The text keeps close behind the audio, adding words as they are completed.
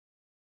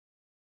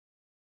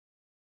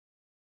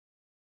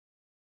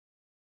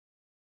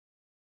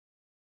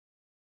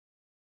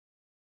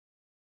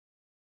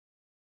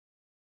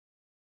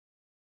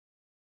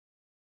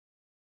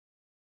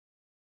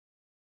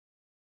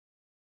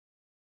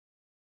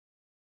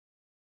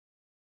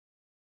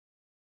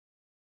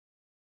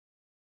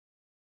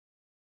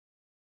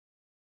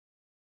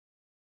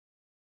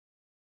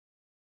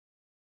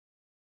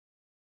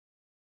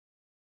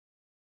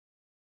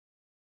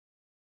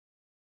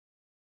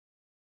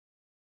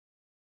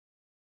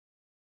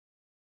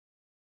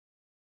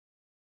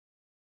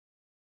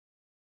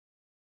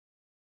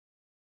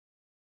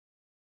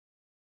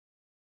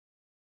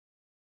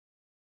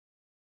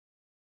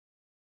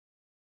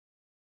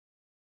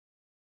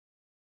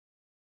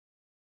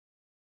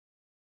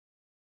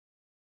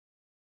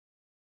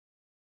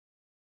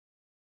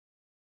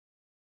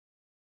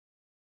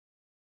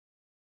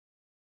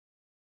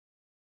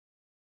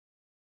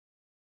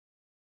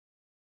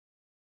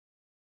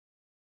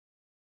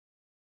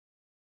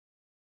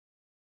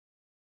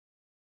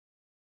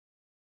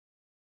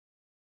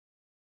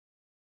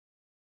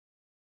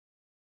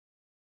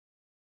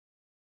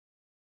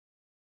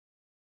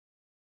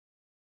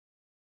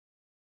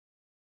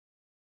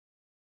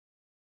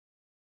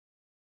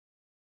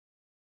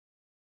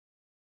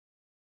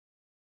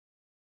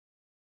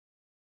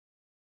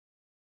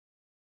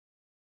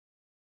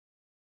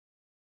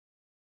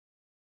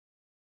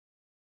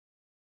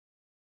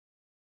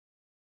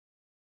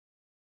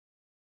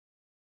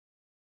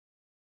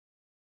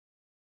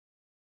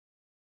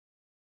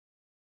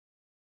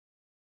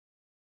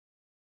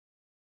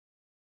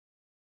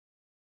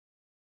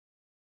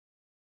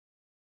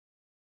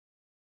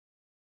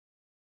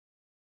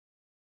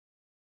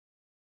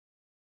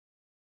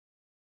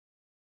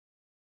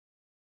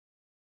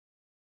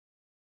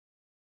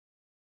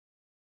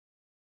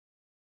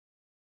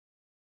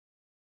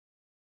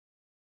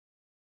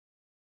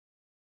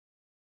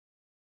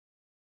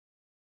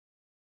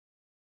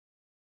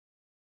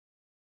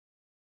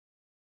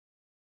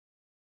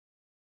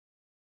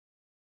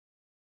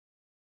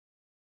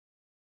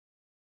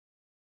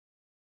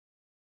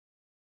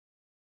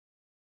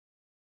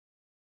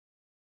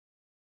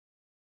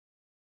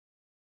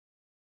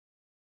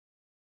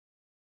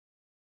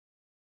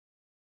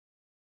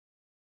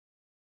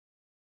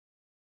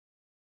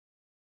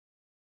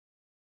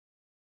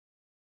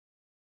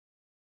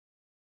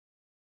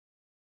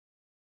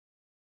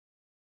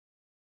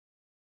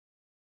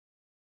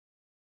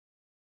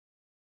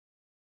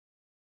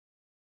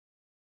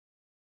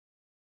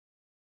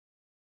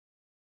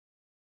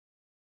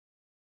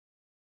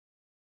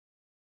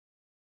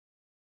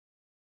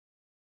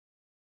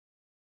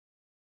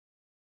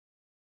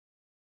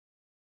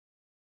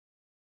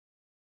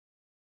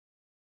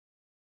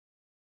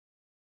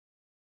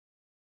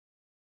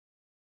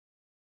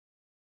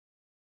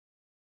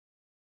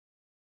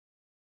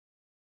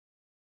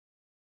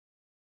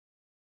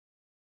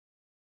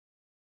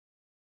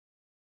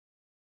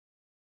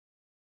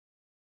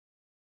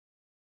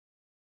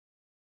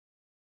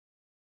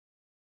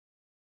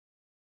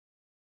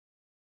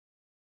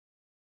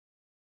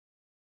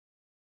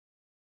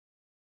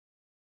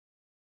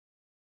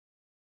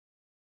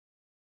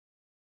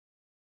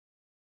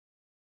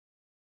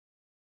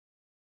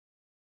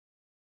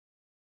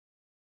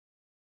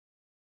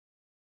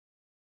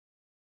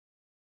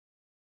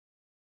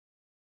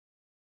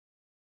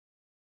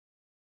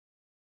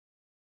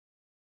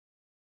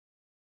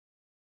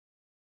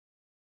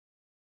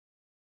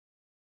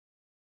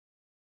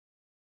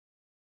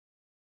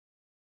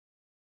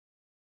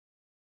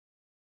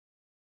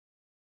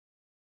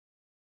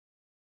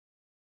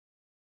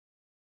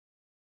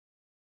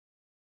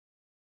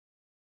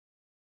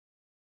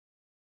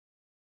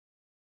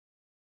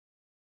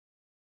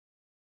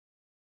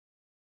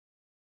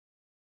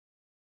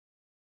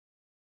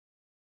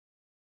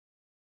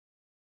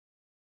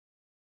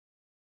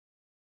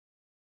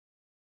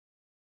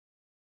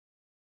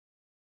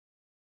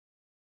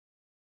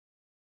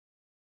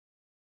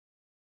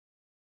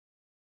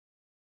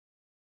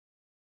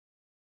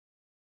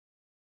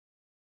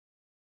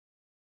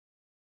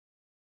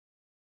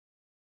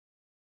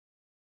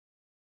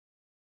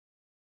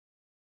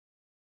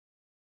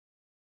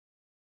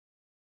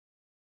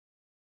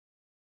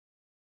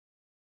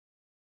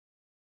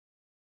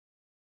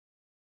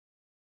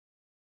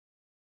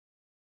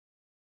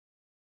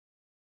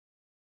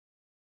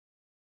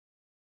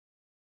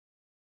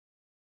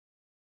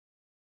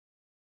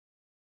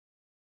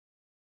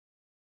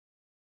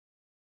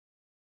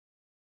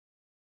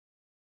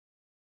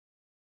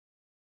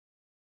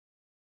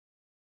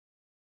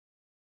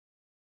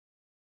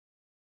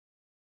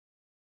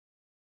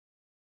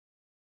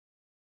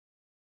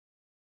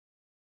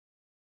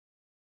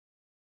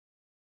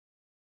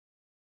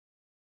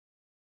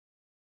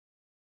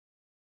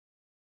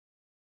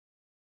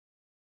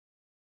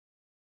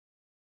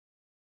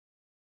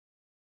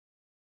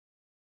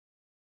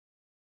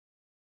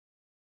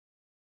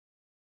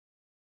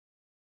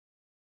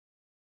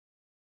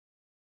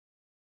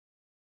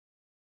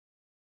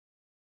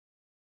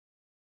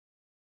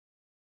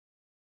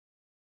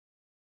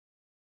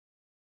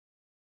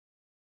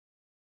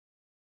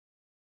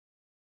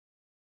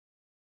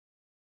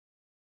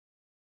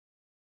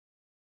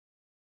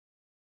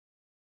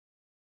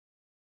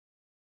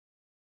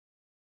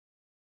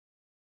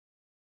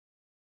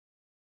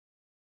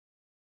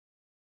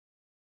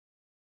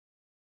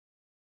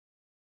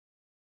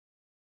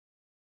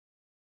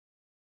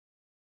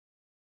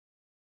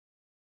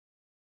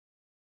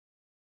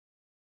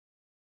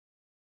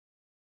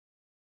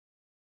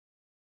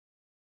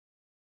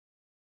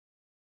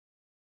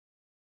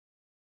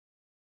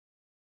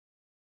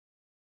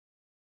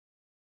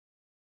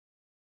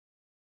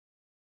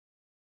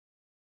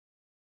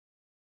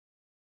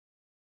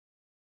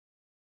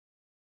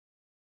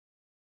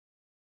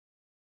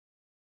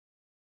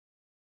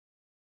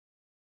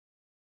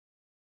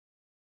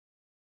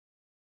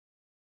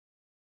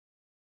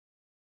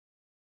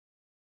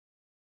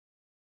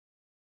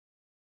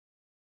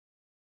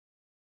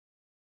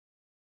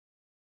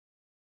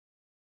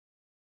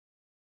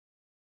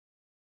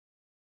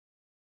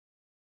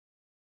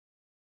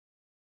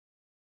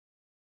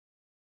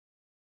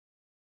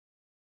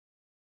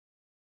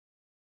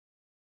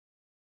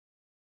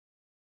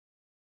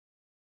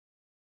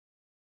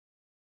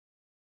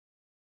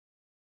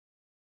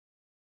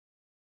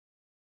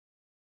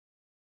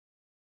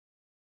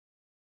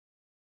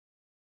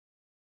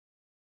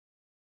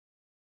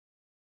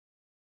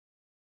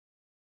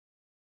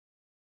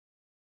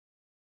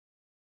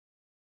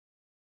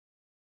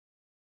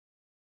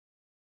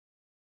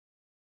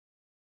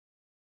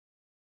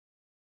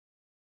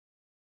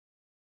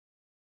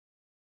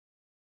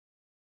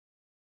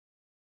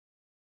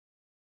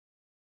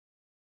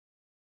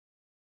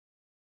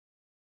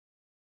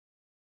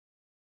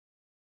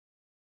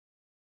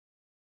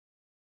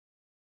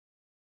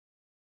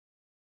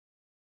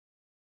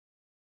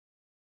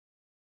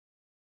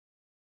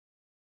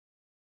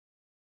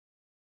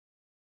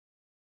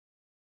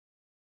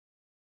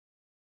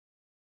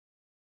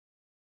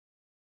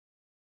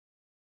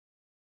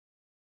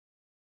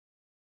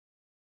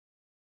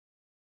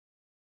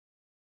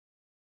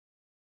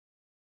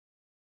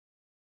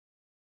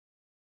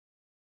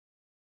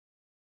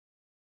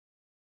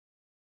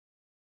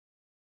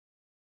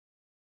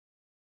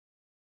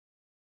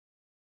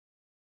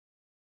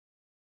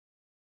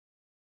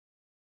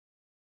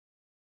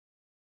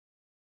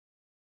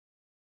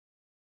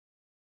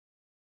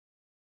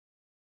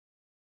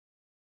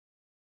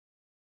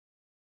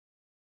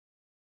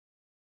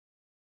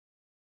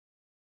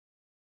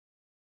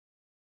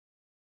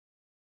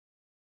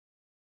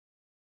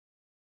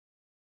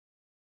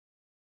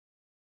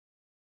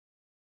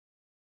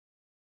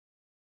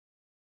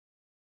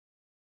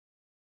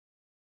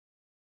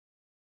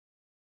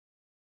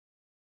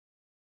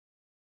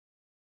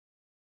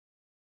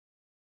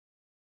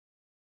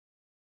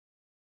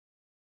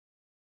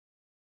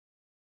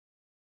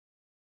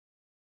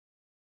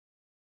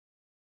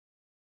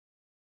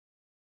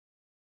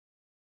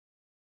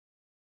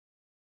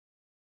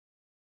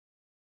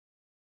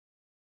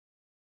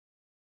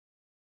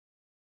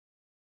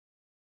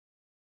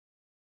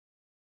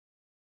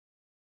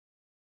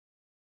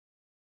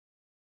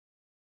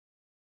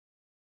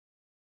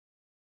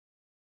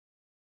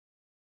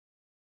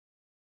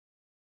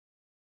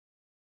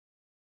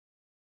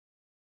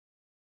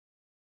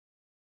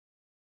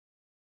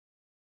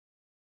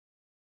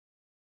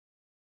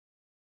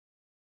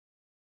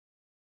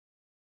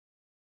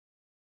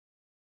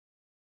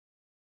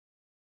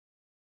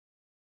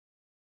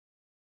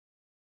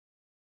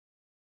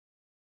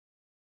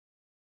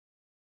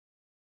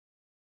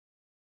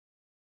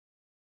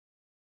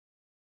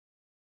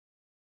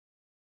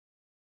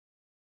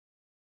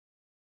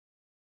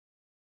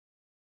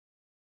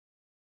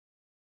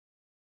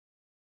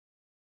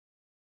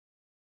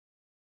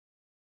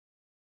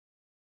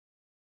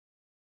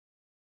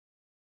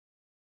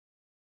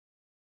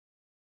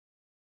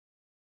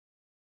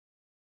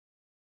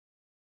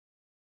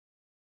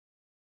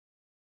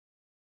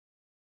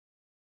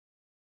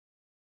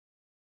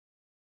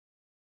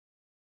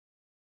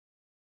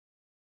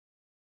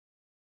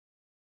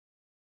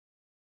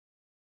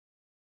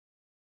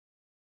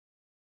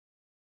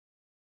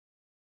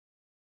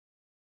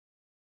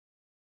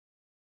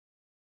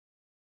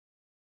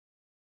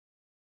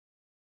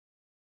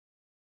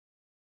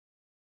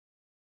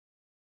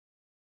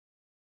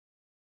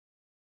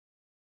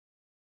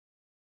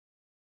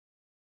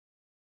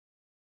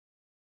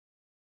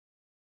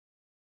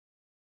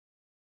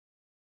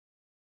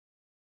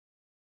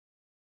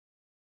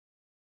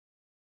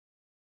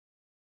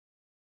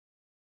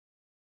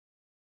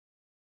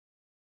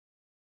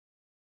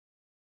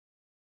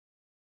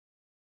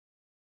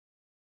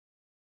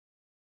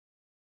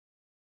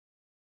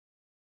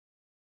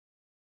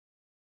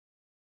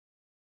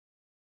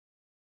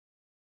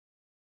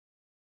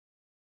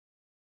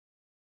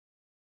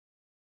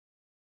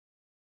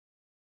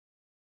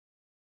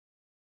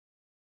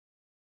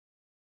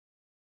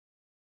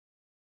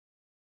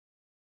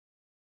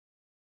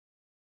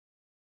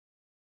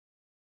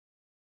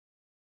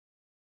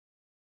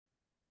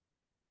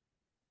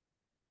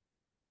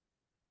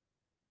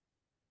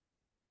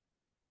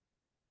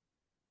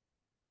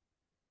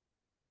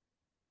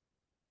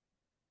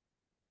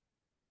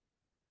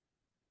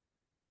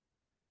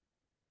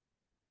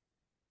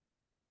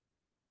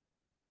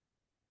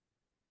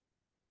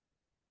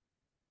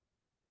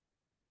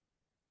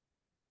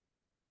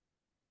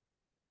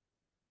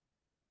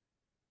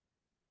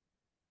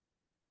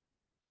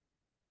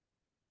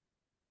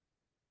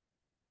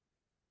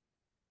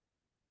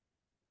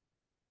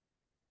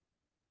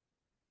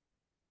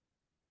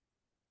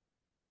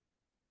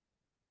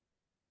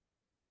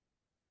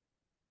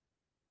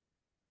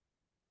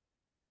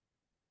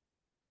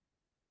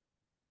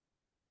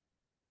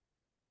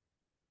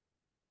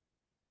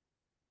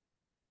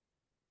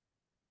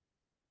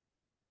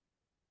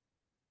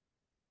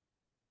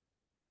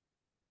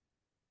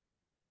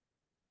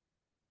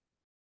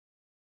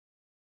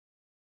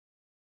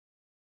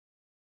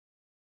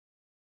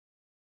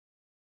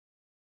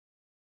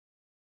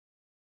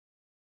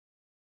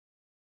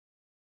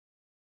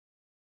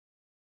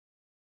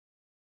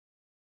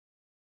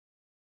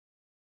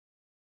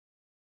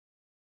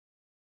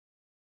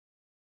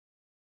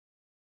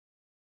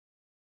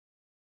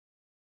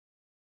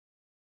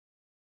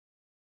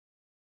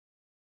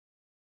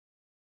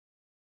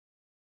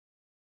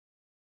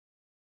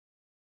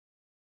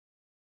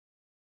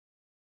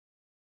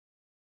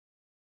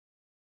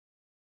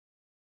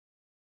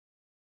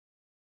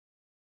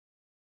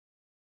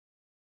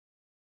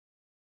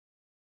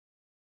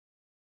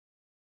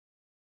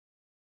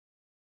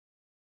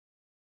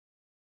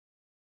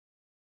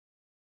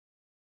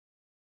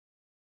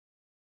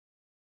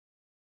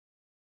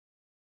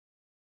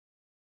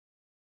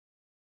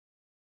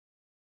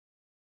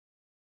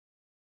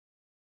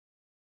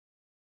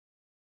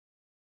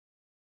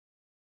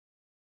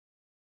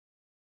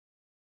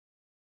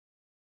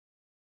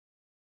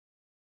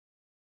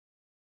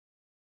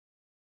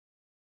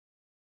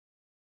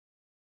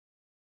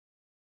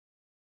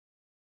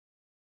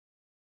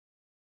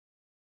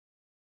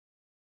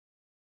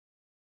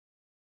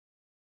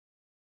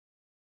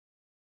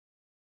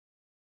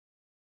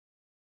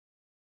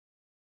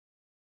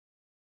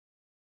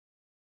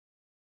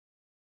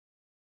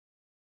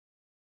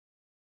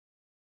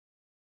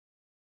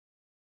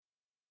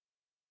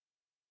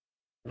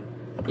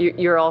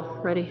You're all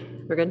ready?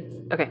 We're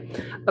good? Okay.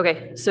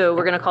 Okay, so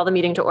we're going to call the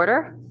meeting to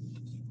order.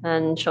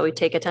 And shall we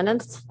take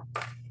attendance?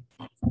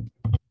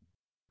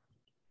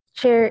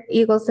 Chair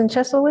Eagleson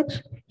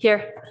Cheselwich,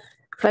 Here.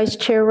 Vice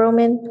Chair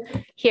Roman,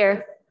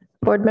 Here.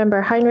 Board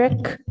Member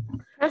Heinrich,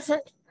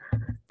 Present.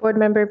 Board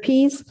Member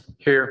Pease,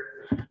 Here.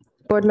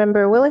 Board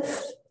Member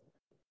Willis,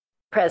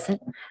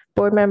 Present.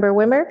 Board Member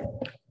Wimmer.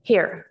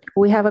 Here.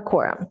 We have a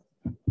quorum.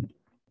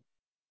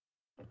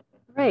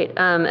 Right.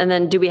 And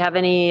then do we have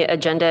any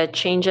agenda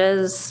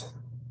changes?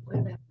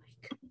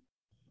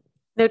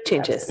 No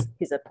changes.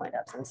 He's a planned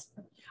absence.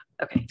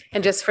 Okay.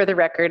 And just for the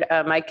record,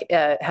 Mike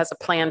has a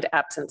planned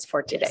absence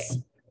for today. Yes.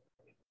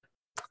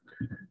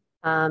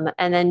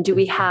 And then do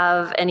we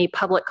have any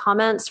public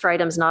comments for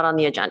items not on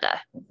the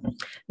agenda?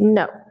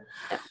 No.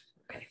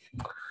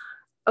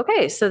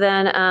 Okay, so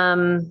then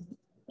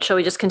shall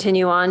we just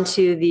continue on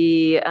to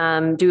the,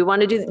 do we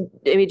want to do,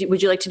 I mean,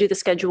 would you like to do the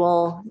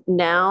schedule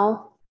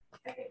now?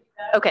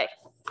 Okay.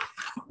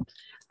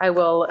 I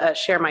will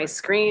share my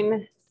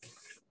screen.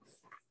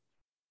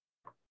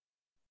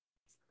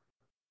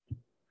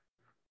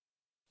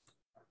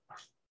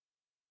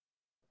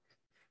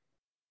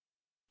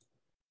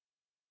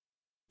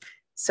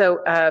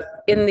 So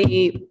in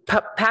the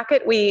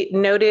packet, we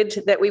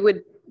noted that we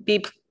would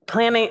be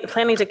planning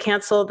to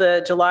cancel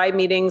the July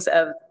meetings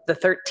of the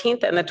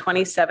 13th and the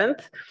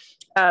 27th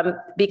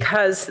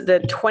because the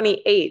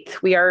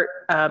 28th, we are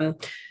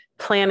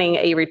planning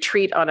a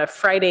retreat on a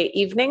Friday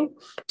evening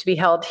to be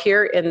held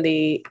here in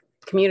the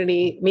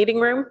community meeting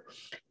room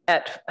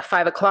at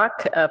 5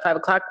 o'clock,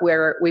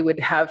 where we would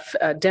have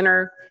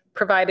dinner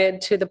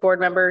provided to the board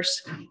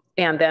members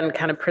and then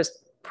kind of,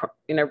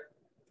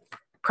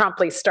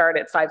 promptly start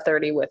at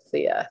 5:30 with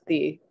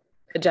the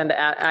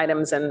agenda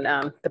items, and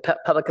the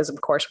public is of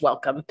course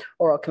welcome,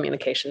 oral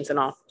communications and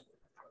all.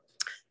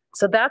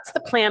 So that's the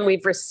plan.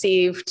 We've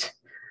received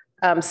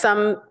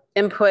some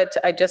input.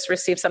 I just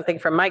received something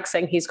from Mike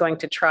saying he's going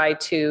to try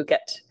to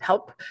get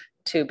help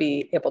to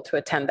be able to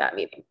attend that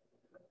meeting.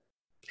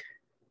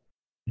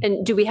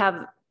 And do we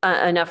have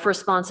enough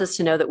responses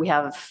to know that we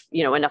have,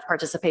 enough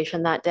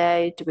participation that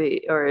day?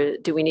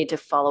 Do we need to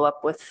follow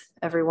up with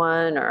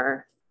everyone,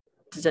 or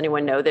does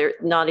anyone know they're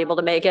not able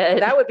to make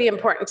it? That would be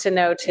important to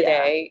know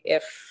today. Yeah.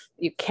 If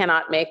you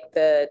cannot make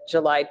the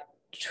July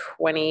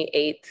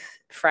 28th,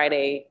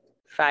 Friday,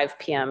 5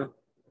 p.m.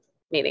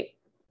 meeting.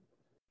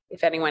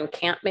 If anyone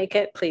can't make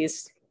it,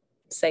 please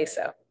say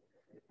so.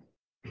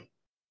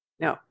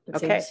 No.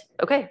 Okay.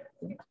 Okay.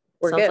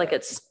 We're Sounds good. like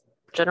it's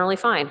generally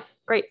fine.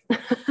 Great.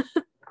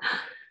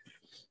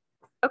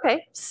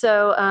 Okay.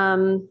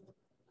 So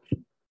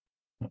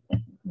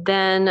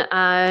then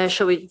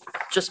shall we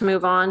just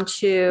move on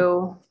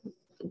to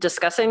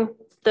discussing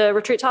the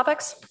retreat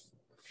topics?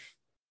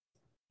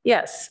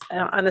 Yes.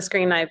 On the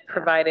screen, I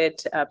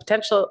provided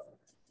potential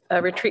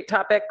retreat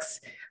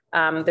topics.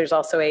 There's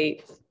also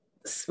a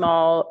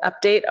small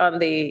update on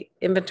the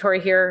inventory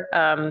here.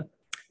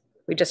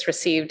 We just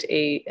received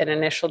an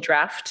initial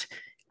draft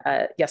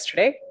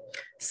yesterday.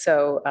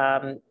 So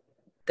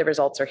the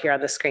results are here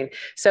on the screen.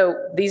 So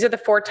these are the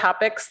 4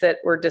 topics that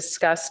were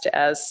discussed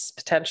as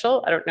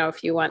potential. I don't know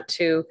if you want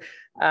to,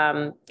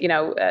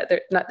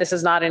 this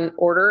is not in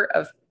order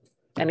of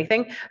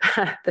anything.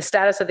 The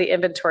status of the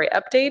inventory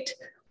update,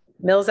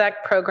 Mills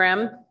Act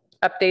program,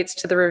 updates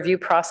to the review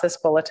process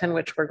bulletin,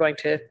 which we're going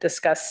to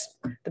discuss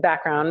the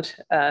background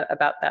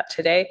about that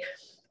today,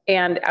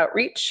 and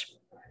outreach.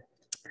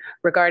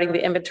 Regarding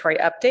the inventory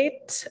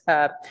update,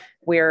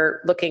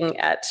 we're looking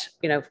at,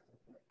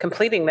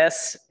 completing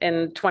this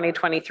in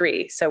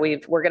 2023. So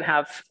we're going to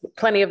have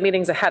plenty of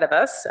meetings ahead of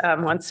us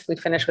once we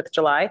finish with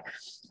July,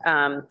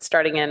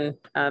 starting in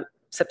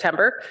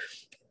September.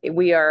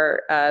 We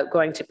are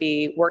going to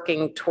be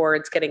working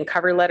towards getting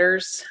cover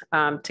letters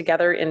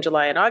together in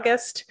July and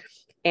August,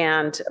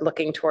 and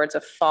looking towards a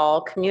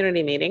fall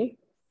community meeting.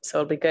 So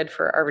it'll be good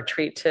for our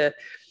retreat to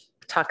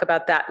talk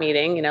about that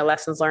meeting,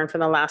 lessons learned from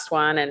the last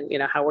one, and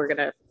how we're going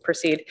to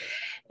proceed.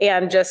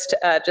 And just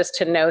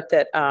to note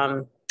that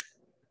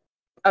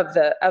of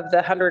the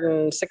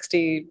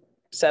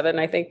 167,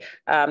 I think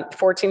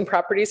 14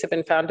 properties have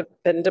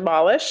been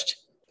demolished.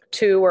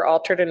 2 were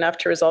altered enough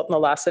to result in the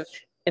loss of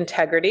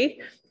integrity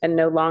and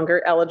no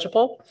longer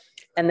eligible.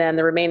 And then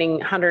the remaining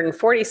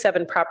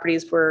 147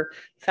 properties were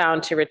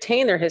found to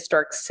retain their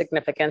historic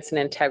significance and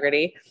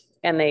integrity,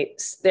 and they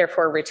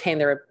therefore retain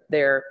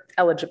their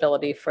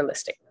eligibility for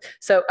listing.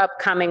 So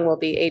upcoming will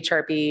be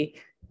HRB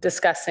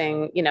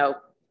discussing,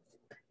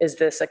 is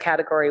this a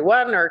category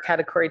 1 or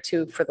category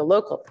 2 for the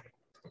local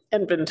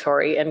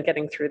inventory, and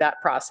getting through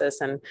that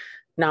process and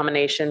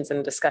nominations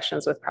and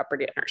discussions with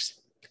property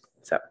owners.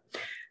 So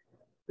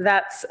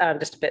that's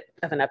just a bit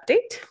of an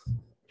update.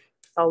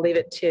 I'll leave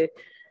it to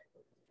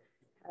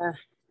the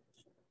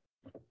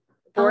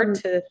board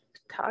to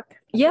talk.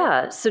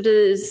 Yeah. So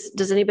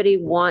does anybody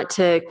want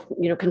to,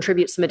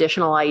 contribute some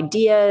additional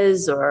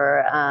ideas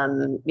or,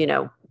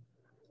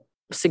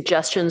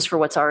 suggestions for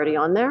what's already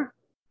on there?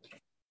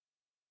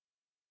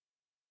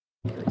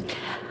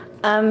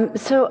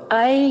 So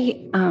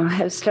I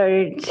have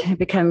started to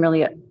become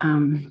really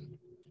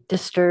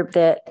disturbed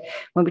that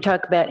when we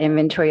talk about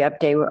inventory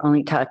update, we're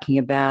only talking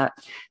about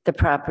the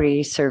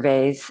property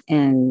surveys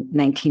in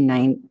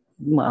 1990,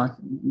 well,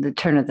 the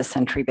turn of the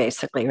century,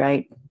 basically,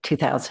 right?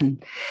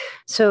 2000.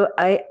 So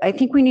I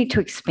think we need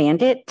to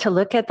expand it to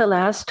look at the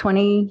last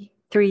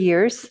 23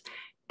 years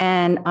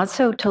and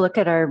also to look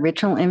at our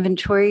original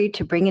inventory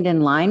to bring it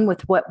in line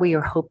with what we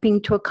are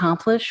hoping to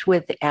accomplish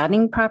with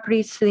adding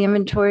properties to the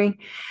inventory.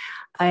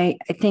 I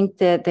think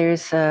that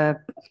there's a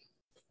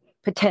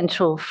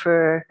potential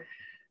for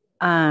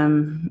a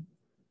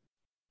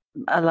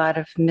lot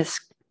of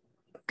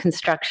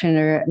misconstruction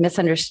or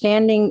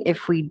misunderstanding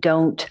if we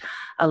don't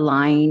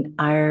align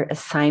our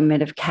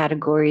assignment of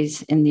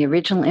categories in the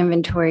original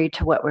inventory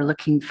to what we're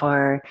looking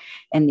for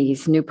in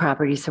these new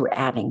properties that we're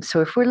adding.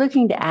 So if we're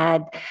looking to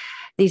add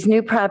these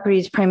new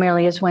properties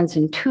primarily as ones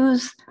and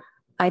twos,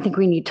 I think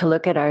we need to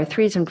look at our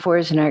threes and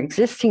fours in our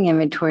existing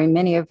inventory,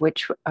 many of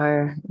which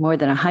are more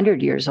than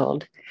 100 years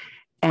old,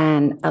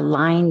 and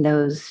align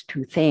those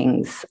two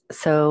things.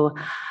 So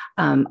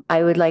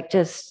I would like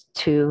just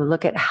to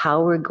look at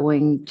how we're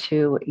going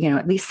to,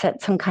 at least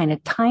set some kind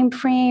of time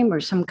frame or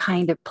some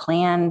kind of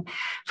plan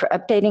for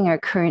updating our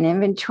current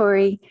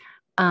inventory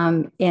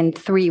in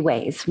three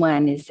ways.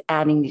 One is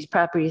adding these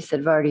properties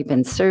that have already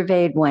been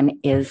surveyed. One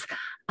is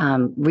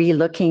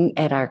re-looking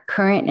at our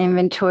current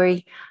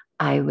inventory.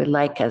 I would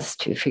like us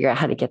to figure out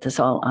how to get this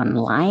all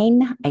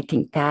online. I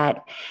think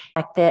that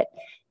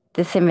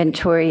this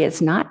inventory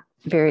is not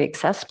very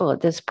accessible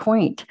at this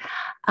point.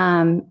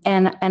 And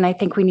I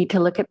think we need to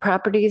look at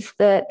properties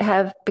that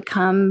have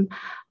become,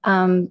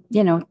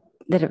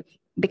 that have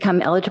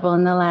become eligible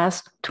in the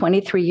last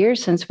 23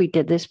 years since we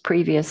did this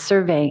previous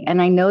survey.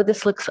 And I know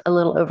this looks a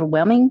little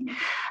overwhelming,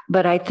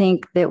 but I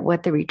think that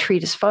what the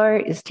retreat is for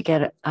is to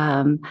get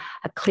a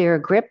clearer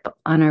grip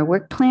on our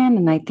work plan.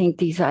 And I think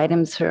these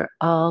items are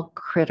all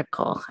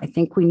critical. I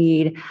think we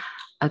need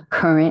a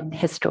current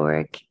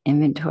historic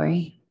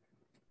inventory.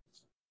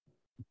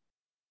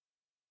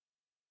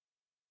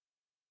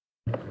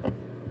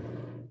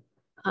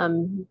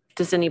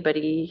 Does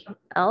anybody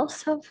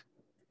else have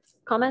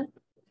comment?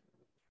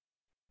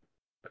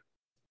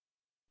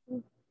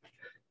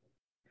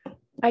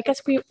 I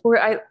guess it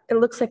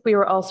looks like we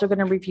were also going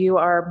to review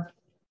our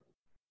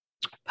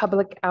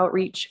public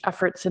outreach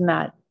efforts in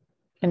that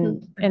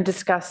and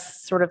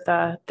discuss sort of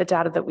the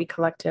data that we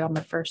collected on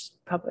the first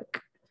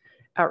public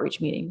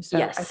outreach meeting. So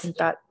yes. I think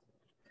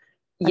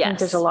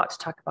there's a lot to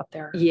talk about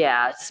there.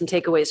 Yeah, some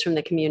takeaways from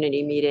the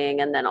community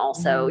meeting, and then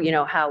also,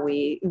 how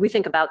we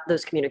think about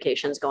those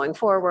communications going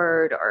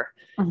forward, or,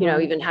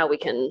 even how we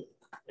can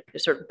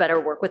sort of better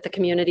work with the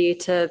community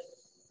to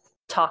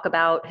talk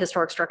about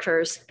historic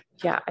structures.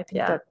 Yeah, I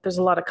think that there's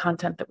a lot of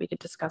content that we could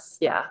discuss.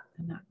 Yeah.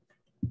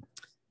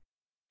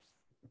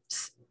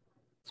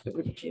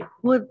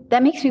 Well,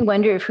 that makes me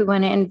wonder if we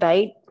want to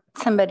invite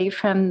somebody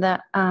from the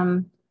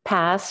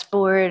past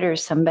board or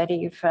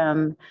somebody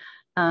from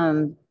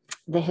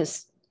the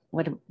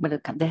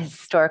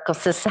Historical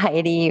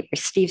Society or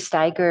Steve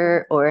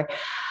Steiger, or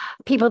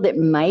people that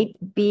might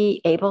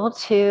be able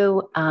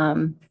to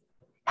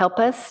help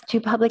us do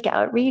public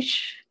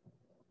outreach.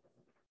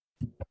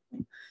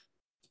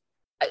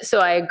 So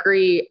I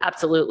agree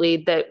absolutely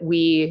that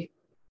we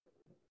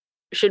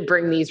should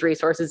bring these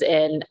resources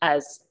in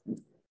as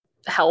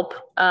help.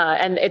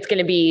 And it's going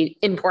to be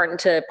important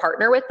to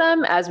partner with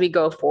them as we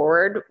go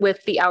forward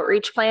with the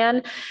outreach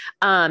plan.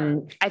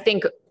 I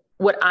think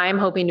what I'm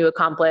hoping to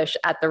accomplish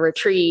at the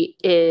retreat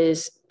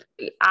is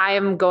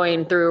I'm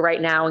going through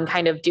right now and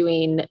kind of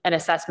doing an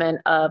assessment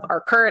of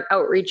our current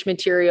outreach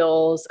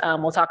materials.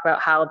 We'll talk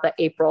about how the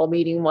April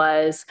meeting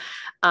was,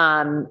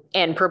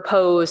 and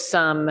propose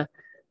some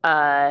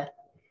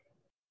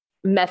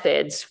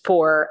methods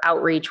for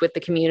outreach with the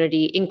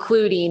community,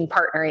 including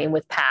partnering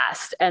with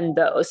past and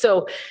those.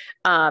 So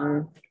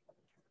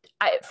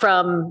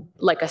from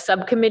like a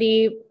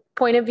subcommittee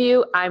point of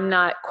view, I'm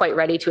not quite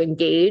ready to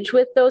engage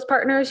with those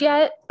partners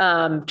yet,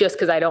 just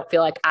because I don't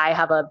feel like I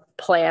have a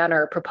plan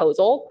or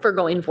proposal for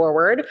going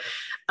forward.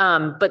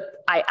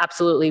 But I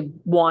absolutely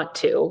want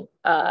to,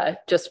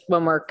 just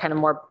when we're kind of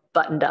more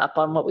buttoned up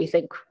on what we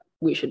think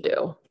we should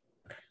do.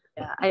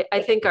 Yeah,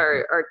 I think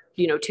our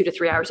 2 to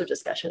 3 hours of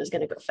discussion is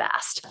going to go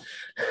fast.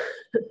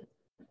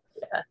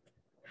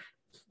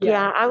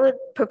 Yeah, I would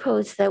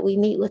propose that we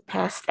meet with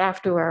past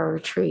after our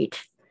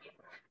retreat.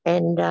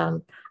 And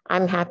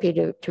I'm happy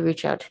to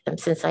reach out to them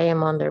since I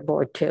am on their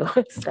board too.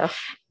 So.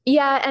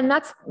 Yeah. And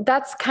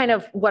that's kind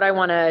of what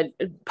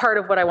part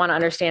of what I want to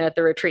understand at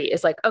the retreat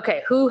is like,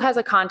 okay, who has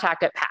a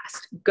contact at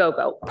past?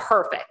 Go.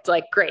 Perfect.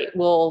 Like, great.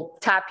 We'll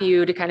tap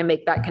you to kind of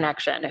make that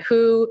connection.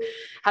 Who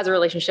has a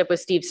relationship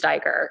with Steve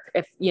Steiger?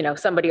 If,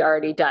 somebody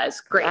already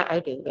does, great. I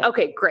do. Yeah.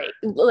 Okay, great.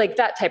 Like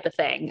that type of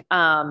thing.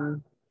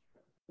 And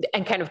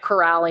kind of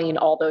corralling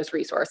all those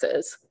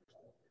resources.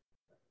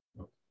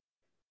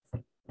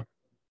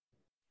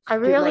 I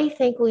really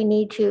think we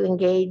need to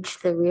engage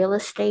the real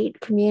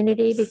estate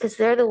community because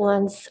they're the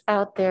ones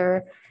out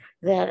there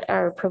that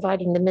are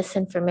providing the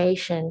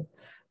misinformation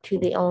to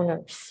the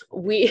owners.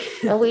 We,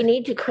 And we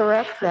need to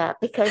correct that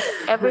because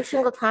every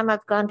single time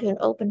I've gone to an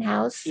open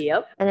house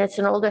yep. and it's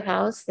an older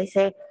house, they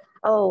say,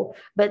 oh,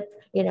 but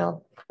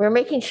we're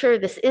making sure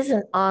this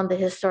isn't on the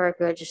historic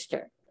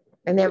register.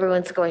 And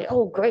everyone's going,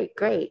 oh, great,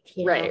 great.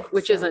 Right,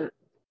 which so, isn't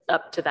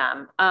up to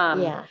them.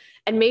 Yeah.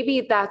 And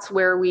maybe that's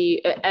where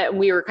we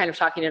were kind of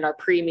talking in our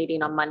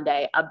pre-meeting on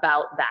Monday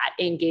about that,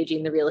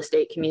 engaging the real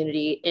estate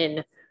community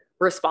in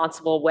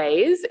responsible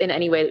ways in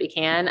any way that we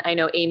can. I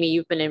know, Amy,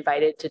 you've been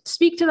invited to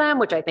speak to them,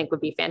 which I think would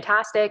be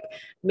fantastic.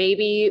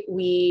 Maybe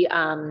we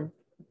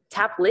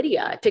tap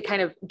Lydia to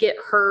kind of get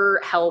her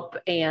help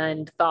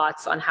and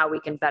thoughts on how we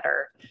can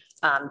better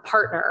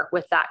partner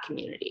with that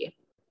community.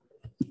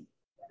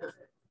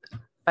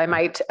 I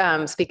might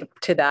speak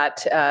to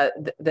that.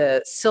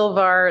 The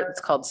Silvar,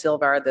 it's called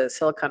Silvar, the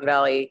Silicon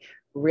Valley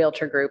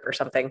Realtor Group or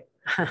something,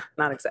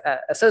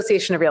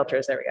 Association of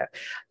Realtors, there we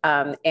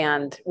go.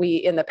 And we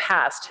in the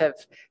past have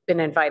been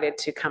invited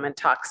to come and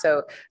talk.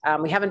 So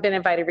we haven't been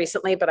invited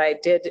recently, but I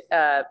did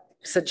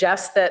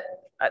suggest that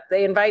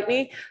they invite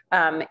me,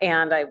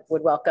 and I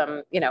would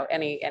welcome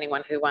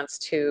anyone who wants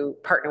to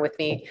partner with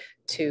me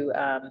to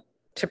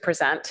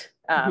present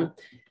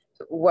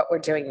what we're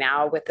doing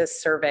now with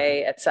this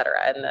survey, et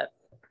cetera. And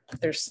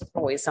there's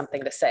always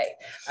something to say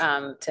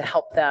to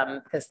help them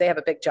because they have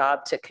a big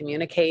job to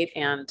communicate,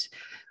 and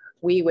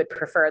we would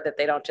prefer that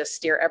they don't just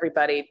steer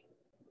everybody,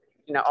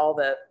 all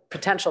the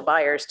potential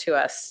buyers to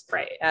us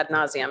ad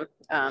nauseum,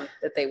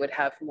 that they would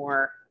have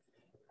more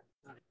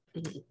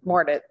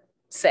to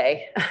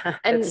say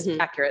that's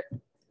accurate.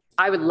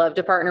 I would love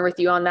to partner with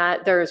you on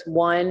that. There's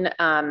one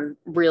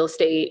real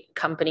estate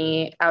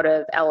company out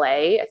of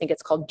LA. I think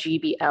it's called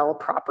GBL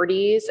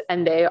Properties,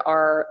 and they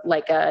are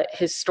like a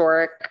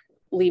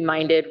historically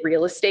minded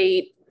real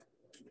estate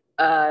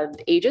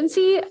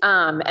agency.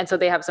 And so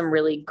they have some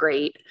really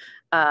great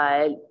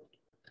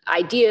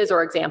ideas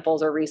or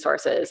examples or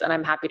resources. And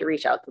I'm happy to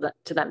reach out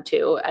to them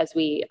too as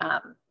we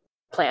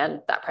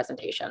plan that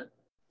presentation.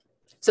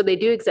 So they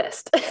do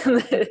exist.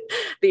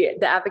 The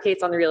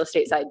advocates on the real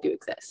estate side do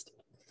exist.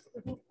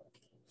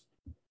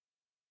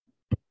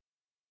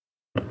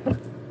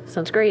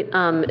 Sounds great.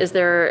 Is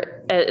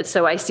there,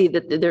 so I see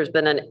that there's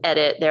been an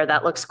edit there.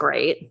 That looks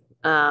great.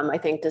 I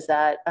think, does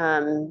that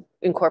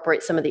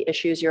incorporate some of the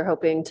issues you're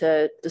hoping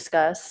to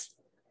discuss?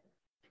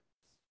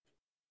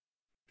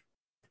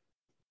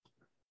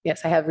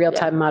 Yes, I have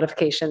real-time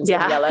modifications in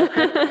yellow.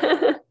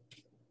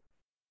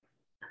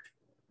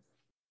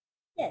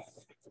 Yes.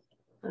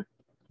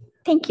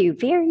 Thank you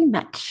very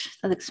much.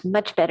 That looks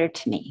much better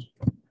to me.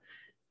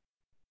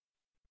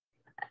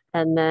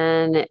 And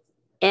then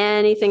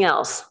anything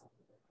else?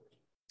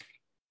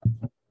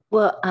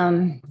 Well,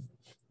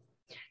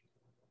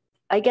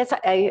 I guess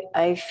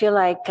I feel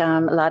like a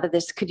lot of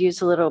this could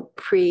use a little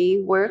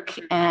pre-work,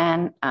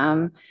 and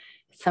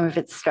some of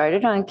it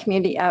started on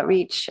community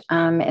outreach,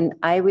 and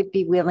I would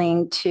be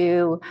willing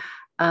to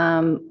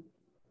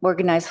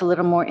organize a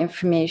little more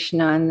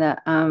information on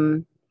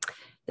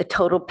the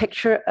total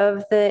picture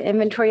of the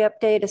inventory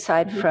update,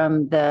 aside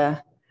from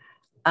the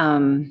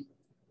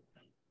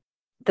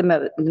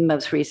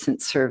most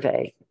recent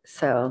survey.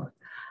 So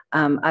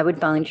I would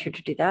volunteer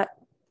to do that.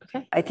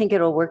 Okay. I think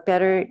it'll work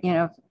better,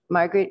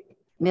 Margaret,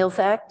 Mills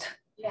Act.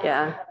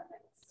 Yeah.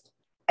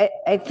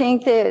 I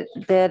think that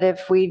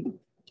if we,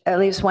 at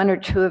least one or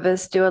two of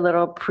us, do a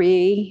little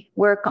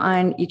pre-work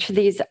on each of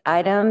these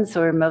items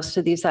or most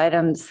of these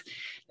items,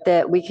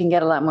 that we can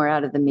get a lot more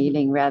out of the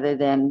meeting rather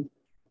than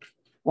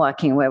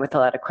walking away with a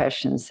lot of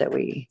questions that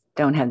we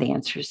don't have the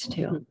answers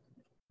to.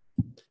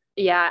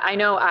 Yeah, I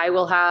know I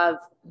will have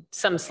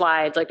some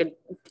slides, like an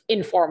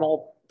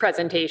informal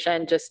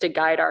presentation just to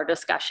guide our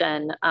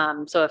discussion.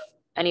 So if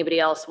anybody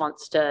else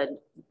wants to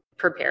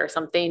prepare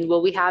something,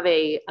 will we have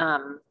a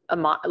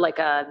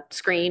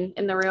screen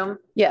in the room?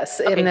 Yes,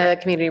 Okay, in the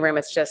great. community room,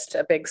 it's just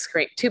a big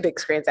screen, two big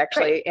screens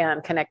actually,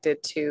 and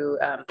connected to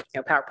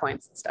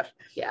PowerPoints and stuff.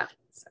 Yeah.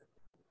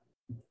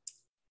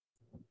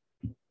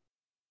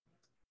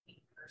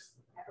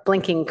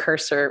 Blinking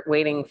cursor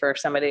waiting for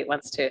somebody who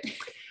wants to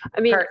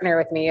partner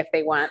with me if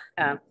they want.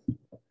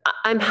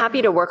 I'm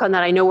happy to work on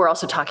that. I know we're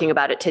also talking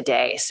about it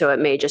today, so it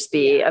may just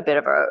be a bit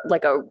of a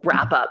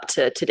wrap up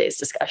to today's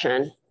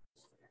discussion.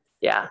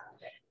 Yeah.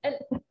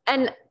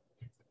 And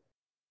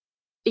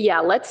yeah,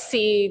 let's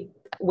see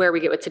where we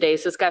get with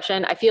today's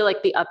discussion. I feel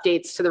like the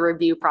updates to the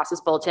review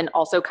process bulletin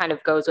also kind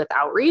of goes with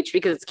outreach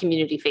because it's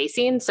community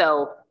facing.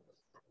 So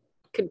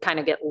could kind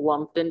of get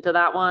lumped into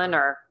that one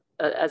or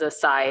as a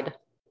side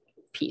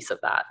piece of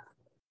that.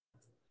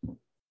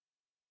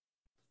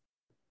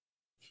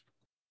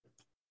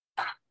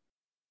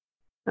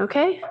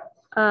 Okay.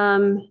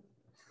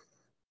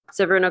 Is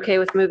everyone okay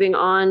with moving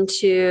on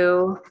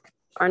to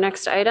our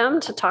next item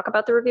to talk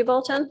about the review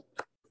bulletin?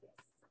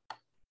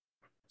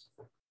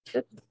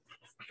 Good.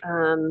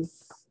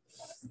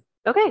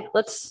 Okay,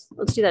 let's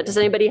do that. Does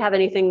anybody have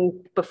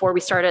anything before we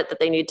start it that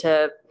they need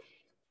to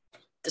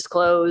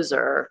disclose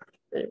or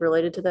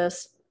related to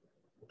this?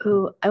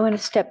 Ooh, I want to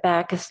step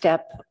back a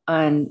step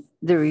on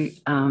the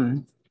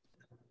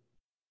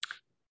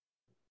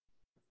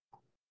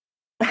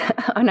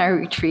on our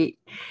retreat.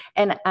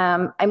 And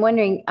I'm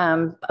wondering,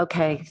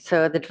 okay,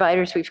 so the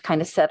dividers we've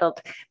kind of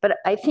settled, but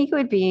I think it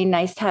would be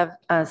nice to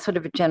have sort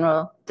of a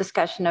general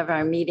discussion of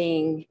our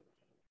meeting.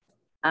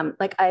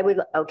 Like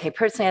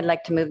personally, I'd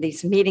like to move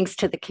these meetings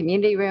to the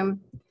community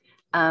room.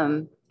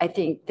 I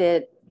think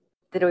that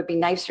it would be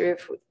nicer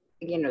if,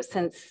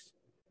 since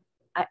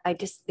I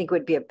just think it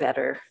would be a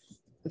better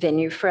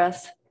venue for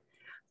us.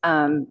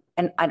 And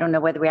I don't know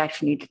whether we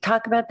actually need to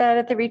talk about that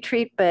at the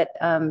retreat, but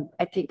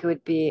I think it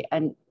would be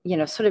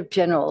sort of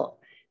general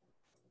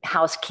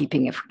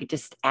housekeeping if we could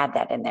just add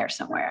that in there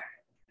somewhere.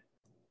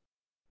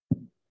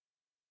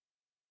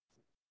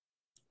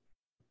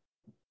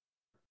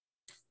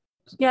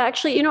 Yeah,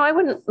 actually, I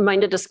wouldn't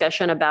mind a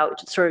discussion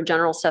about sort of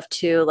general stuff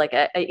too. Like,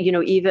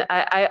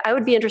 I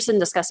would be interested in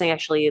discussing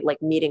actually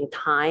like meeting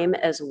time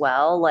as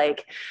well.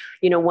 Like,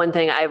 one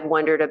thing I've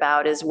wondered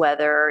about is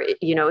whether,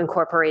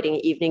 incorporating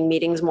evening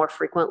meetings more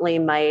frequently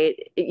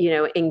might,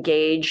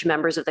 engage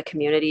members of the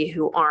community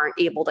who aren't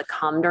able to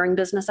come during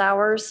business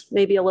hours,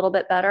 maybe a little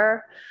bit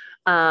better.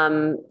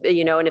 And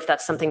if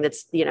that's something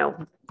that's,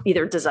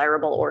 either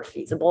desirable or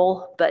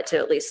feasible, but to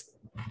at least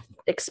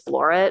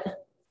explore it.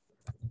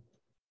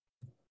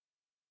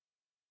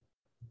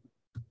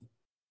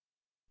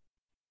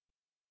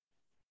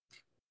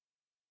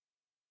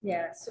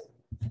 Yeah.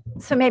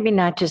 So maybe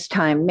not just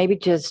time, maybe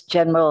just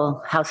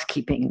general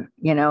housekeeping,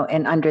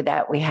 and under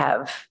that we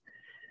have,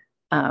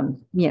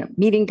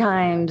 meeting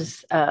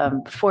times,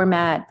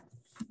 format,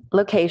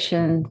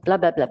 location, blah,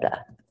 blah, blah, blah.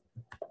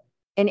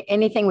 And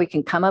anything we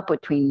can come up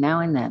between now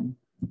and then.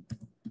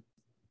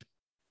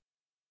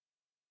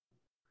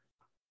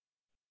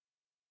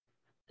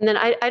 And then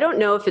I don't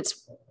know if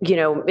it's,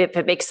 if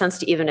it makes sense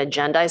to even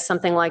agendize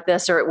something like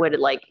this, or it would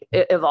like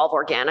evolve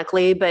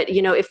organically. But,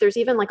 if there's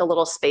even like a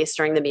little space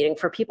during the meeting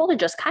for people to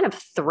just kind of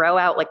throw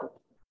out like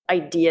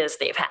ideas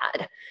they've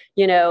had,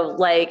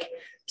 like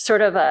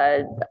sort of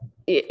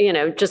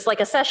just like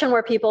a session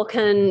where people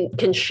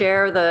can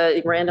share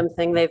the random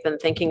thing they've been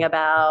thinking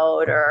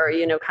about, or,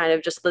 kind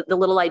of just the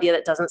little idea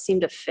that doesn't seem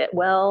to fit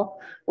well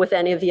with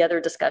any of the other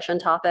discussion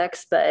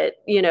topics. But,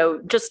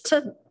 just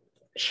to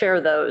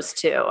share those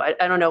too.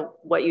 I don't know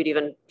what you'd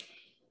even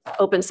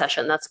open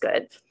session. That's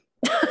good.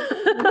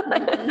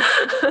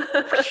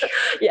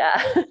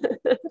 Yeah.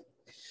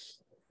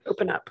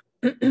 Open up.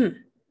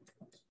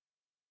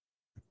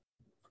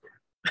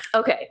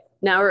 Okay.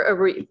 Now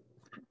are we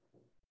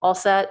all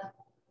set?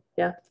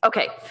 Yeah.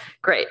 Okay,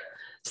 great.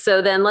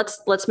 So then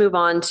let's move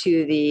on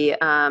to the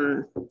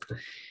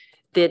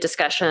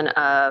discussion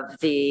of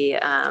the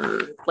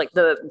like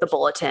the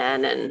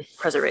bulletin and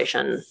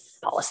preservation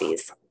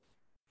policies.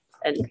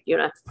 And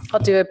I'll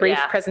do a brief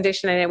Yeah.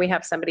 presentation. I know we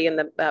have somebody in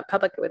the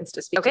public who wants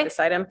to speak to this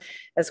item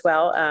as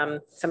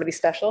well. Somebody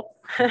special.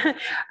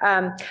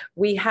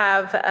 We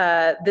have,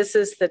 this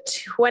is the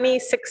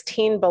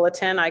 2016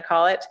 bulletin, I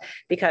call it,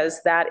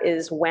 because that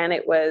is when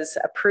it was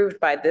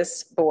approved by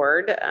this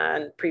board,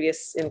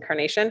 previous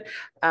incarnation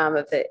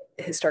of the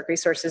Historic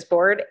Resources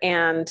Board,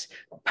 and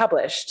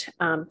published.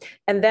 And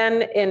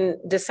then in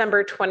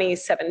December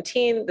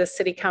 2017, the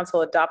City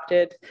Council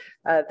adopted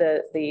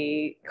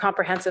the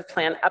comprehensive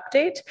plan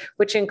update,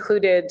 which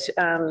included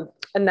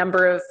a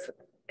number of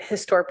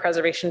historic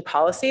preservation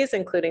policies,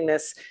 including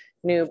this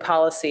new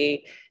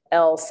policy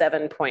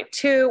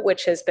L7.2,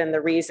 which has been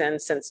the reason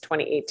since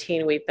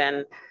 2018 we've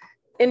been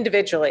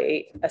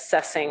individually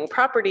assessing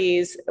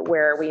properties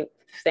where we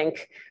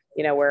think,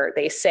 where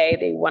they say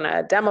they want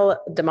to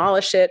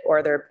demolish it,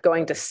 or they're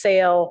going to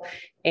sale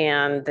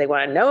and they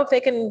want to know if they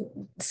can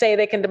say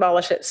they can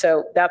demolish it.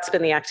 So that's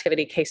been the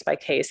activity case by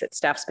case that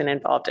staff's been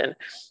involved in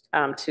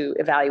to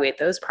evaluate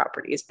those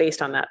properties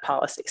based on that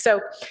policy. So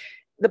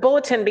the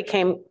bulletin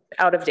became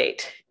out of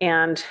date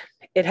and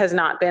it has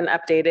not been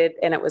updated,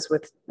 and it was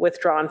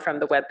withdrawn from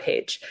the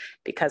webpage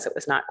because it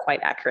was not quite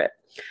accurate.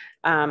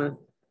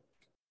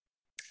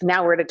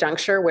 Now we're at a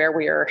juncture where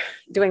we are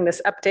doing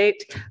this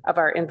update of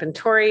our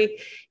inventory,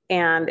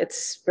 and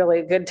it's really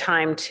a good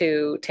time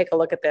to take a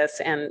look at this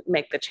and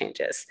make the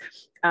changes.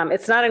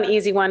 It's not an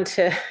easy one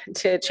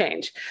to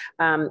change.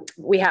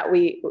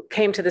 We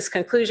came to this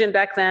conclusion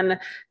back then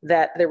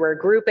that there were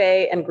Group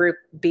A and Group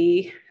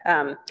B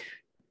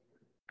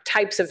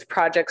types of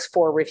projects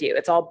for review.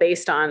 It's all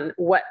based on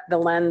what the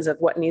lens of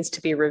what needs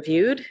to be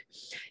reviewed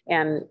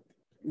and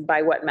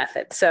by what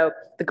method. So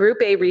the Group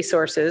A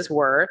resources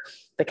were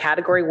the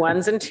category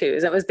 1s and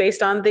 2s. It was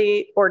based on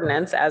the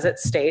ordinance as it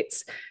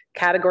states,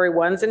 category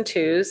 1s and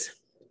 2s,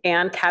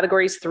 and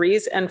categories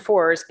 3s and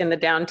 4s in the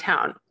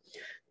downtown.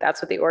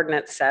 That's what the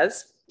ordinance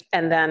says.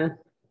 And then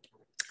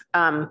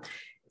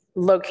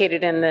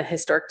located in the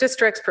historic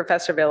districts,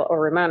 Professorville or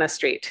Ramona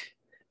Street,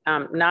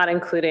 not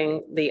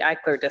including the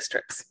Eichler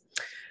districts.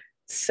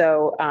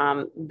 So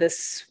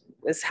this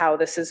is how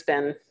this has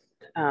been,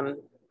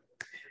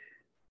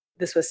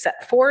 this was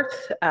set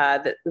forth,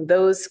 that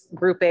those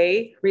Group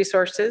A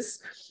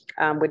resources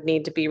would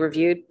need to be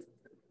reviewed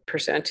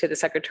pursuant to the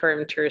Secretary of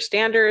Interior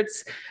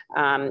standards,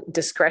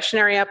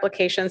 discretionary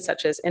applications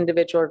such as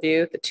individual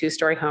review, the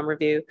two-story home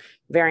review,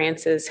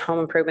 variances, home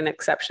improvement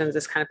exceptions,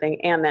 this kind of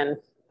thing, and then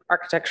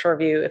architectural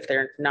review if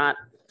they're not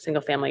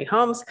single-family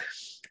homes,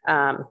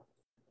 to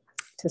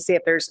see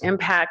if there's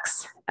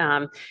impacts,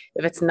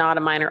 if it's not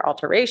a minor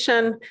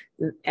alteration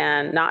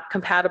and not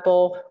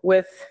compatible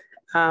with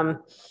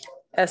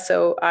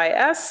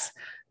SOIS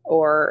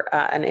or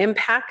an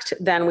impact,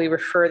 then we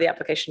refer the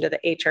application to the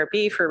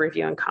HRB for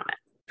review and comment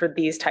for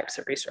these types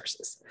of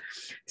resources.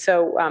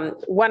 So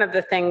one of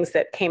the things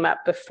that came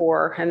up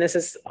before, and this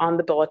is on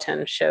the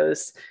bulletin,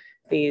 shows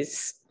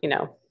these, you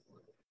know,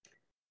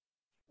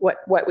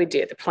 what we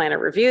do. The planner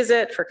reviews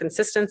it for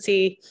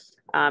consistency.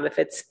 If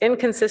it's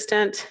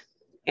inconsistent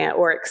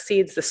or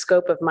exceeds the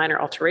scope of minor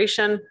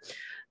alteration,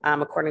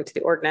 according to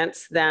the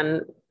ordinance,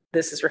 then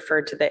this is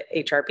referred to the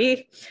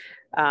HRB.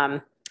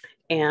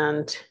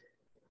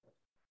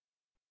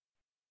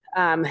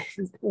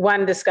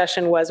 One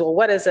discussion was, well,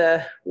 what is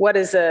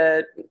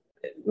a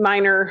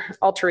minor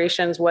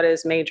alterations? What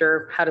is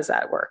major? How does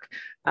that work?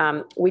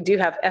 We do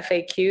have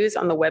FAQs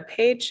on the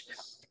webpage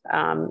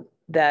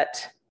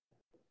that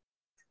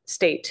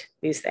state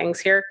these things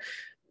here.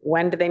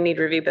 When do they need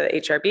review by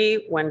the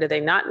HRB? When do they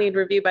not need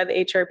review by the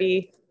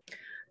HRB?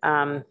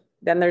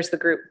 Then there's the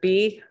Group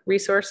B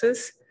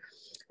resources.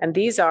 And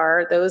these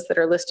are those that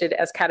are listed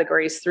as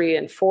categories 3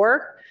 and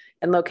 4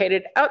 and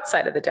located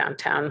outside of the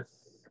downtown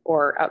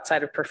or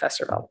outside of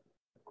Professorville.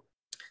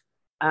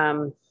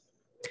 And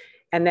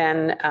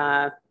then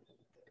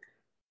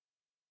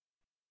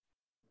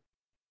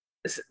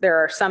there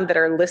are some that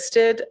are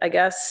listed, I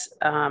guess,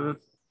 on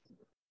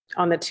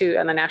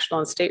the National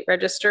and State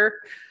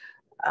Register.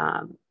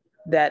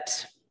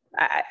 That's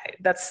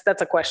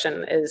a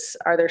question, is,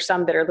 are there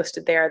some that are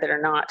listed there that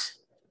are not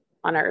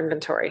on our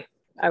inventory?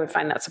 I would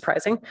find that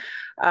surprising.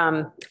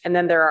 And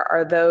then there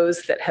are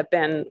those that have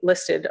been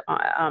listed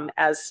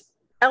as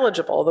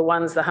eligible, the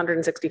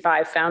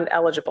 165 found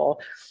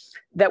eligible,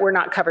 that were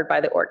not covered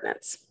by the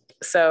ordinance.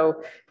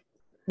 So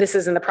this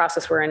is in the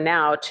process we're in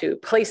now to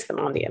place them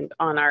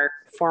on our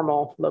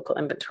formal local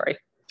inventory.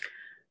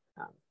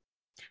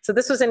 So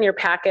this was in your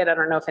packet. I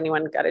don't know if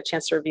anyone got a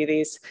chance to review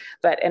these,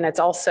 and it's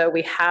also,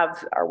 we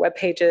have our web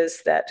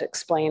pages that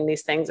explain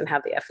these things and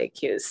have the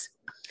FAQs.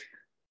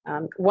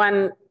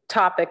 One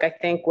topic I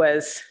think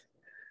was,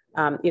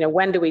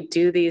 when do we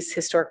do these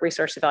historic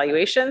resource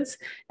evaluations?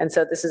 And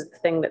so this is the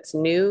thing that's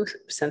new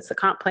since the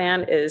comp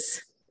plan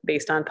is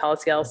based on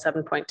policy L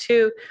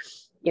 7.2.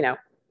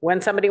 When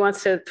somebody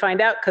wants to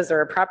find out because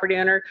they're a property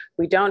owner,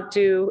 we don't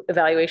do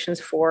evaluations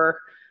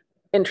for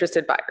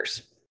interested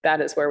buyers.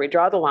 That is where we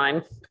draw the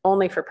line,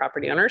 only for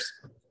property owners.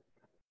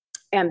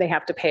 And they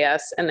have to pay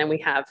us. And then we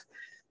have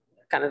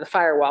kind of the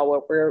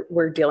firewall where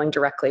we're dealing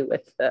directly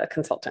with the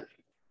consultant.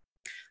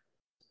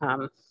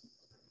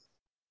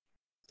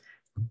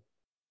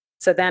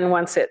 So then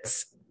once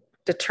it's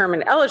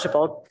determined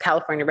eligible,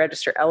 California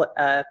Register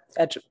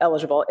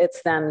eligible,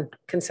 it's then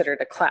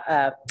considered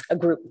a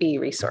Group B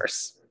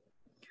resource.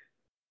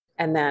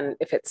 And then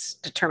if it's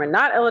determined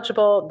not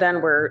eligible,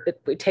 then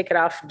we take it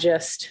off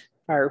just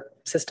our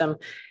system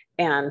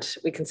and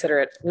we consider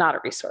it not a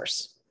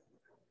resource.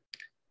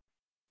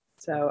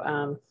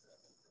 So,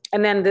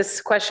 and then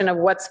this question of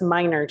what's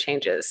minor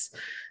changes.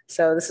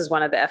 So this is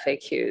one of the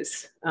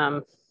FAQs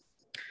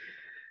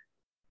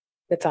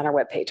that's on our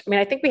webpage. I mean,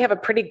 I think we have a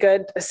pretty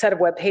good set of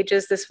web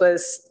pages. This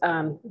was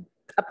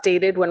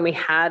updated when we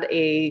had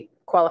a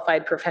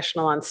qualified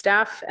professional on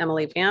staff,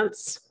 Emily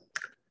Vance.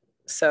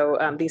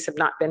 So these have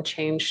not been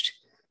changed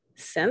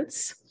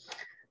since.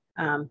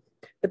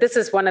 But this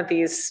is one of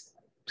these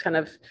kind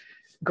of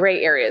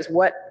gray areas.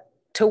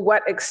 To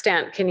what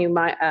extent can you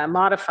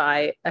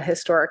modify a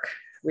historic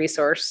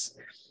resource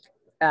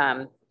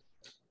and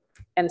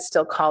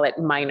still call it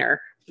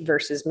minor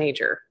versus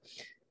major?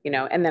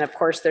 And then of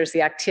course there's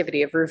the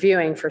activity of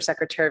reviewing for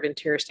Secretary of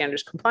Interior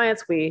Standards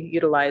compliance. We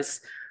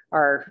utilize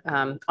our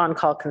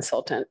on-call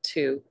consultant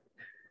to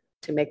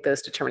make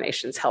those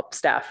determinations, help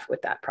staff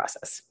with that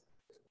process.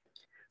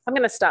 I'm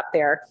going to stop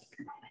there.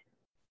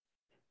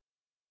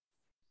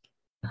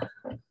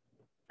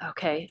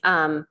 Okay.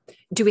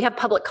 Do we have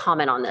public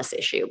comment on this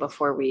issue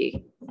before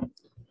we?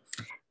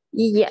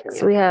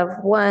 Yes, we have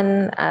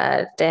one,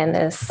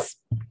 Dennis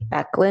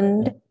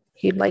Backlund.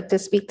 He'd like to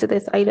speak to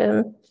this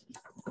item.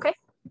 Okay.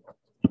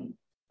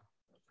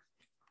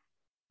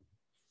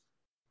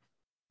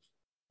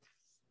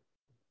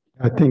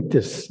 I think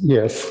this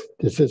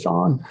is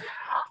on.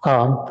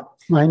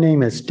 My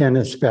name is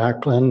Dennis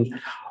Backlund.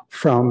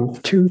 From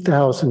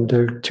 2000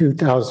 to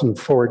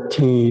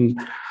 2014,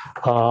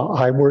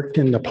 I worked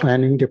in the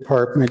planning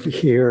department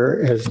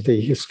here as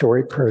the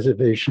historic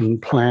preservation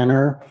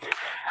planner.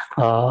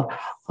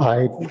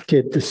 I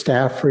did the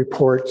staff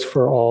reports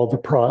for all the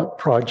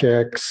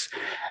projects,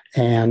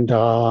 and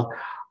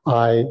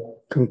I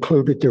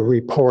concluded the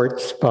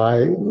reports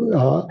by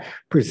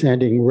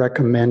presenting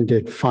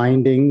recommended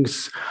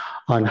findings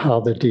on how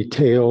the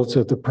details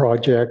of the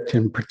project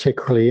and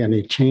particularly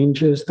any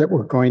changes that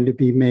were going to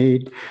be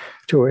made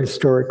to a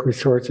Historic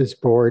Resources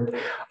Board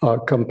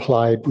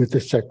complied with the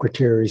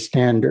Secretary's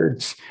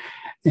standards.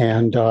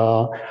 And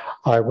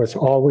I was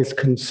always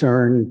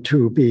concerned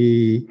to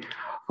be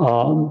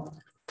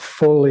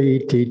fully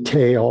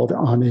detailed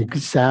on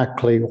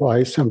exactly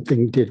why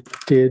something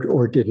did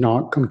or did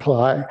not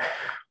comply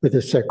with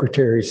the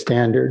Secretary's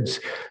standards,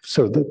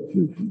 so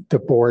that the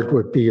board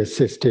would be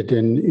assisted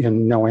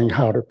in knowing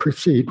how to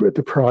proceed with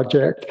the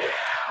project.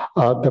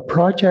 The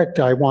project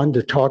I wanted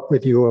to talk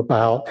with you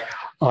about,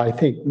 I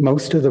think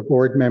most of the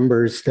board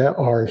members that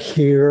are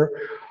here,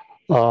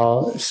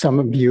 some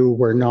of you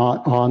were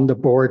not on the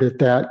board at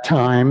that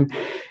time.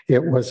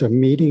 It was a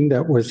meeting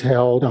that was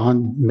held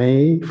on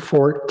May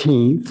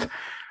 14th,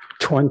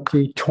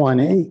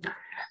 2020.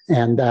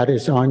 And that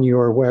is on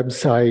your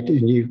website,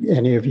 and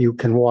any of you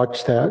can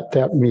watch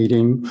that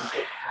meeting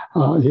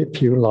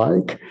if you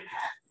like.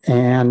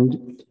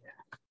 And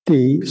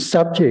the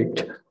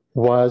subject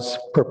was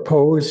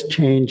proposed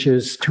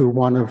changes to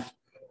one of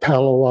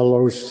Palo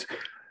Alto's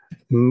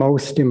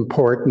most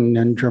important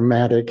and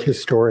dramatic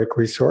historic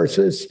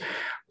resources,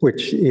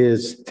 which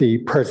is the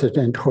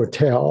President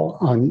Hotel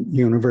on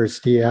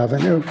University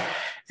Avenue.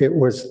 It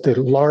was the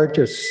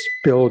largest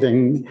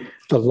building,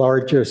 the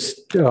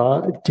largest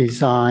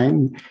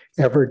design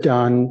ever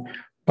done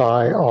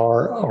by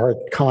our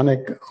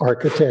iconic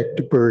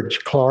architect,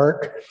 Burge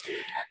Clark.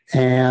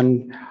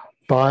 And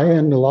by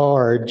and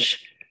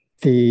large,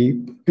 the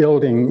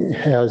building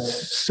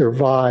has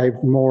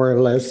survived more or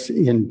less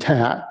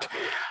intact.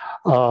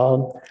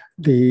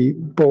 The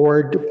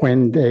board,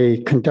 when they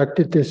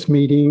conducted this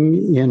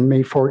meeting in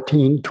May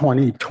 14,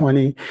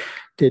 2020,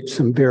 did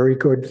some very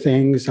good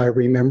things. I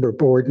remember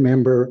board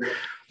member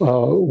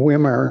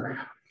Wimmer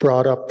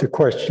brought up the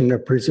question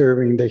of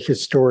preserving the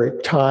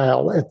historic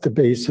tile at the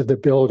base of the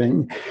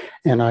building.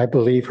 And I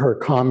believe her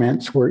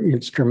comments were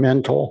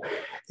instrumental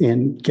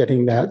in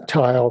getting that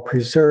tile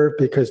preserved,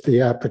 because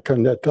the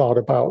applicant had thought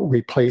about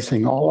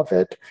replacing all of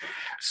it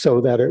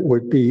so that it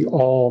would be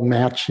all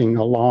matching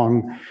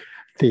along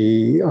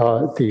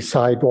the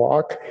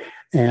sidewalk.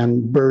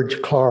 And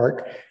Burge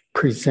Clark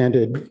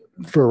presented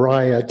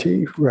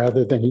variety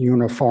rather than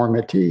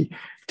uniformity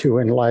to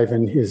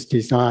enliven his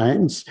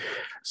designs.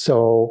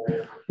 So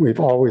we've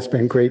always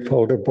been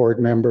grateful to board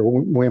member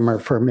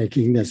Wimmer for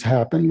making this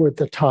happen with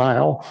the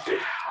tile.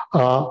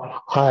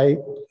 I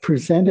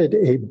presented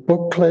a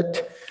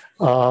booklet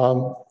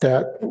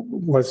that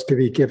was to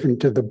be given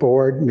to the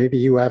board. Maybe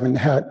you haven't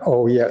had,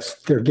 oh yes,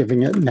 they're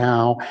giving it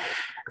now.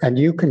 And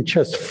you can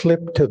just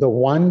flip to the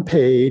one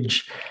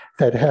page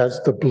that has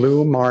the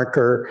blue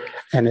marker,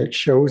 and it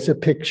shows a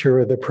picture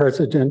of the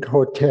President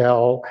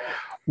Hotel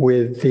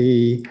with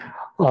the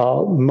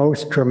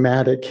most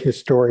dramatic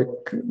historic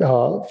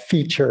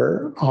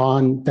feature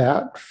on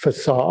that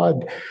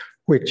facade,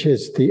 which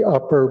is the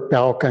upper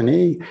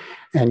balcony.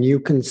 And you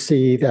can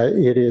see that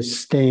it is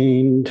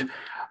stained,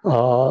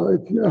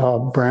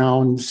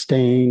 brown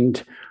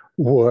stained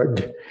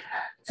wood.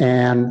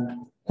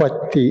 And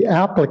what the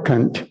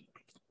applicant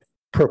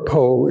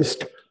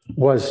proposed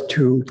was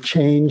to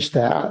change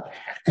that,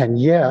 and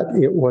yet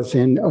it was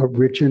in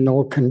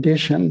original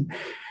condition.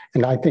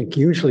 And I think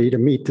usually to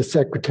meet the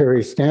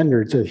Secretary's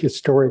standards, a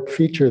historic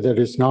feature that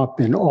has not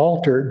been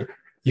altered,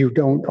 you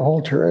don't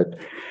alter it.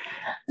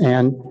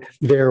 And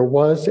there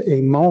was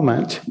a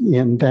moment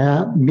in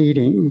that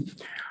meeting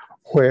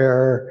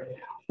where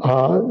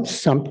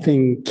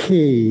something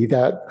key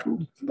that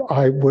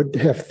I would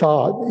have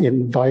thought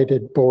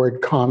invited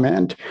board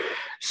comment,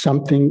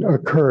 something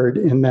occurred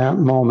in that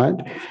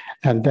moment.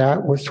 And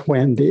that was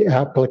when the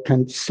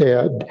applicant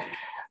said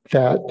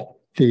that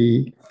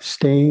the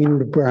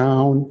stained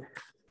brown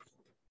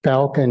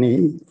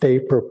balcony they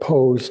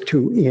proposed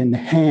to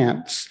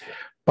enhance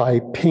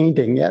by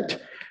painting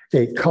it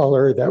a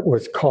color that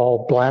was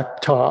called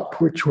blacktop,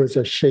 which was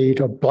a shade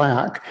of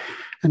black.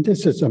 And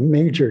this is a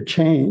major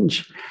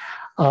change.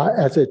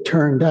 As it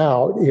turned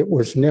out, it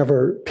was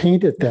never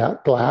painted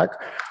that black.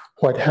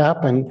 What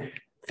happened,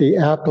 the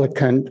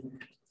applicant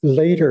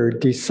later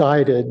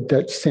decided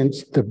that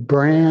since the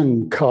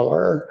brand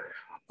color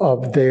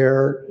of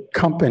their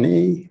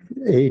company,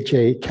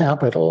 AJ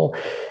Capital,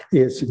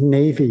 is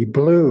navy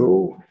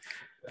blue,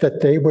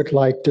 that they would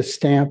like to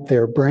stamp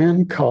their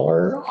brand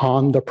color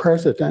on the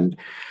president.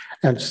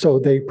 And so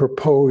they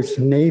proposed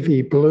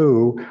navy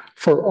blue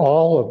for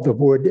all of the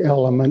wood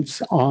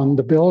elements on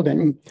the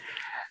building.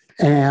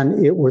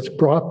 And it was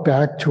brought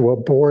back to a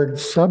board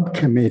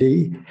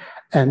subcommittee,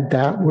 and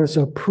that was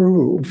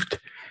approved.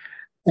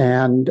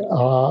 And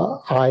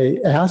I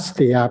asked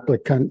the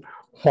applicant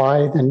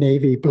why the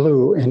navy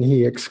blue, and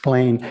he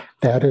explained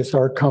that is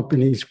our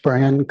company's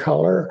brand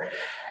color.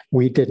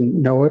 We didn't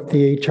know if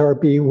the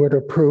HRB would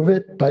approve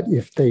it, but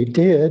if they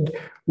did,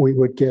 we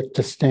would get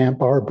to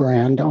stamp our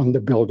brand on the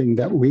building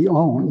that we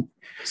own.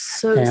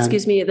 So,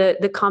 excuse me,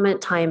 the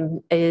comment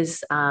time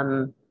is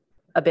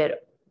a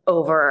bit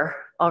over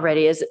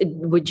already.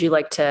 Would you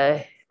like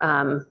to,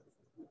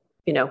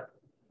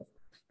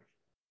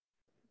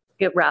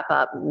 wrap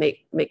up,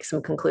 make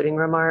some concluding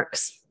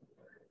remarks?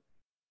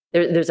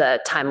 There's a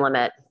time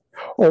limit.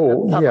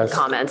 Oh, public yes,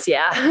 comments.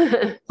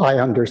 Yeah. I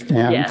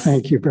understand. Yes.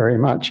 Thank you very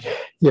much.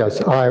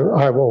 Yes, I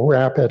will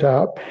wrap it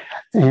up.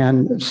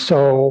 And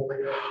so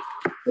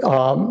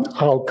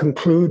I'll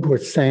conclude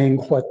with saying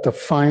what the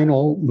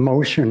final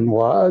motion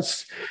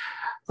was.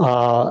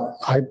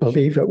 I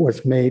believe it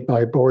was made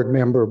by Board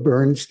Member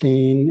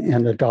Bernstein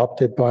and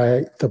adopted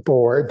by the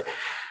board.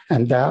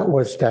 And that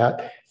was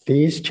that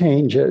these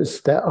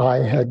changes that I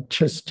had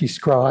just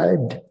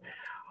described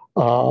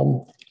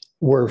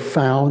were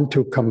found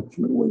to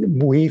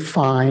we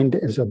find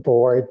as a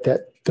board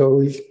that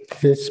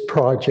this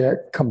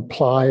project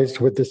complies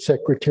with the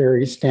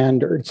Secretary's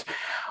standards.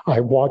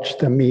 I watched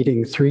the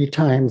meeting 3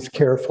 times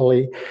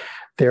carefully.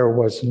 There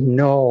was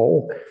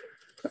no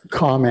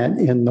comment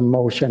in the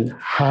motion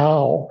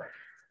how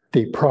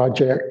the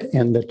project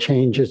and the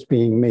changes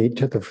being made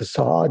to the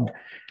facade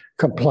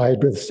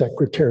complied with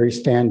Secretary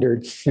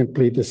standards,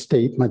 simply the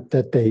statement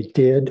that they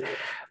did.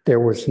 There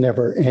was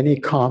never any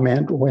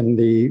comment when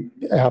the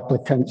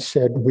applicant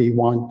said, we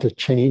want to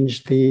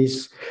change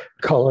these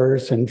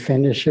colors and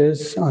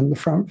finishes on the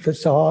front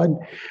facade.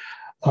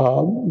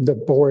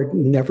 The board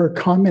never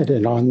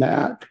commented on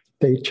that.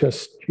 They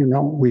just,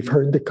 we've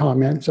heard the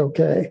comments,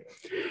 okay.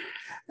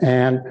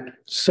 And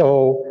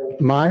so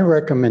my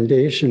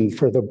recommendation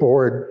for the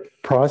board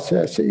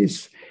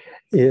processes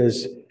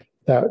is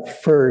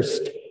that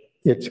first,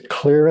 it's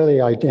clearly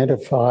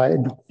identified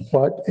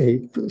what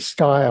a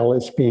style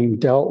is being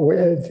dealt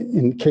with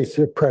in case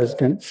of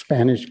President's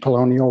Spanish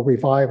colonial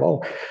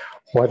revival.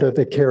 What are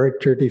the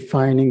character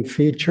defining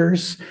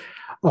features?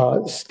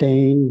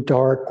 Stained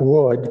dark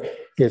wood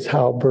is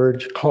how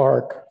Burge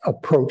Clark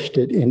approached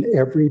it in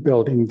every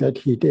building that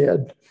he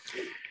did.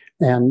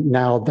 And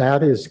now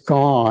that is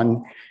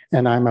gone,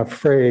 and I'm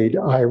afraid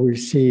I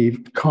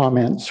received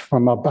comments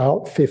from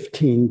about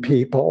 15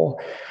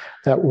 people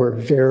that were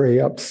very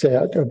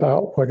upset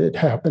about what had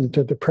happened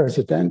to the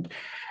president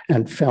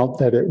and felt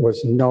that it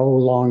was no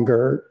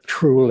longer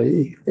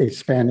truly a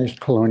Spanish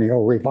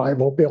colonial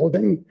revival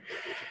building.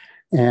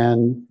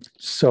 And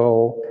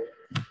so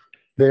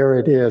there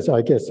it is.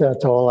 I guess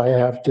that's all I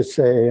have to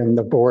say, and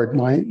the board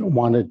might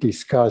want to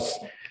discuss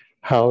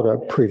how to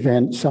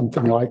prevent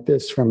something like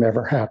this from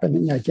ever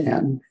happening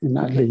again. And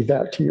I leave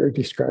that to your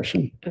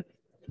discretion.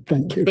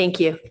 Thank you. Thank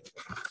you.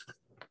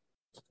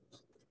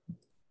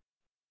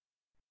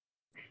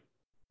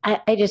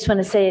 I just want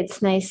to say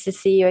it's nice to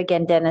see you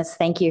again, Dennis.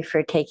 Thank you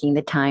for taking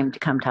the time to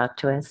come talk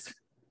to us.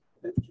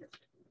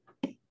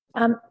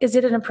 Is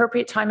it an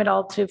appropriate time at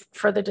all to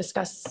further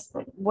discuss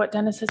what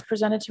Dennis has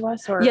presented to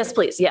us? Or Yes,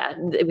 please. Yeah,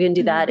 we can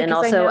do that. And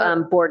Because I also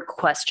know- board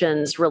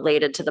questions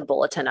related to the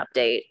bulletin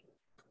update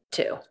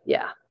too.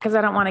 Yeah. Because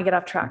I don't want to get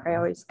off track. I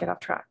always get off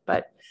track,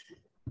 but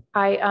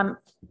I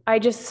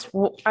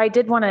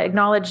did want to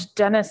acknowledge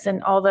Dennis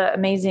and all the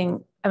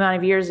amazing amount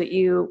of years that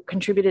you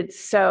contributed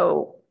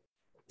so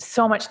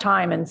much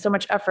time and so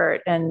much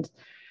effort. And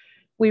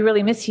we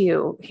really miss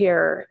you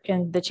here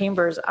in the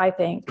chambers, I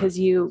think, because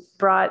you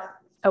brought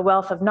a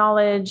wealth of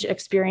knowledge,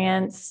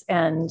 experience,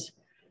 and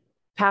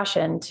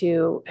passion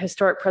to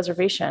historic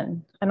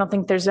preservation. I don't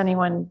think there's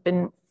anyone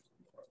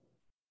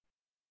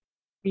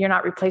you're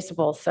not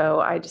replaceable. So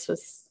I just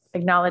was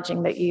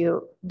acknowledging that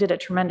you did a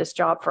tremendous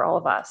job for all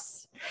of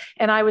us.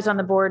 And I was on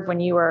the board when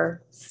you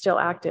were still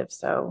active.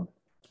 So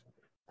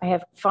I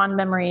have fond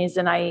memories,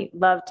 and I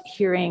loved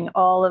hearing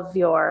all of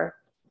your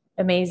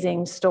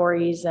amazing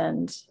stories,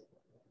 and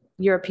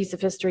you're a piece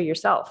of history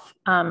yourself.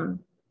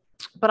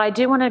 But I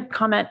do want to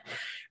comment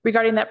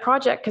regarding that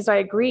project, because I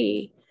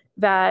agree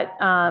that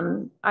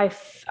I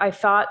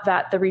thought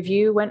that the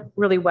review went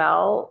really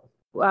well.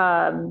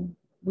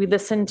 We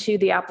listened to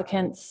the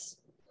applicant's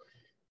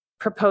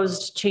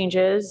proposed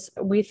changes.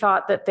 We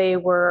thought that they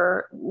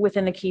were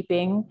within the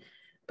keeping,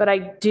 but I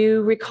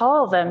do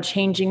recall them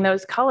changing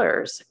those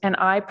colors, and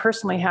I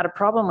personally had a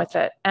problem with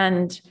it.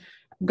 And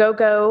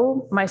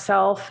Gogo,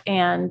 myself,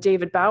 and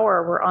David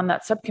Bauer were on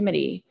that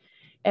subcommittee,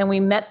 and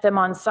we met them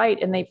on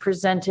site, and they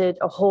presented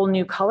a whole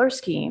new color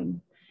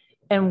scheme,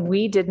 and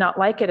we did not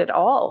like it at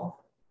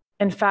all.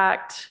 In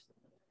fact,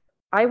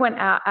 I went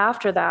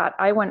after that.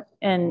 I went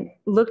and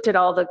looked at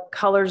all the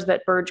colors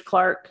that Burge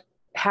Clark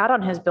had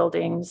on his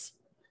buildings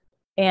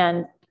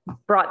and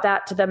brought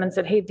that to them and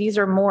said, hey, these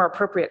are more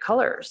appropriate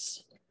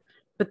colors.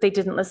 But they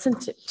didn't listen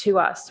to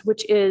us,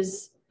 which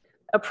is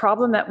a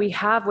problem that we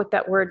have with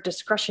that word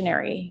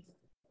discretionary.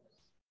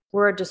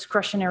 We're a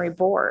discretionary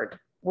board.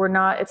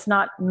 It's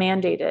not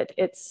mandated,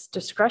 it's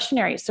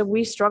discretionary. So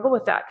we struggle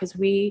with that because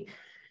we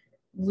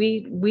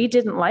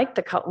didn't like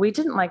the color. We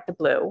didn't like the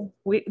blue.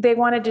 They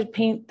wanted to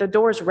paint the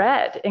doors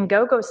red, and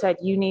Gogo said,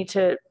 you need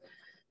to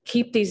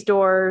keep these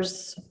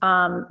doors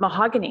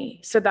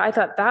mahogany. So I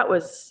thought that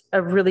was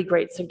a really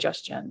great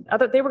suggestion. I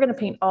thought they were going to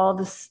paint all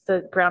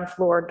the ground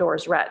floor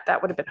doors red.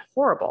 That would have been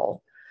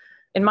horrible,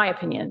 in my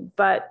opinion.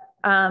 But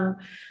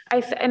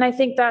I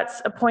think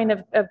that's a point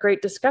of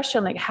great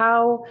discussion, like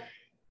how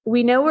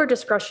we know we're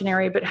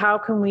discretionary, but how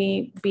can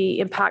we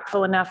be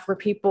impactful enough where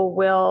people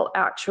will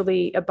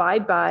actually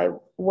abide by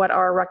what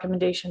our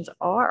recommendations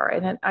are?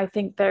 And I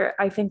think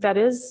that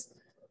is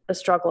the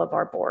struggle of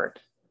our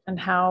board and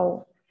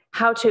how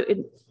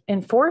to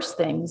enforce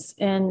things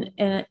in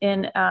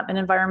an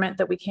environment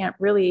that we can't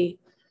really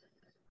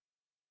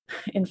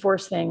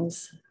enforce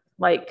things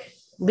like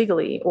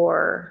legally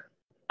or,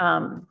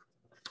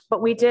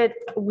 but we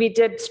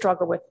did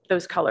struggle with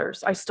those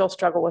colors. I still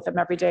struggle with them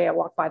every day I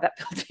walk by that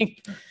building.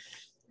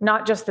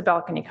 Not just the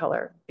balcony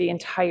color, the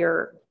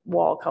entire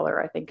wall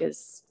color I think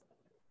is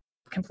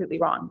completely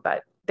wrong,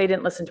 but they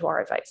didn't listen to our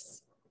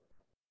advice.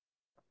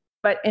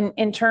 But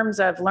in terms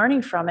of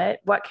learning from it,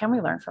 what can we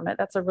learn from it?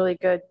 That's a really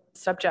good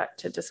subject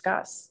to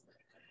discuss.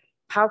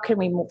 How can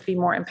we be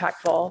more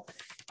impactful?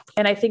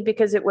 And I think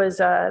because it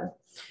was an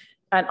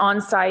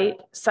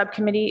on-site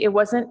subcommittee, it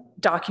wasn't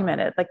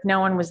documented. Like no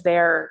one was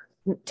there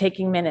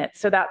taking minutes.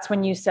 So that's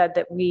when you said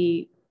that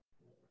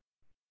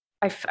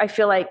I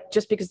feel like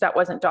just because that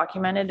wasn't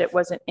documented, it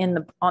wasn't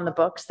on the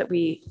books that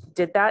we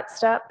did that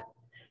step.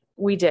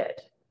 We did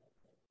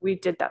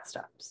that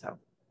step. So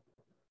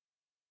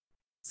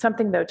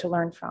something though to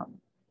learn from.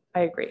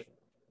 I agree.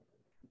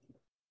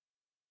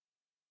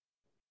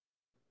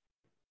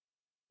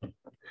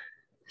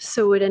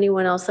 So would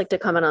anyone else like to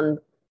comment on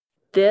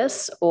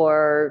this,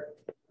 or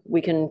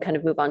we can kind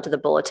of move on to the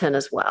bulletin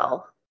as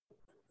well?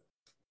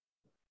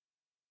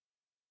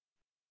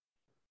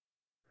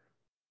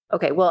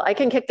 Okay, well, I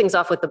can kick things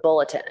off with the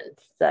bulletin.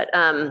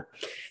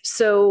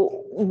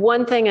 So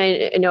one thing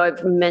I know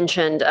I've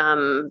mentioned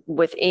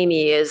with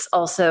Amy is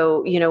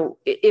also,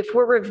 if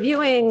we're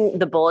reviewing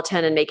the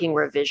bulletin and making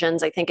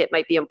revisions, I think it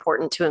might be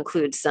important to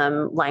include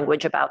some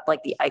language about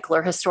like the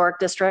Eichler historic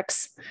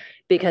districts,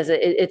 because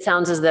it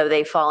sounds as though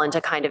they fall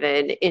into kind of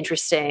an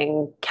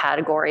interesting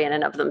category in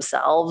and of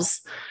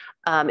themselves.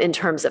 In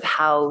terms of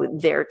how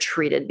they're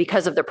treated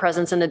because of their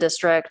presence in the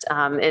district,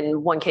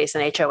 in one case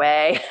an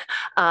HOA,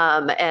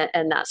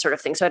 and that sort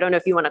of thing. So I don't know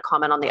if you want to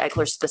comment on the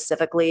Eichler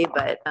specifically,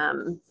 but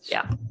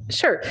yeah.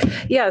 Sure.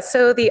 Yeah.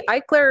 So the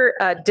Eichler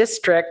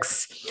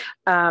districts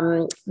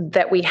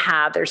that we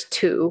have, there's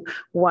two.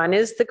 One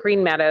is the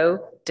Green Meadow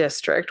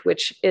district,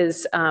 which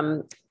is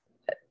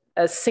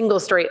a single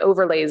story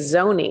overlay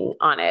zoning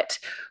on it,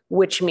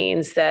 which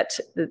means that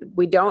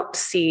we don't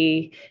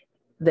see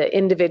the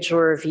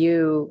individual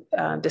review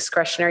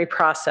discretionary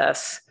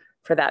process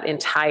for that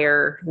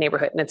entire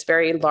neighborhood. And it's a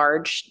very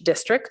large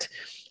district.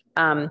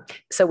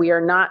 So we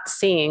are not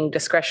seeing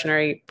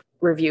discretionary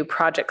review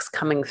projects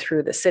coming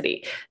through the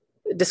city.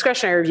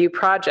 Discretionary review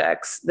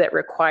projects that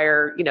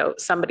require,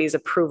 somebody's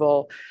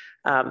approval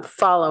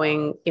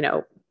following,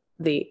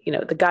 the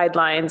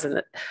guidelines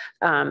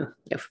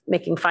and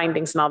making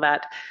findings and all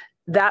that.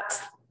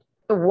 That's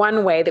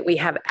one way that we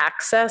have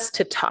access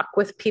to talk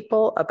with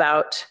people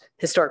about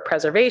historic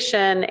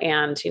preservation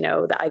and,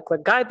 the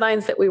Eichler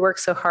guidelines that we work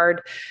so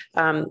hard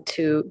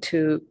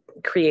to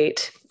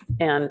create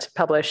and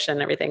publish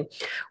and everything.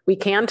 We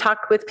can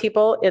talk with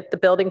people at the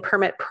building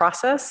permit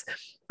process,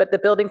 but the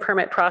building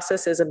permit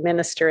process is a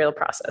ministerial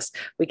process.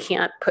 We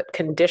can't put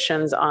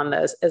conditions on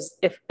those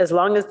as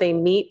long as they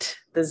meet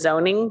the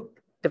zoning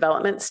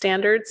development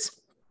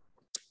standards,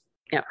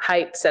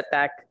 height,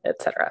 setback,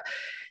 et cetera.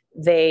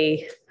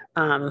 They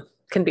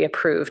can be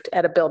approved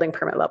at a building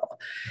permit level.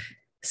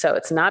 So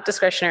it's not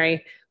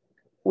discretionary.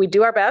 We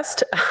do our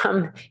best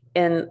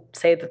in,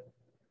 say,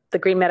 the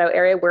Green Meadow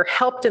area. We're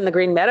helped in the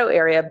Green Meadow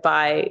area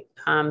by,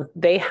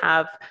 they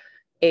have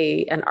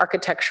an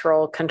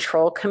architectural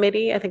control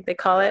committee, I think they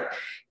call it.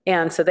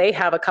 And so they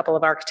have a couple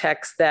of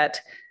architects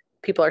that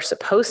people are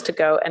supposed to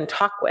go and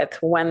talk with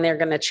when they're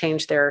going to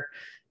change their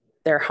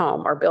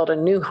home or build a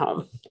new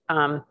home.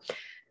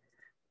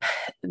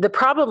 The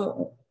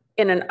problem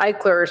in an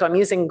Eichler, so I'm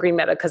using Green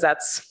Meadow because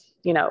that's,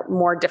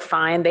 more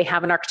defined. They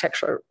have an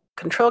architectural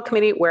control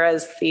committee,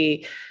 whereas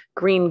the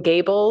Green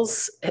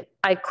Gables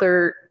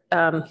Eichler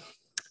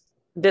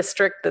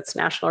district, that's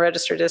National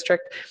Register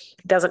district,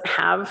 doesn't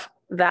have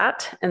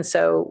that. And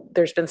so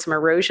there's been some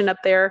erosion up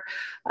there,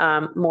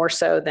 more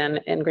so than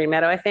in Green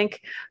Meadow, I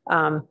think.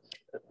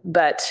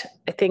 But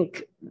I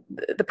think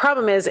the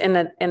problem is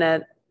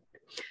the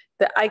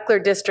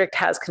Eichler district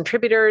has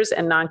contributors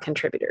and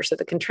non-contributors. So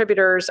the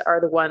contributors are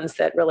the ones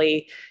that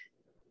really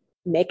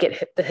make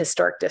it the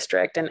historic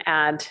district and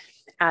add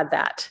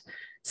that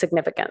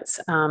significance.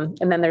 And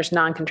then there's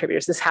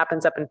non-contributors. This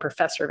happens up in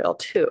Professorville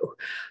too.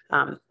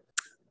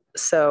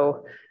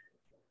 So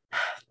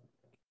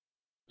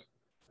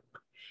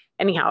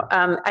anyhow,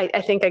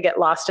 I think I get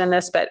lost in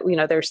this, but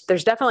there's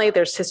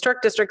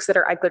historic districts that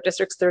are Eichler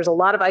districts. There's a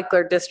lot of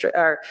Eichler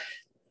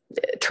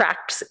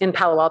tracts in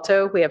Palo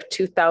Alto. We have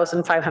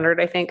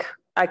 2,500, I think,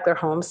 Eichler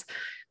homes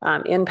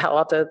in Palo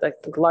Alto,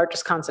 like the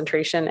largest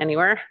concentration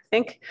anywhere, I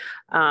think.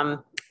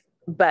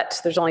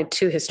 But there's only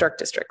 2 historic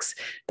districts.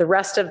 The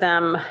rest of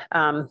them,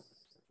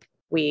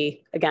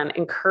 we, again,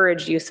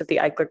 encourage use of the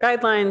Eichler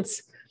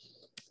guidelines,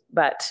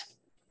 but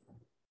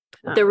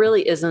there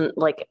really isn't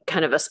like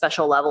kind of a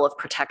special level of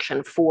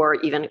protection for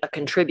even a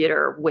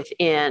contributor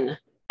within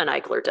an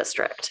Eichler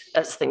district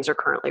as things are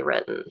currently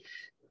written.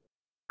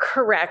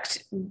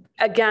 Correct.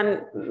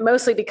 Again,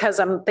 mostly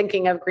because I'm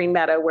thinking of Green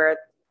Meadow where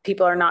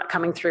people are not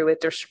coming through with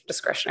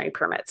discretionary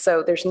permits.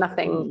 So there's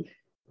nothing,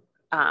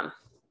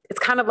 it's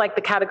kind of like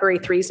the category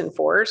 3s and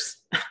 4s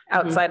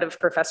outside of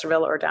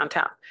Professorville or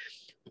downtown,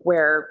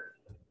 where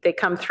they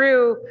come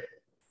through.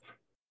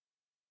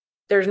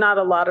 There's not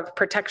a lot of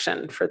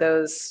protection for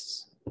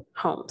those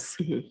homes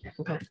Okay.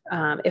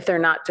 if they're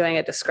not doing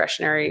a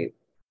discretionary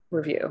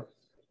review.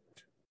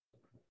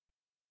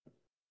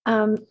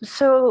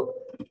 So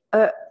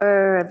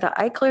are the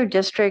Eichler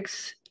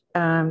districts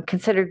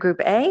considered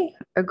Group A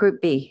or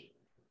Group B?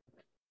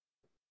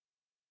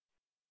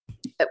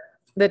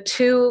 The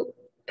 2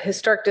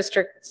 historic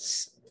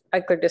districts,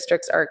 Eichler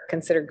districts, are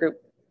considered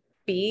Group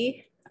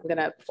B. I'm going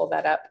to pull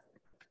that up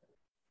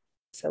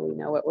so we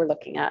know what we're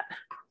looking at.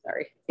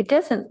 Sorry. It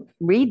doesn't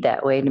read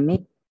that way to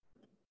me.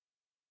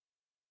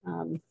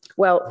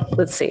 Well,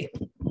 let's see.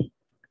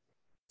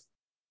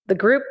 The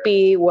Group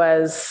B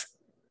was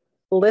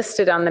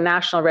listed on the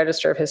National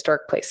Register of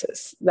Historic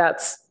Places.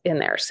 That's in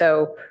there.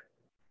 So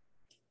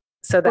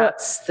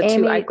that's the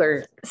Amy, 2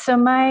 Eichler. So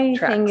my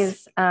tracks. thing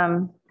is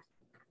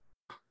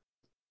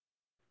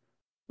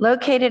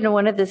located in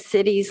one of the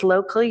city's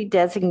locally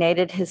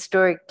designated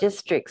historic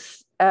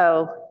districts.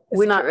 Oh,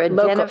 It's not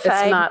local. It's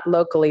not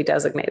locally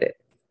designated.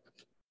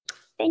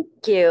 Thank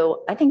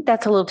you. I think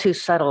that's a little too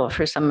subtle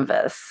for some of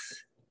us.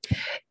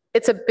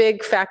 It's a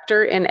big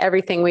factor in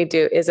everything we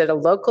do. Is it a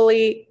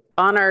locally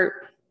on our,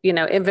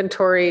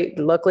 inventory,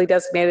 locally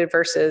designated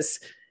versus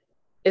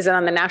is it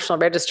on the National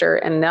Register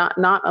and not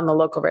on the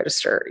local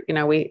register?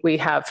 We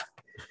have,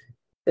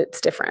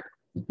 it's different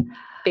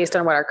based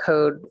on what our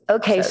code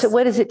Okay, says. so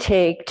what does it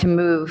take to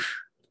move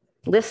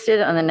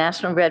listed on the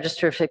National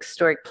Register of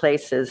Historic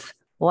Places?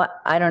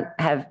 I don't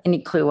have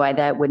any clue why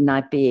that would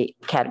not be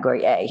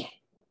category A.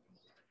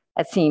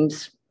 That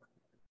seems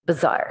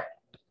bizarre.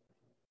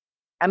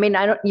 I mean,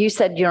 you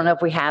said you don't know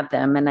if we have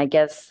them, and I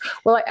guess.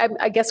 Well,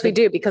 I guess we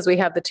do, because we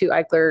have the 2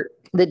 Eichler,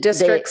 the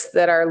districts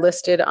that are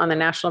listed on the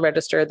National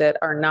Register that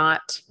are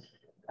not,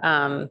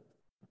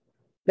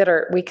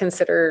 we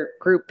consider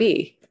Group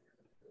B.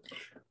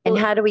 And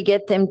how do we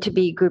get them to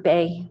be Group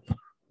A?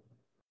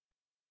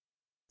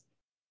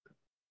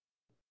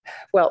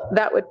 Well,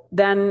 that would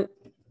then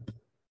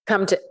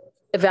come to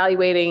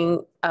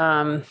evaluating,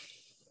 I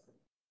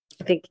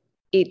think,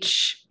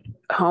 each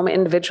home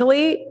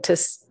individually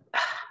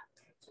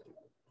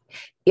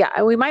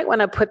and we might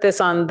want to put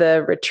this on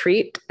the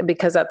retreat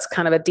because that's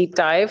kind of a deep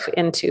dive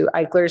into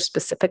Eichler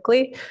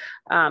specifically.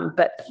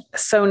 But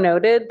so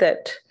noted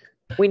that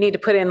we need to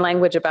put in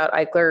language about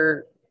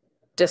Eichler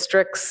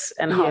districts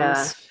and homes.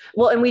 Yeah.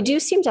 Well, and we do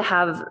seem to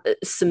have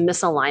some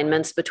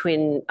misalignments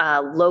between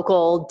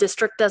local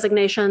district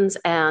designations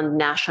and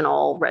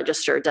national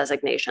register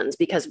designations,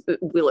 because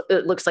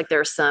it looks like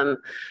there's some,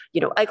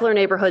 Eichler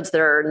neighborhoods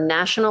that are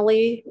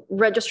nationally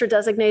register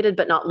designated,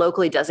 but not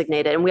locally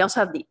designated. And we also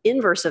have the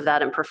inverse of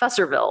that in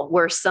Professorville,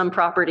 where some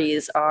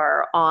properties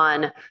are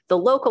on the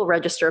local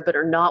register, but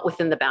are not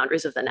within the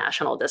boundaries of the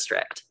national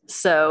district.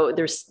 So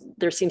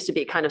there seems to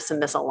be kind of some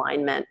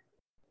misalignment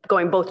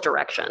going both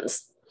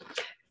directions.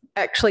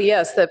 Actually,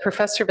 yes, the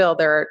Professorville,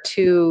 there are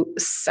 2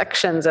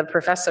 sections of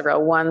Professorville.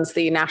 One's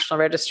the National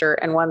Register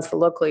and one's the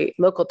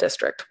local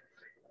district.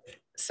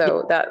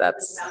 So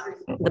that's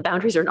the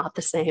boundaries are not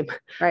the same.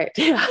 Right.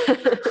 Yeah.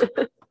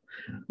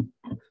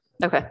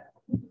 Okay.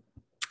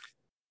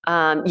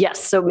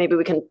 Yes. So maybe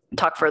we can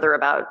talk further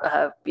about,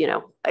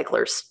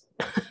 Eichlers.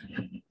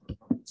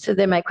 So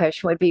then my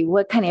question would be,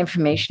 what kind of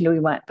information do we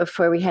want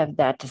before we have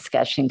that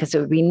discussion? Because it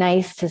would be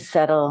nice to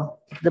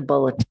settle the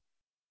bulletin.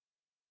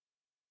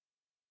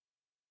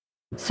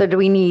 So do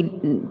we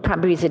need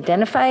properties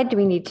identified? Do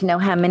we need to know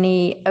how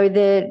many are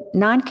the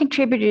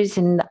non-contributors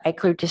in the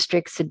Eichler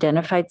districts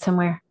identified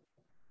somewhere?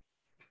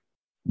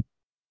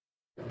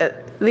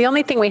 The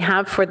only thing we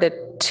have for the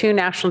 2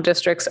 national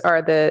districts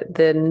are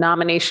the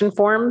nomination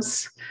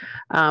forms,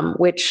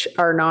 which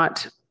are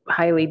not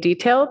highly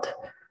detailed.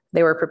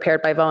 They were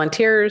prepared by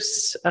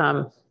volunteers.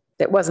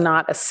 It was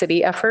not a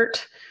city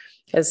effort.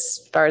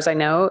 As far as I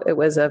know, it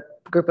was a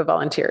group of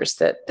volunteers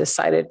that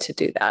decided to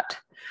do that.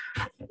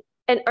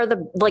 And are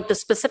the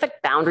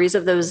specific boundaries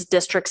of those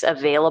districts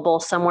available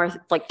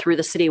somewhere, like through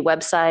the city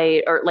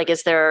website, or like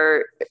is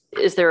there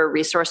a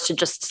resource to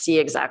just see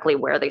exactly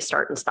where they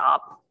start and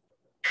stop?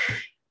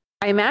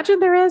 I imagine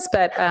there is,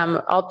 but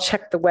I'll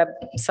check the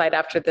website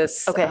after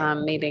this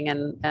meeting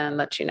and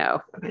let you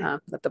know,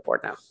 let the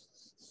board know.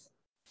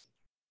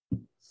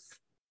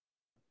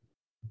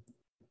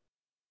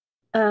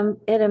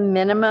 At a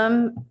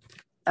minimum,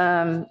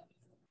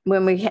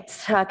 when we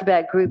talk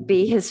about Group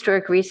B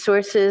historic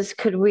resources,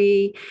 could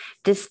we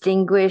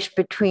distinguish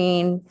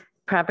between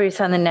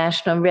properties on the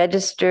National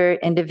Register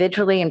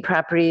individually and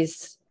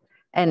properties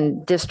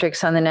and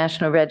districts on the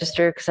National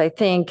Register? Because I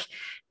think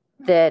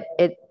that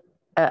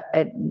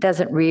it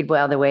doesn't read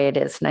well the way it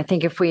is. And I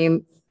think if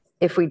we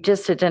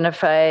just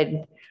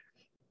identified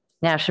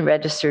National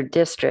Register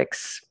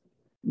districts,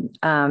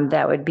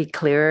 that would be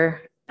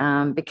clearer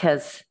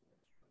because,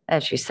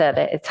 as you said,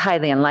 it's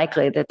highly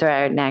unlikely that there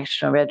are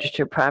National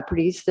Register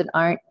properties that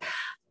aren't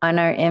on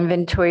our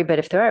inventory, but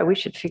if there are, we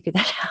should figure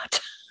that out.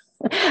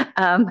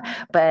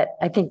 But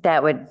I think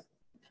that would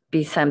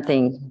be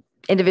something,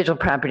 individual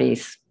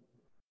properties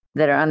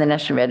that are on the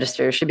National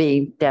Register should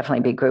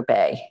definitely be Group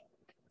A.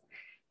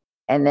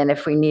 And then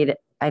if we need,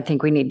 I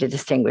think we need to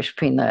distinguish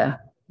between the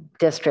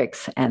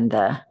districts and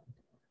the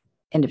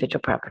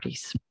individual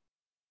properties.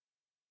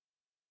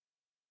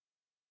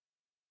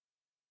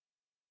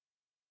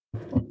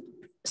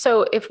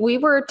 So if we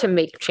were to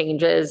make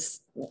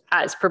changes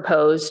as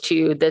proposed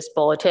to this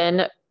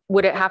bulletin,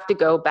 would it have to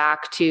go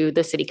back to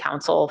the city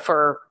council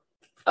for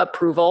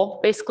approval,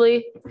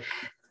 basically?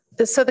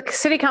 So the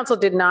city council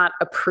did not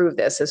approve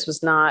this. This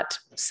was not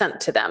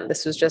sent to them.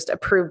 This was just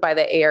approved by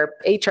the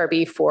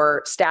HRB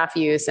for staff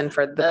use and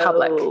for the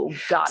public.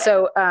 Got it.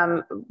 So,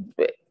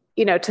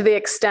 to the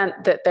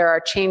extent that there are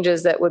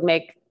changes that would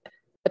make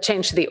a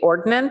change to the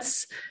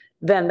ordinance,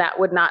 then that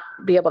would not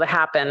be able to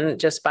happen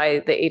just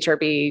by the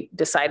HRB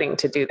deciding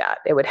to do that.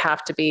 It would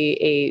have to be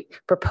a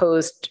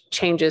proposed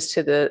changes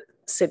to the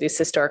city's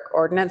historic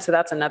ordinance. So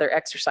that's another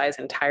exercise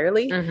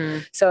entirely. Mm-hmm.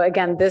 So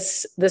again,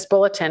 this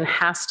bulletin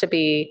has to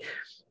be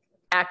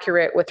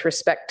accurate with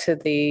respect to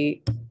the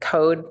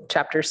code,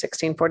 chapter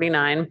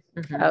 1649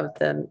 of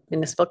the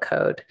municipal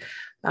code.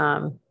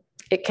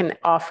 It can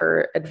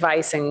offer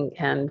advice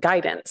and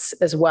guidance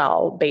as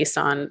well based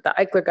on the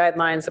Eichler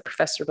guidelines, the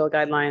Professorville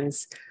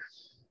guidelines,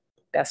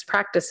 best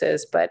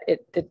practices, but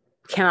it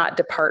cannot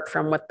depart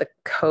from what the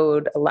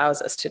code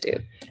allows us to do.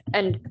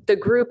 And the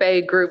Group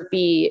A, Group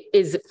B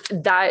is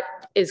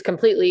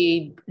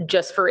completely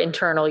just for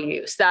internal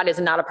use. That is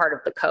not a part of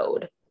the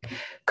code.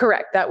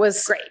 Correct. That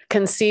was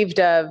conceived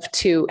of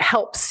to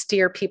help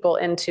steer people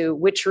into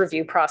which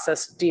review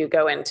process do you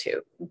go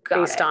into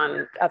based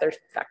on other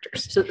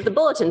factors. So the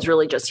bulletin's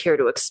really just here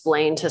to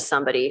explain to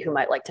somebody who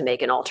might like to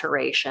make an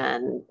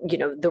alteration,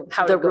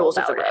 the rules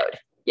of the road.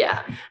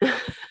 Yeah.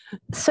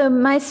 So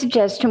my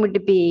suggestion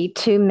would be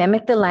to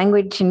mimic the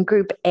language in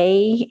Group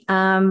A,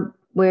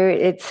 where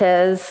it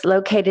says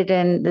located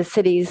in the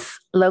city's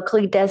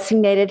locally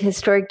designated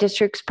historic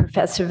districts,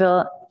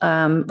 Professorville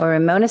or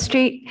Ramona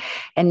Street,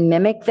 and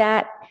mimic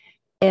that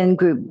in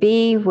Group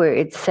B, where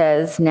it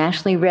says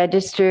nationally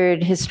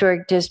registered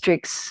historic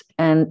districts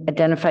and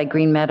identify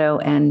Green Meadow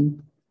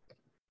and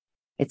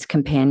its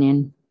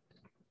companion.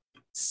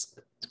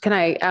 Can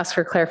I ask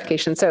for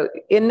clarification? So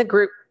in the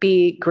Group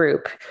B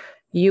group,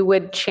 you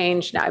would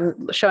change,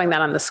 I'm showing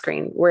that on the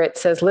screen, where it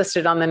says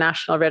listed on the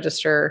National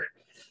Register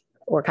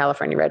or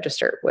California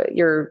Register,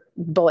 your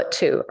bullet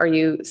 2, are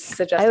you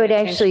suggesting? I would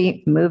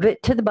actually move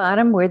it to the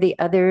bottom where it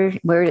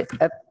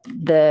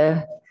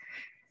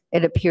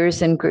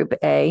appears in Group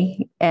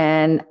A,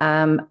 and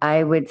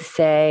I would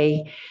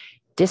say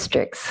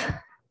districts,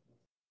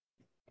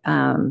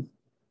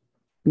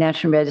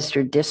 National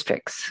Register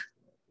districts.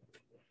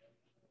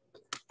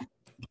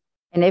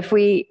 And if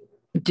we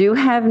do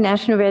have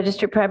National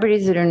Register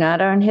properties that are not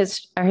on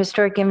our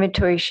historic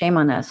inventory, shame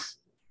on us.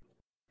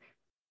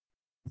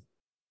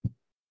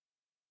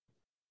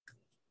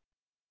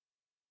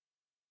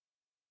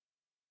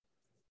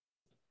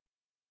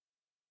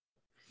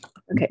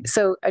 Okay,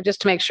 so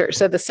just to make sure,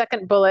 so the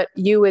second bullet,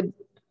 you would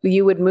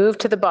move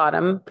to the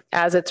bottom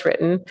as it's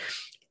written,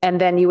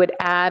 and then you would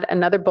add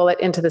another bullet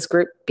into this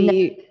Group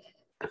B.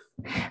 No.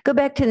 Go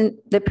back to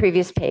the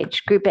previous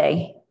page, Group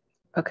A.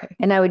 Okay.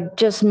 And I would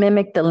just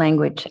mimic the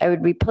language. I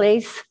would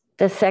replace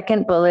the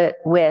second bullet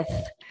with,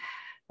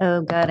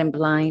 oh God, I'm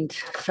blind,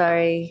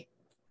 sorry.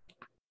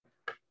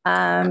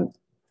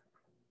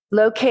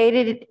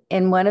 Located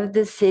in one of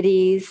the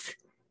city's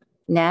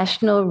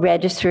National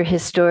Register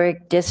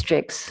historic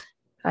districts,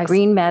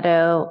 Green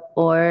Meadow,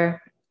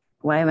 or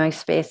why am I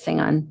spacing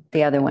on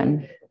the other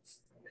one?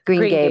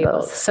 Green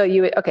Gables. So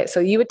you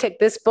would take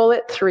this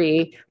bullet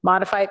 3,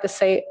 modify it to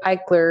say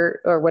Eichler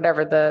or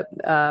whatever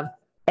the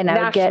and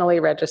nationally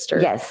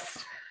registered.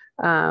 Yes.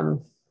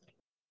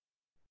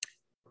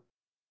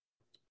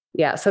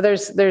 Yeah. So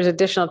there's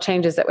additional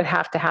changes that would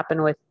have to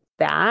happen with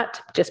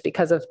that just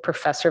because of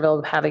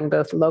Professorville having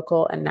both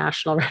local and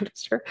national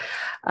register.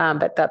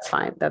 But that's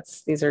fine.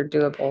 These are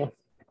doable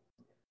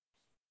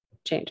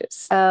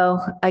changes.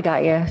 Oh, I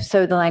got you.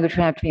 So the language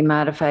would have to be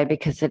modified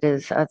because it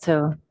is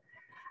also,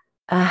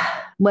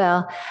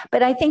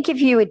 but I think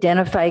if you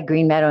identify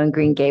Green Meadow and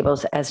Green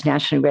Gables as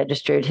nationally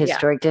registered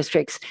historic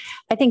districts,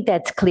 I think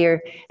that's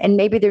clear. And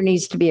maybe there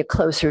needs to be a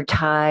closer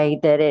tie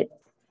that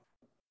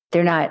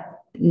they're not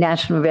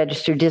national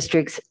registered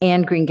districts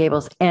and Green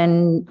Gables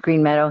and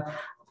Green Meadow.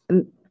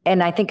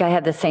 And I think I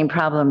had the same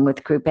problem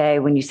with Group A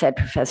when you said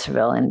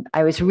Professorville, and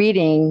I was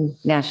reading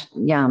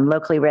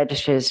locally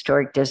registered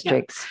historic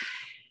districts.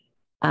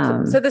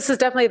 So this is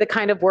definitely the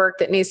kind of work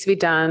that needs to be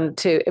done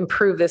to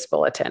improve this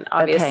bulletin.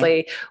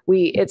 Obviously,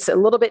 it's a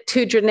little bit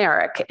too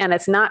generic and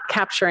it's not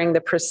capturing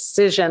the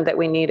precision that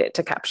we need it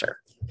to capture.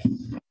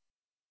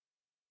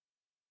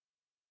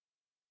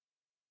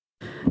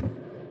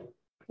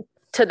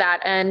 To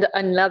that end,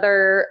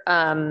 another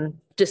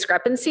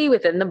discrepancy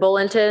within the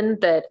bulletin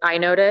that I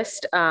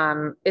noticed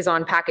is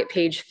on packet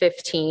page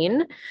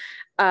 15.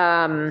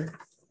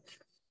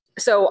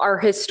 So our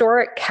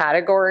historic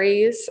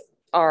categories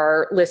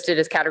are listed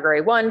as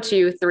category 1,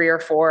 2, 3, or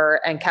 4,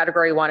 and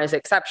category 1 is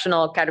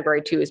exceptional,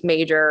 category 2 is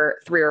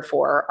major, 3 or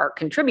 4 are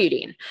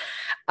contributing.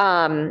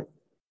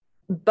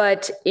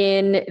 But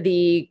in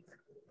the,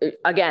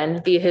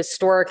 again, the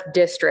historic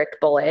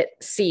district bullet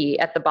C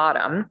at the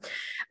bottom,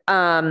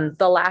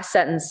 the last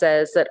sentence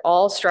says that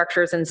all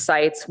structures and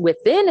sites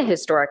within a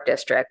historic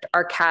district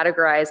are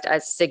categorized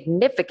as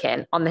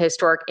significant on the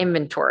historic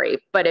inventory.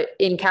 But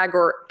in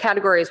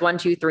categories 1,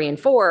 2, 3, and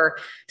 4,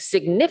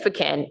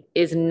 significant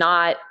is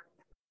not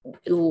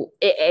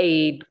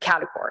a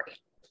category.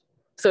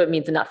 So it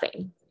means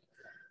nothing.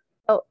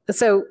 Oh,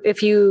 so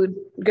if you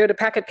go to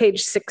packet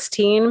page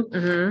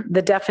 16,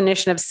 the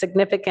definition of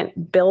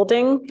significant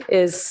building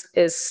is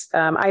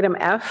item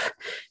F,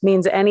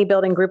 means any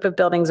building, group of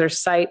buildings, or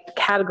site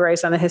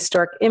categorized on the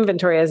historic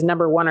inventory as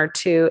number 1 or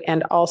 2,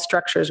 and all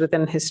structures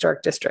within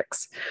historic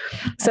districts.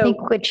 So I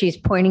think what she's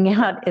pointing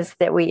out is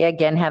that we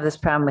again have this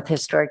problem with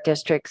historic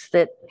districts,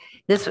 that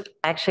this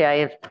actually,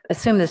 I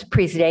assume this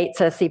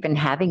predates us even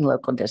having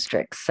local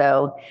districts.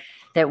 So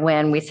that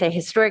when we say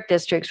historic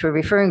districts, we're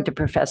referring to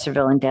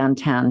Professorville and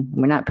downtown.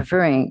 We're not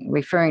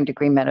referring to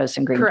Green Meadows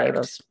and Green Correct.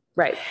 Gables.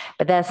 Right.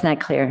 But that's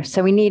not clear.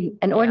 So we need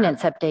an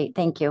ordinance update.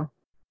 Thank you.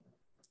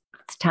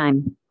 It's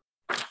time.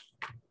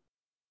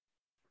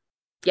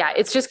 Yeah,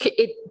 it's just,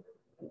 it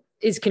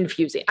is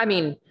confusing. I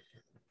mean,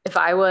 if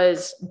I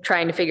was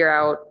trying to figure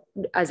out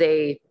as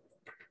a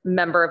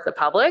member of the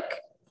public,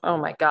 oh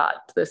my God,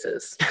 this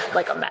is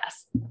like a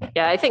mess.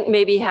 Yeah, I think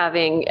maybe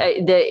having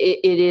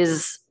it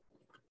is,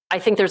 I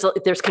think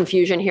there's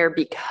confusion here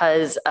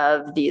because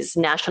of these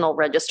national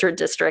registered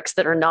districts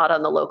that are not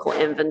on the local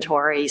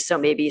inventory. So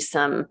maybe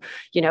some,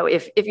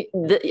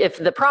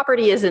 if the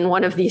property is in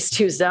one of these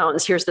 2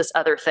 zones, here's this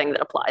other thing that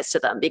applies to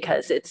them,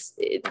 because it's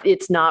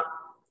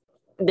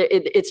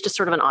just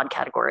sort of an odd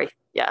category.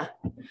 Yeah.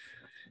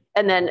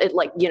 And then it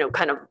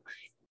kind of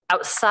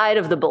outside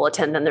of the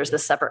bulletin, then there's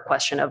this separate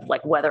question of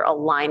whether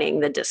aligning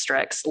the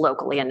districts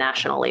locally and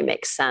nationally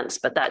makes sense,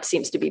 but that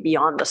seems to be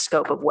beyond the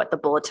scope of what the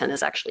bulletin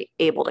is actually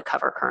able to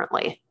cover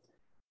currently.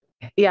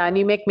 Yeah, and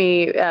you make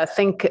me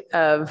think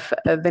of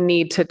the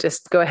need to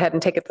just go ahead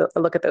and take a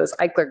look at those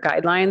Eichler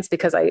guidelines,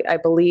 because I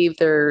believe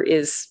there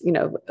is,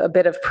 a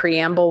bit of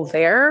preamble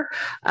there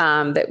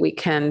that we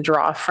can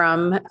draw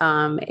from,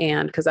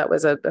 and because that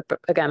was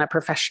again a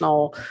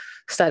professional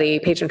study.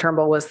 Page and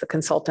Turnbull was the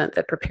consultant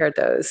that prepared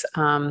those.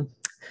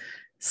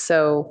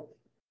 So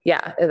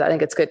yeah, I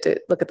think it's good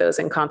to look at those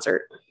in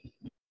concert.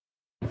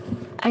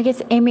 I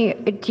guess, Amy,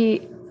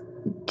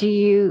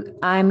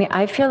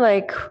 I feel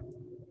like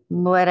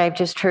what I've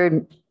just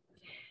heard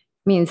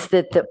means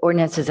that the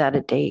ordinance is out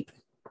of date.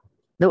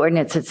 The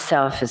ordinance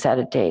itself is out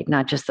of date,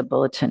 not just the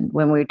bulletin.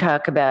 When we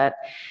talk about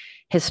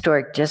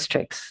historic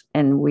districts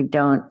and we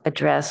don't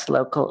address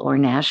local or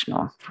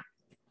national.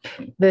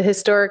 The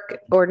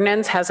historic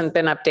ordinance hasn't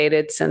been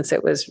updated since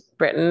it was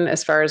written,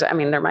 as far as,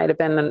 there might have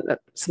been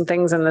some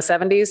things in the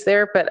 70s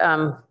there, but,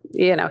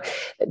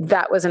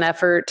 that was an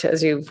effort,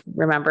 as you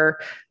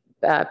remember,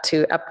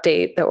 to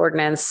update the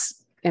ordinance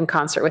in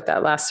concert with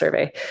that last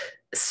survey.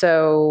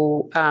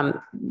 So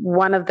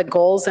one of the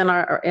goals in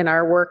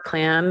our work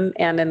plan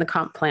and in the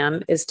comp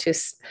plan is to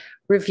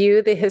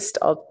review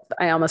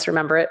I almost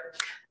remember it,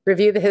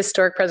 review the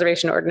historic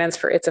preservation ordinance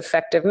for its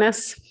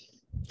effectiveness.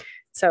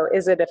 So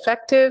is it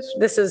effective?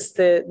 This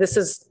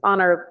is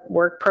on our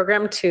work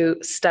program to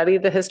study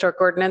the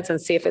historic ordinance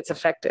and see if it's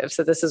effective.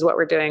 So this is what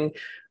we're doing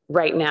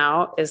right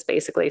now, is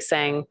basically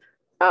saying,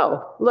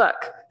 oh,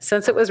 look,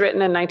 since it was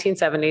written in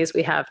 1970s,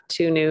 we have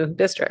 2 new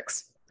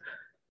districts.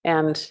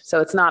 And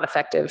so it's not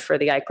effective for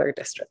the Eichler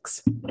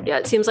districts. Yeah,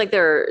 it seems like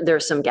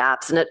there's some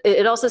gaps. And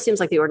it also seems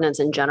like the ordinance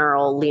in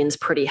general leans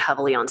pretty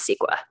heavily on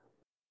CEQA.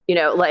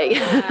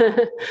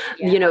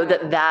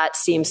 That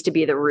seems to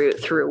be the route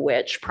through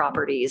which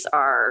properties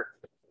are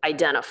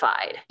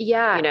identified.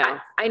 Yeah,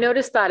 I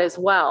noticed that as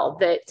well,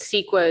 that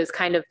CEQA is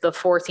kind of the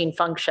forcing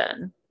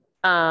function.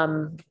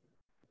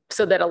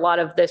 So that a lot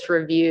of this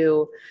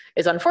review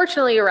is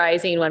unfortunately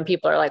arising when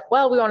people are like,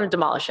 well, we want to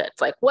demolish it.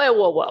 It's like,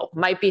 whoa,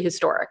 might be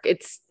historic.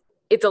 It's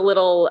a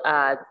little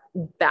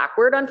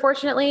backward,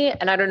 unfortunately.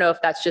 And I don't know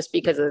if that's just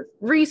because of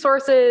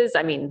resources.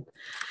 I don't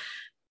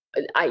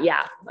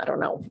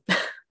know.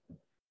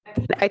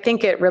 I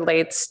think it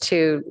relates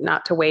to,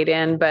 not to wade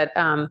in, but,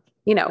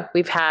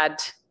 we've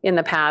had in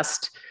the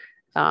past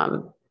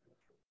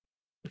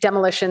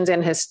demolitions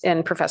in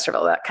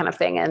Professorville, that kind of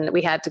thing. And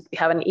we had to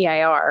have an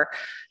EIR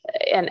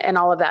and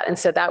all of that. And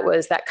so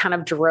that kind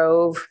of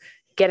drove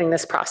getting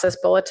this process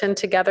bulletin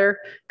together,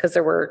 because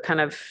there were kind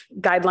of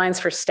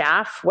guidelines for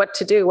staff, what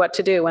to do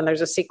when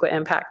there's a CEQA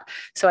impact.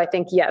 So I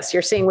think, yes,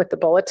 you're seeing with the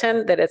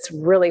bulletin that it's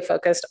really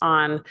focused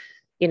on,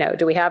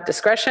 do we have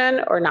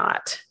discretion or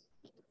not?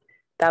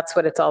 That's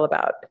what it's all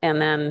about.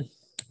 And then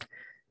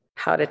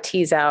how to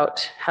tease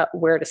out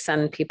where to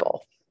send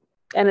people.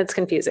 And it's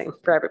confusing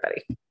for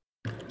everybody.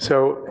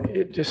 So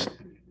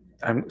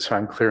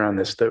I'm clear on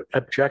this. The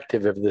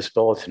objective of this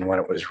bulletin when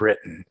it was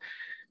written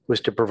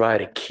was to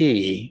provide a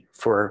key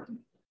for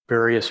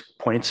various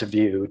points of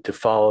view to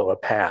follow a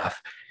path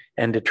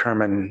and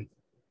determine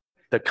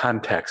the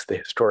context, the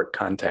historic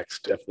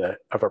context of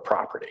a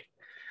property.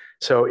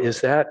 So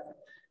is that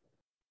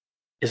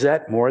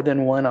more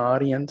than one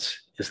audience?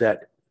 Is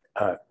that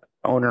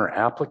owner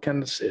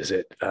applicants? Is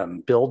it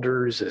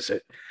builders? Is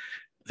it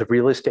the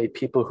real estate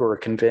people who are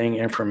conveying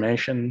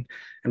information?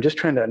 I'm just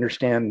trying to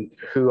understand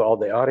who all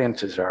the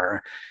audiences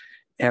are.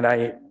 And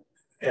I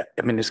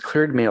mean, it's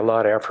clear to me a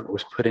lot of effort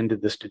was put into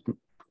this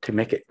to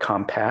make it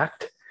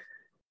compact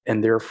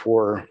and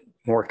therefore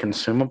more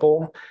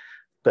consumable.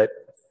 But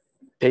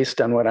based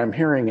on what I'm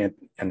hearing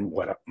and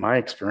what my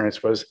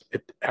experience was,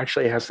 it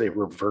actually has a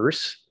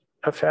reverse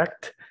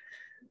effect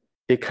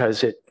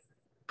because it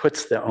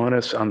puts the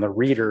onus on the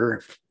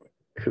reader,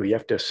 who you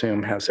have to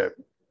assume has a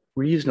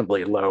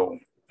reasonably low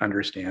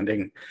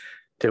understanding,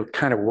 to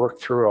kind of work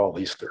through all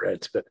these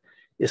threads. But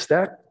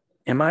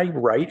am I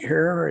right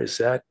here?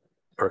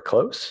 Or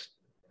close?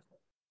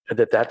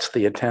 That's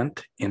the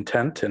intent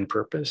and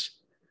purpose?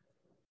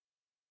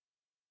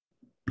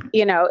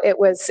 You know, it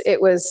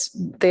was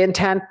the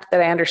intent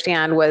that I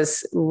understand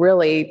was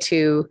really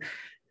to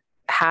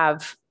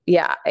have,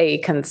 a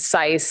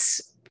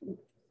concise,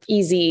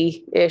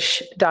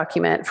 easy-ish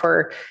document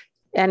for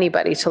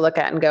anybody to look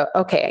at and go,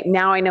 okay,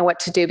 now I know what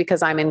to do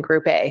because I'm in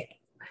group A.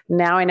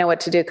 Now I know what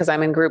to do because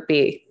I'm in group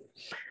B,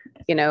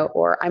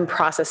 or I'm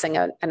processing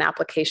an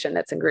application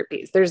that's in group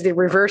B. There's the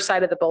reverse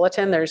side of the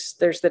bulletin. There's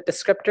the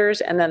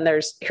descriptors, and then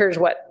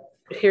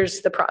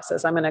here's the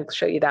process. I'm going to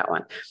show you that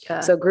one.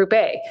 Okay. So group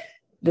A,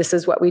 this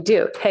is what we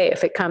do. Hey,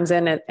 if it comes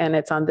in and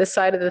it's on this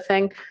side of the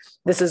thing,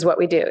 this is what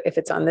we do. If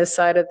it's on this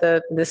side of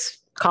this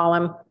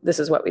column, this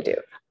is what we do.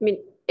 I mean,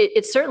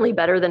 it's certainly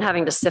better than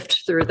having to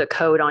sift through the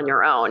code on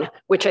your own,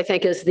 which I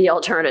think is the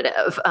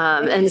alternative.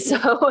 And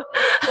so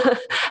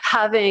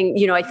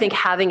I think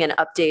having an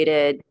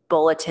updated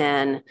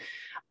bulletin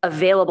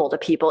available to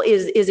people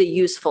is a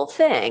useful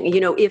thing.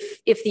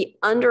 If the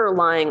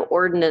underlying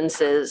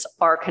ordinances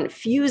are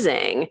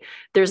confusing,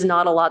 there's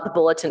not a lot the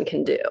bulletin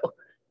can do.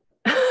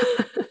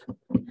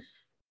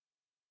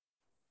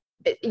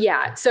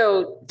 Yeah.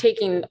 So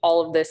taking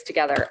all of this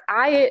together,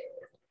 I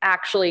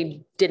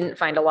actually didn't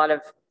find a lot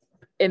of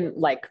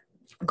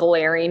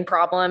glaring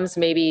problems,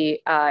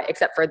 maybe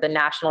except for the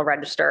National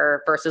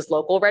Register versus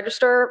local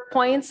register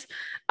points.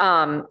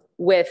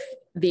 With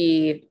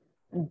the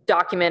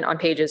document on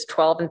pages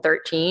 12 and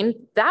 13,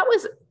 that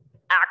was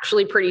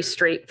actually pretty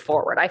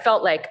straightforward. I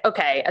felt like,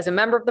 okay, as a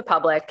member of the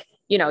public,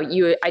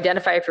 you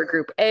identify for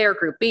group A or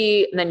group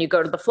B, and then you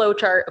go to the flow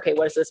chart. Okay,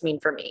 what does this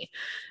mean for me?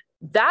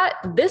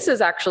 This is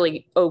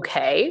actually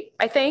okay,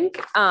 I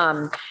think.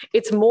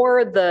 It's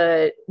more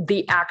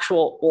the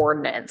actual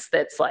ordinance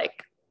that's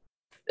like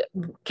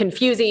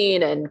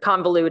confusing and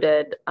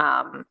convoluted.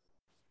 Out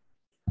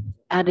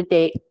of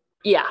date.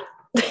 Yeah.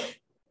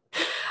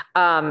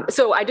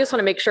 So I just want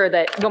to make sure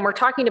that when we're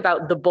talking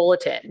about the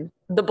bulletin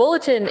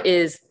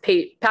is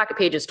packet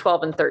pages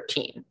 12 and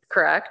 13,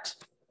 correct?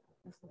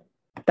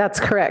 That's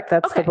correct.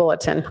 That's the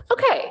bulletin.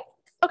 Okay.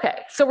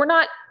 So we're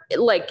not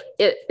in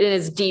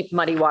as deep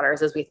muddy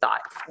waters as we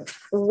thought.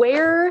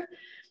 Where,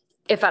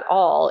 if at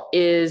all,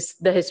 is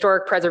the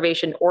Historic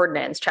Preservation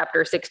Ordinance,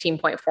 chapter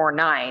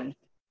 16.49,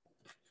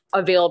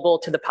 available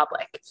to the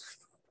public?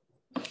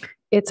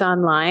 It's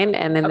online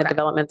and in the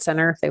Development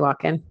Center if they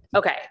walk in.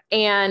 Okay.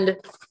 And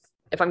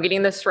if I'm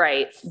getting this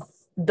right,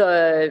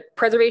 the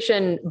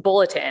Preservation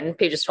Bulletin,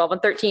 pages 12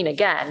 and 13,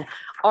 again,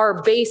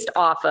 are based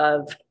off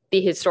of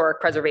the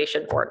Historic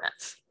Preservation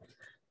Ordinance.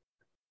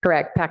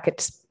 Correct.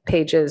 Packets,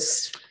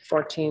 pages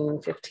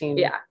 14, 15.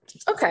 Yeah.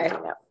 Okay.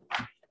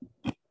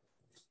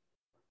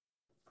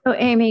 Oh,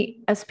 Amy,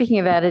 speaking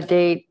of out of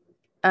date,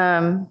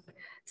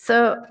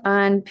 so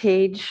on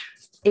page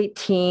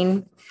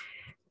 18,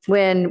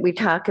 when we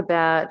talk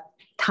about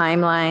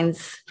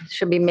timelines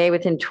should be made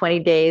within 20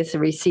 days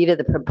of receipt of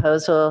the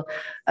proposal,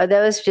 are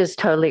those just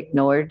totally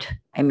ignored?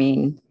 I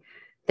mean,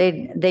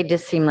 they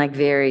just seem like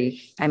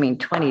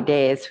 20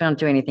 days. We don't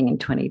do anything in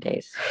 20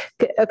 days.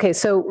 Okay,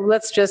 so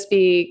let's just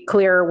be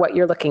clear what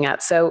you're looking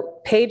at. So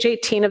page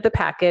 18 of the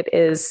packet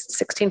is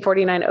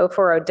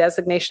 1649-040,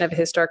 designation of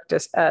historic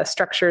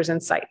structures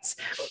and sites.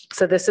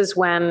 So this is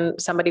when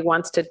somebody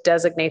wants to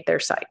designate their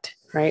site,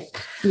 right?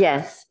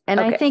 Yes, and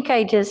I think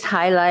I just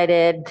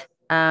highlighted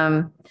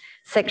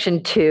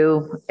section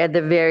 2 at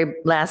the very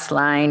last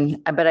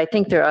line, but I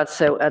think there are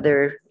also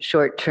other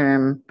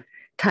short-term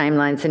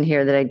timelines in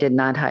here that I did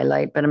not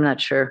highlight, but I'm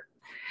not sure.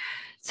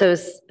 So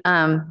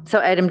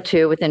item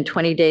 2, within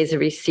 20 days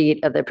of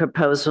receipt of the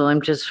proposal,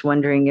 I'm just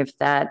wondering if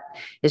that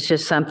is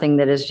just something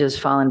that has just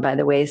fallen by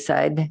the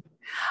wayside.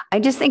 I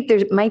just think there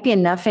might be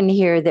enough in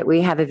here that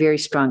we have a very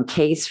strong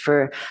case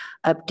for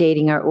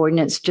updating our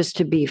ordinance just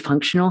to be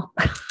functional.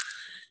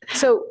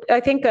 So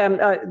I think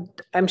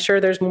I'm sure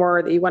there's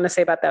more that you want to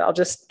say about that. I'll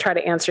just try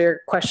to answer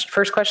your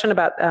first question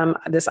about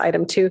this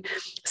item 2.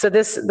 So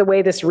the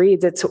way this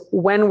reads, it's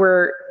when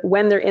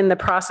they're in the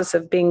process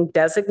of being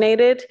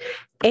designated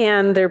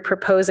and they're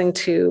proposing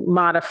to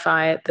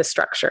modify the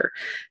structure.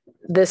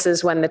 This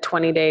is when the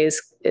 20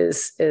 days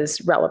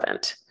is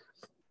relevant.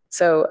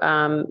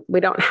 So we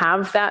don't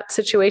have that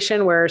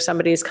situation where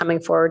somebody's coming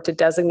forward to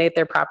designate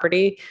their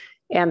property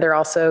and they're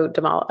also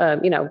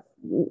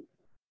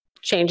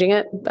changing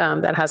it.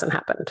 That hasn't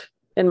happened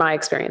in my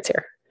experience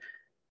here.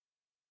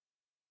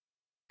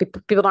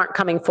 People aren't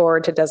coming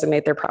forward to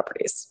designate their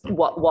properties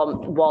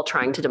while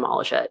trying to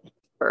demolish it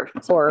or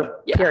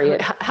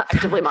period.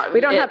 Actively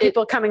we don't have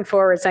people coming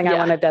forward saying, I yeah.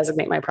 want to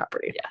designate my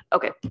property. Yeah.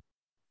 Okay.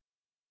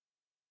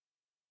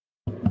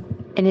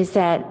 And is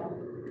that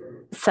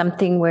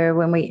something where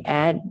when we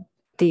add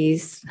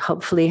these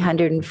hopefully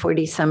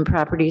 140 some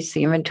properties,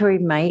 the inventory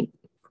might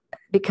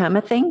become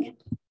a thing?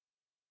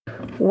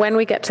 When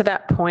we get to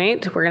that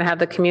point, we're going to have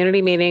the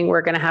community meeting.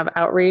 We're going to have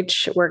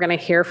outreach. We're going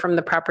to hear from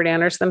the property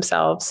owners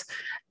themselves.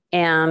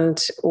 And,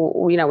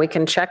 we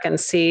can check and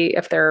see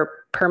if there are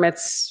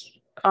permits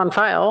on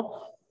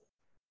file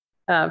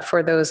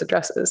for those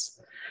addresses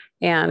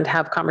and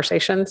have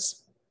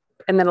conversations.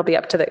 And then it'll be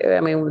up to the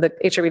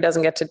HRB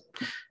doesn't get to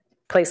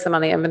place them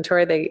on the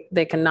inventory.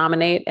 They can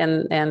nominate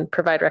and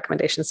provide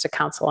recommendations to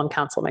council, and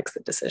council makes the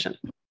decision.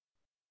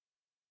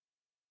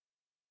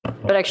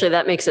 But actually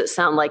that makes it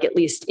sound like, at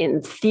least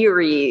in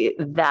theory,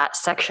 that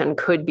section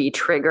could be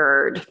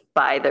triggered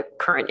by the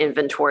current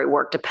inventory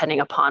work, depending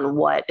upon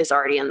what is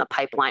already in the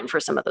pipeline for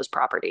some of those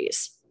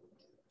properties.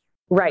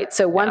 Right.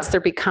 So once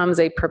there becomes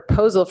a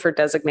proposal for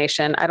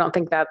designation, I don't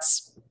think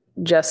that's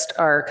just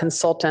our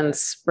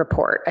consultant's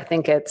report. I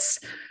think it's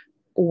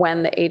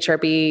when the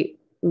HRB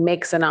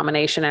makes a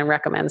nomination and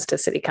recommends to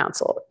city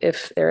council.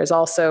 If there is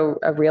also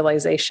a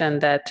realization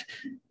that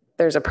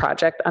there's a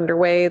project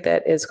underway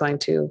that is going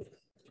to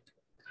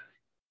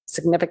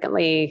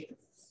significantly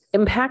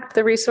impact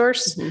the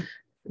resource,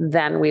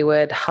 then we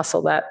would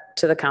hustle that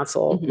to the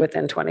council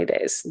within 20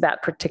 days.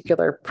 That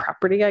particular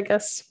property, I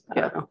guess.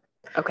 I don't know.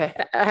 Okay.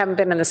 I haven't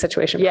been in this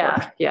situation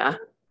before. Yeah.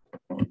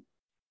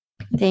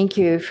 Thank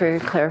you for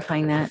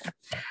clarifying that.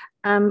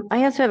 I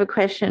also have a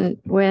question.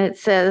 When it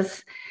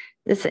says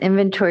this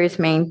inventory is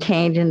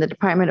maintained in the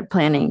Department of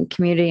Planning,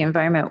 Community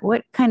Environment,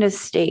 what kind of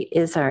state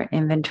is our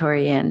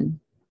inventory in?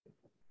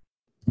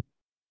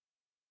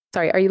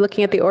 Sorry, are you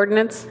looking at the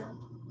ordinance?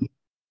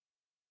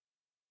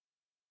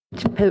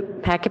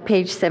 Packet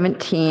page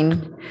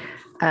 17,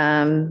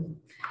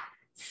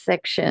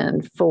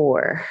 section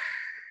 4.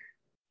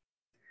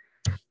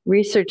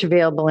 Research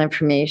available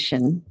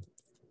information.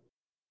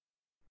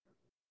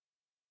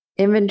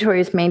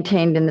 Inventory is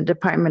maintained in the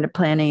Department of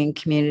Planning and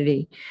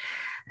Community.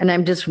 And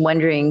I'm just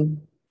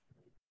wondering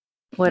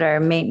what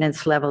our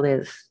maintenance level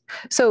is.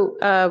 So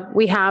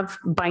we have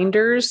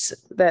binders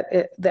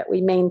that we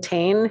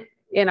maintain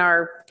in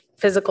our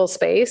physical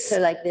space. So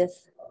like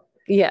this?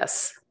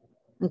 Yes.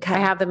 Okay. I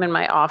have them in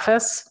my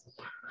office.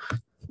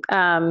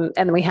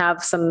 And we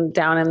have some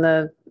down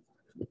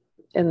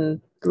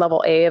in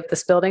level A of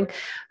this building.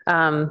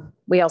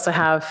 We also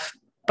have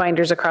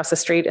binders across the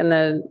street in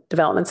the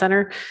development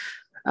center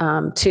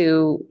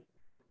to,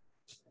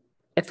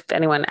 if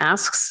anyone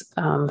asks.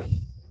 And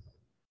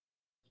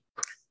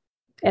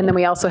then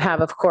we also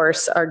have, of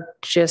course, our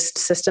GIST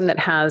system that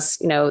has,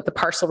 the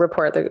parcel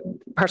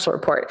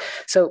report.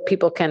 So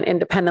people can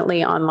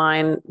independently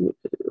online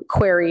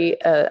query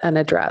an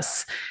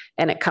address,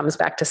 and it comes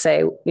back to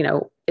say,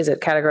 is it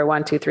category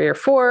 1, 2, 3, or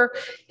 4?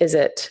 Is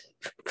it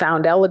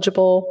found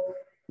eligible?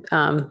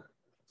 The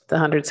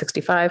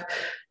 165.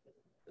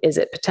 Is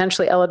it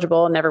potentially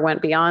eligible? Never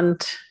went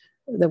beyond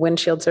the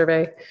windshield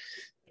survey.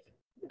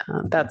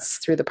 That's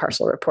through the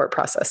parcel report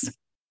process.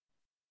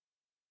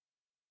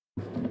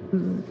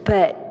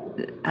 But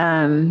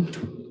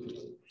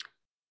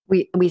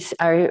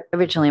our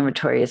original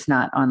inventory is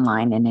not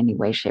online in any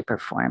way, shape, or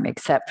form,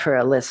 except for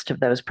a list of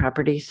those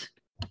properties.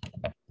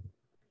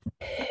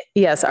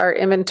 Yes, our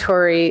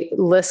inventory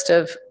list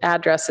of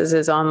addresses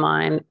is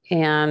online,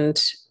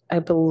 and I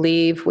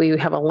believe we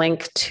have a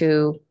link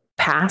to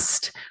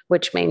PAST,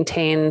 which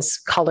maintains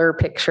color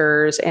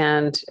pictures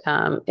and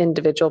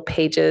individual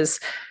pages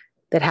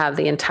that have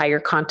the entire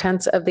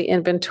contents of the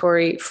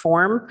inventory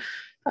form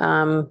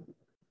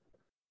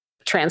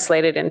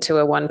translated into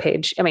a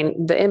one-page. I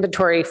mean, the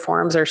inventory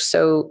forms are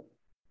so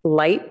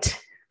light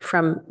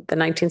from the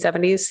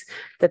 1970s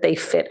that they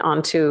fit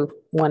onto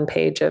one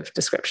page of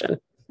description.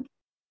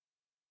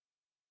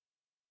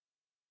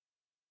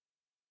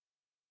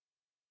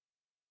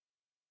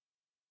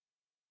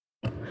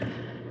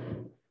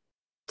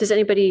 Does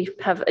anybody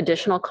have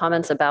additional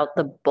comments about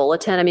the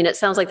bulletin? I mean, it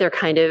sounds like they're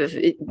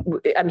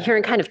I'm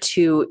hearing kind of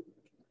two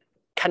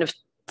kind of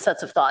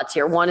sets of thoughts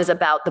here. One is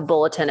about the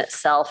bulletin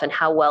itself and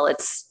how well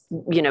it's,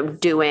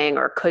 doing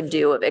or could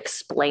do of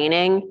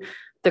explaining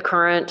the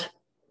current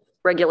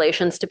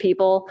regulations to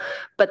people.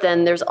 But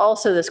then there's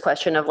also this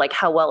question of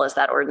how well is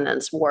that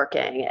ordinance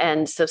working?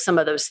 And so some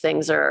of those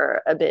things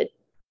are a bit,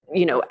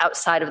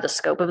 outside of the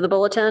scope of the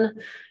bulletin.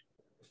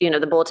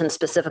 The bulletin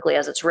specifically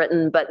as it's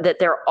written, but that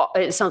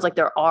it sounds like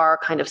there are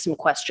kind of some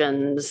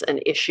questions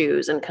and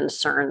issues and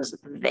concerns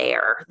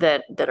there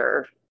that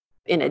are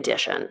in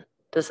addition.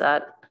 Does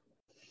that?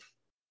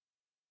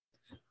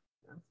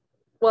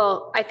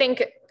 Well, I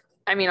think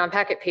I mean, on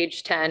packet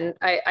page 10,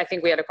 I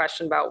think we had a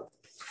question about,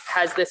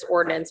 has this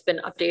ordinance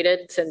been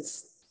updated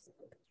since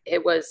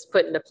it was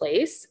put into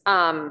place?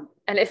 And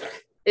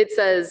it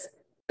says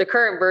the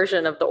current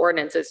version of the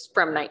ordinance is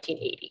from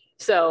 1980.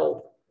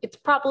 So it's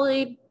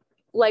probably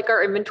like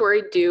our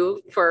inventory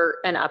due for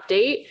an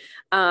update.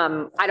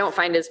 I don't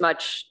find as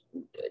much,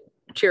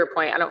 to your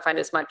point, I don't find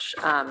as much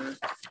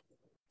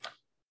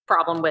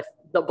problem with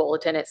the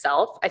bulletin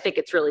itself. I think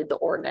it's really the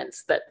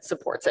ordinance that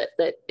supports it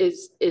that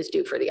is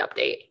due for the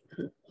update.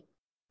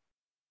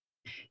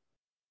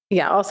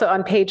 Yeah, also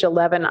on page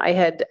 11, I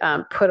had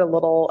put a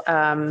little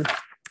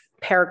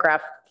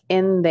paragraph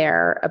in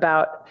there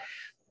about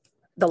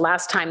the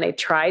last time they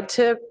tried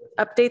to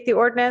update the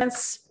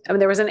ordinance. I mean,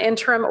 there was an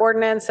interim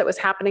ordinance that was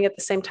happening at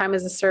the same time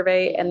as the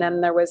survey, and then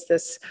there was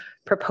this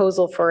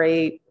proposal for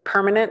a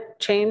permanent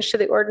change to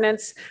the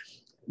ordinance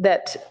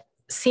that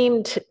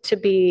seemed to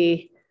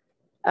be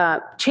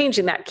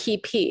changing that key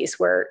piece,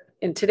 where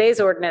in today's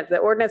ordinance, the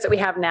ordinance that we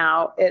have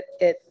now,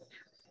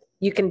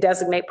 you can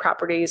designate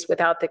properties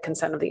without the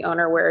consent of the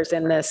owner, whereas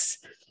in this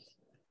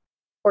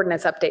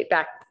ordinance update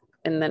back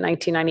in the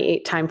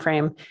 1998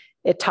 timeframe,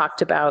 it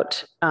talked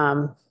about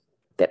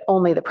that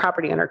only the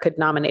property owner could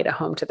nominate a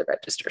home to the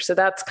register. So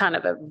that's kind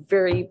of a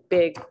very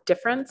big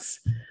difference.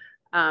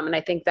 And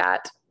I think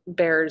that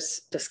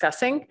bears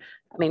discussing.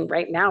 I mean,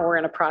 right now we're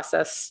in a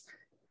process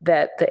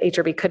that the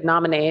HRB could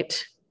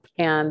nominate,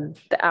 and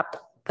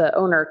the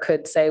owner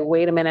could say,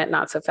 wait a minute,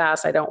 not so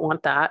fast, I don't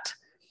want that.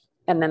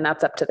 And then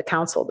that's up to the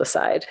council to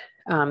decide.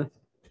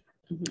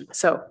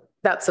 So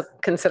that's a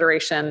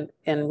consideration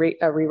in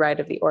a rewrite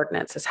of the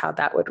ordinance, is how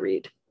that would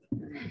read.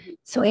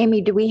 So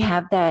Amy, do we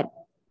have that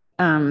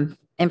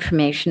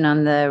information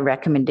on the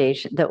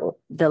recommendation,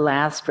 the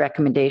last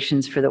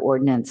recommendations for the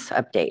ordinance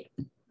update?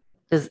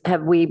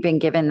 Have we been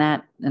given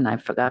that? And I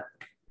forgot.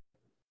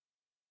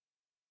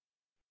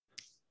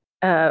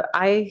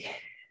 I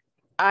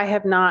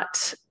have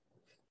not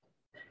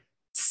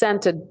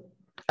sent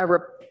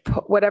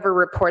whatever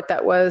report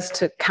that was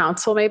to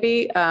council,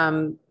 maybe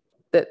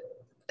that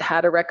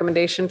had a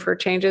recommendation for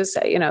changes.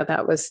 You know,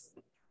 that was,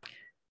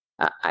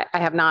 I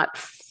have not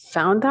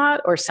found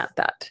that or sent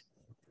that.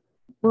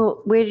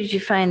 Well, where did you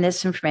find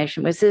this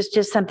information? Was this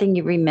just something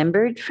you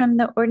remembered from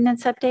the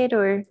ordinance update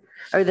or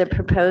the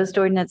proposed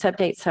ordinance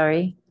update?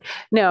 Sorry.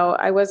 No,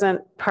 I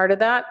wasn't part of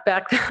that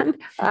back then.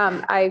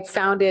 I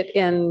found it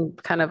in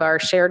kind of our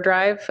shared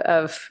drive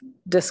of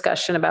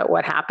discussion about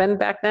what happened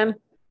back then.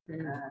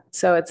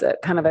 So it's a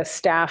kind of a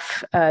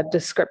staff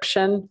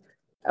description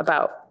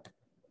about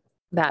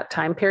that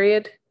time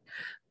period.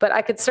 But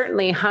I could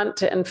certainly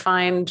hunt and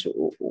find,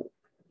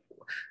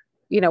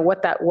 you know,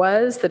 what that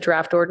was, the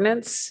draft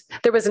ordinance.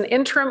 There was an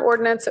interim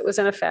ordinance that was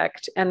in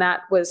effect, and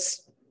that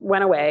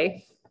went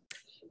away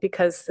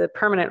because the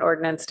permanent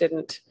ordinance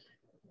didn't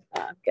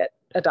get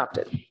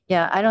adopted.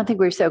 Yeah, I don't think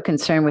we're so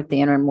concerned with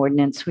the interim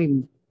ordinance.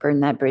 We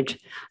burned that bridge.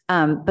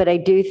 But I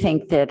do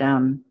think that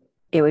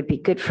it would be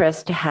good for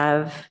us to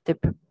have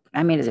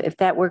if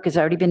that work has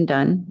already been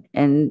done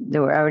and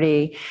there were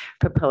already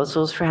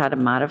proposals for how to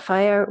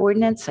modify our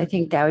ordinance, I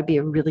think that would be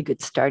a really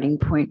good starting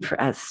point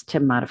for us to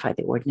modify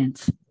the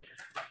ordinance.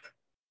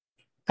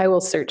 I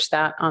will search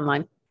that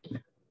online.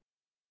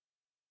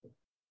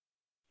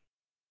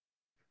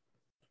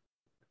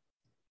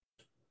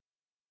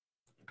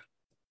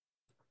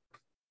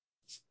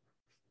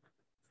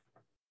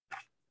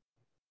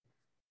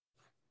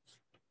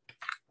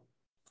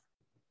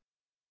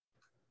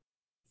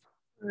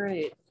 All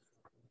right.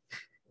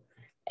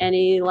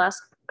 Any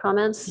last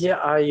comments? Yeah,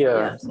 I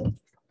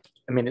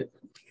mean,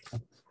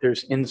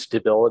 there's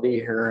instability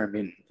here. I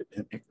mean,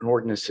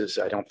 ordinances,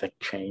 I don't think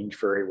change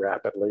very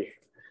rapidly.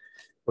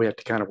 We have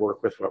to kind of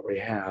work with what we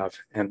have.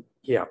 And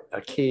yeah, a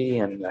key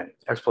and an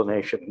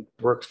explanation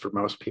works for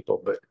most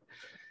people, but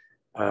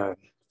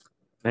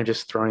I'm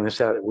just throwing this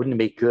out. It wouldn't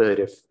be good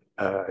if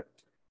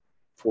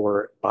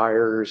for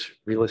buyers,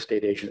 real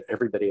estate agents,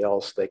 everybody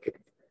else, they could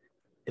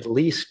at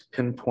least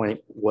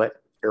pinpoint what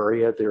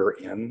area they're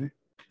in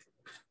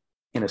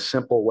a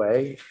simple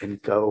way and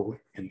go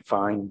and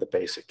find the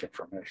basic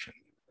information.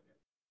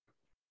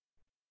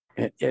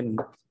 And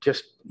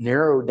just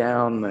narrow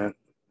down the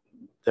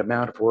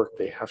amount of work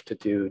they have to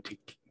do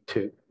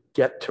to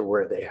get to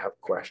where they have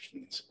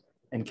questions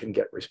and can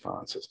get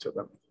responses to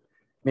them.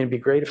 I mean, it'd be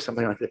great if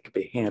something like that could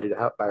be handed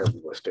out by a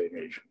real estate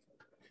agent,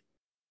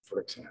 for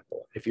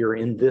example. If you're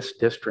in this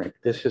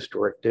district, this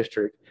historic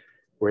district,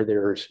 where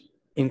there's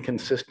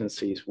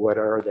inconsistencies, what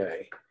are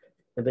they?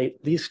 And they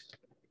at least,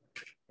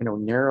 you know,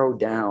 narrow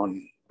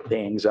down the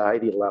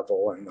anxiety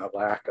level and the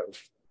lack of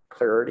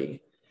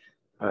clarity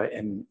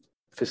and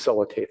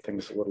facilitate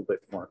things a little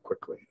bit more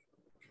quickly.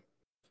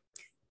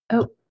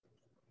 Oh,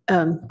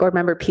 Board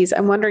Member Pease,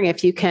 I'm wondering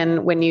if you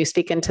can, when you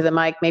speak into the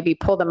mic, maybe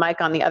pull the mic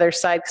on the other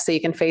side so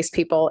you can face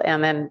people,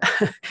 and then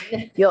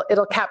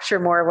it'll capture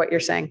more of what you're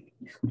saying.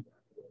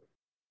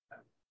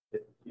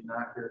 Did you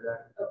not hear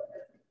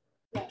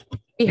that?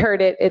 We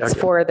heard it. It's Okay.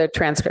 for the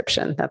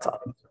transcription. That's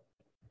all.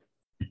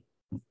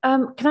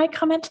 Can I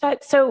comment to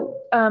that? So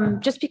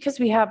just because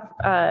we have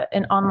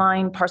an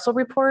online parcel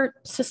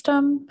report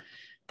system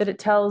that it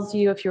tells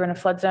you if you're in a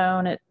flood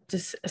zone, it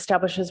just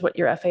establishes what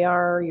your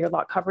FAR, your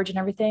lot coverage and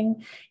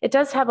everything. It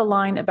does have a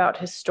line about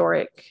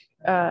historic,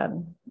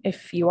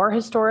 if you are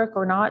historic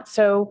or not.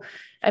 So,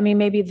 I mean,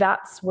 maybe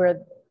that's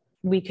where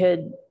we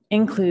could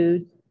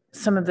include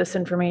some of this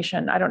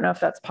information. I don't know if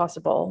that's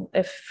possible.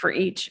 If for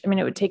each, I mean,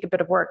 it would take a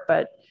bit of work,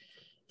 but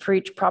for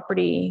each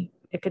property,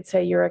 it could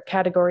say you're a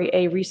category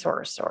A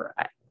resource, or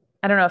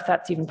I don't know if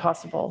that's even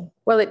possible.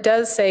 Well, it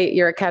does say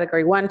you're a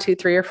category 1, 2,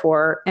 3, or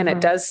 4, and it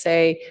does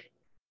say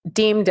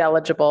deemed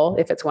eligible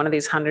if it's one of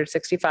these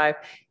 165.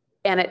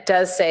 And it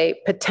does say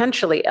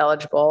potentially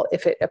eligible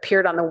if it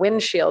appeared on the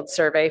windshield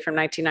survey from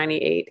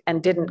 1998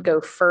 and didn't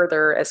go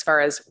further as far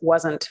as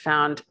wasn't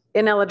found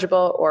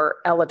ineligible or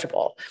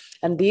eligible.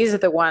 And these are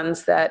the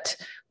ones that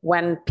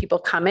when people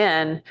come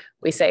in,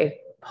 we say,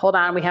 hold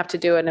on, we have to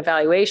do an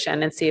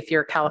evaluation and see if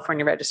you're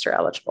California Register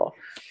eligible.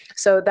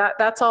 So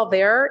that's all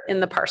there in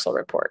the parcel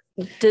report.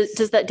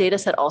 Does that data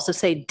set also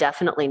say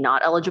definitely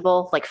not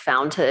eligible, like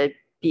found to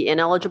be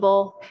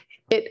ineligible?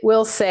 It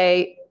will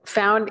say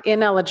found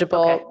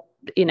ineligible,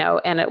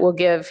 and it will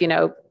give,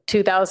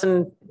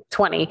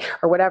 2020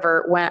 or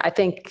whatever, when I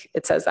think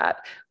it says that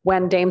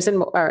when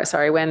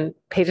when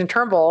Page and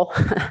Turnbull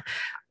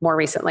more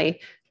recently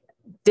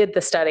did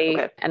the study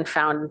and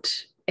found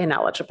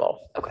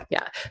ineligible.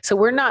 Yeah. So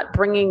we're not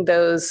bringing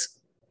those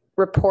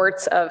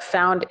reports of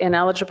found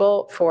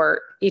ineligible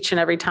for each and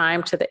every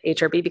time to the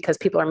HRB because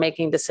people are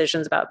making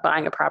decisions about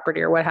buying a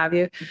property or what have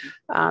you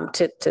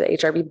to the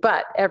HRB.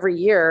 But every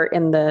year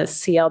in the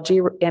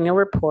CLG annual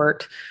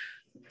report,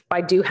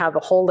 I do have a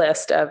whole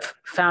list of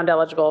found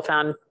eligible,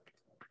 found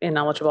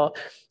ineligible,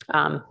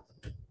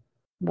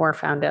 more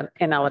found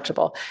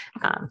ineligible.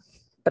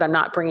 But I'm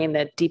not bringing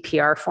the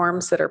DPR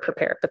forms that are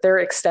prepared, but they're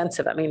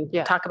extensive. I mean,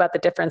 talk about the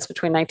difference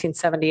between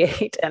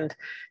 1978 and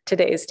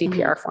today's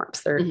DPR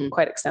forms. They're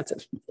quite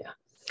extensive. Yeah.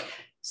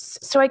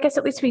 So I guess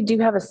at least we do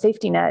have a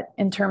safety net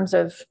in terms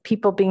of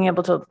people being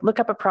able to look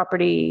up a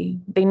property.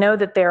 They know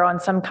that they're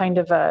on some kind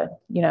of a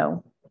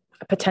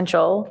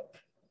potential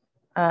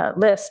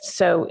list.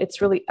 So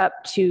it's really up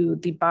to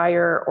the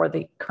buyer or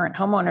the current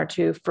homeowner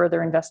to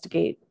further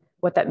investigate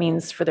what that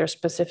means for their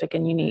specific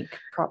and unique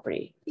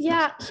property.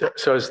 Yeah.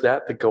 So is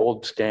that the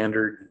gold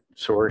standard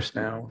source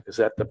now? Is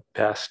that the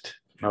best,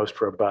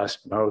 most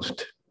robust,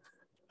 most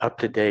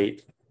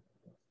up-to-date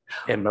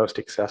and most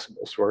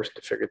accessible source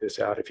to figure this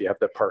out if you have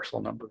the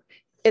parcel number?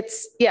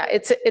 It's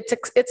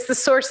the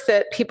source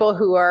that people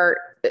who are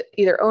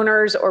either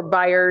owners or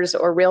buyers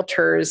or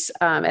realtors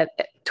at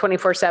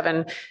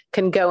 24/7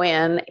 can go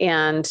in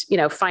and,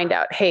 find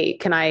out, hey,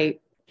 can I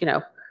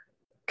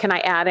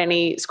add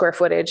any square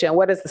footage? And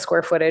what is the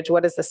square footage?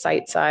 What is the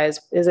site size?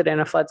 Is it in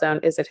a flood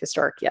zone? Is it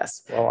historic?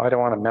 Yes. Well, I don't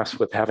want to mess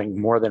with having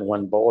more than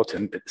one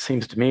bulletin, but it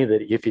seems to me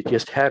that if you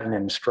just had an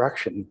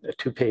instruction, a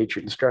 2-page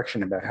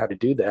instruction about how to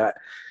do that,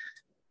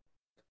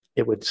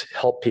 it would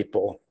help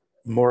people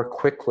more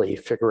quickly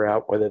figure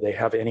out whether they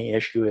have any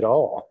issue at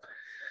all.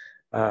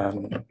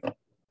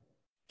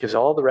 Because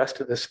all the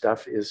rest of this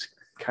stuff is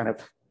kind of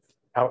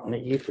out in the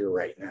ether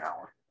right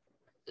now.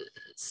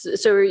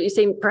 So are you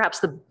saying perhaps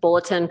the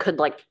bulletin could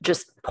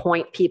just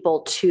point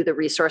people to the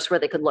resource where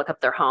they could look up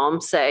their home,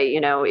 say,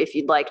 if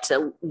you'd like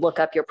to look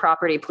up your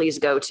property, please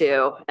go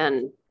to,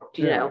 and,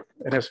 And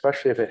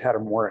especially if it had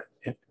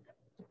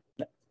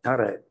not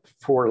a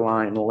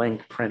 4-line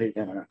link printed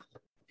in a,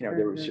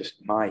 there was just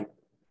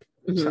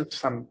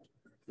some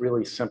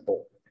really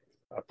simple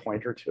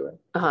pointer to it.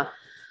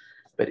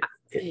 But,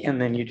 and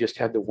then you just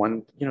had the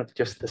one,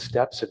 just the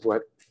steps of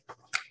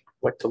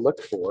what to look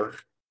for.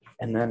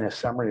 And then a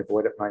summary of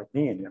what it might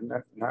mean.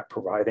 I'm not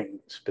providing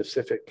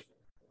specific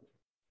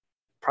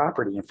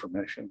property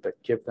information,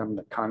 but give them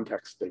the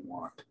context they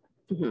want.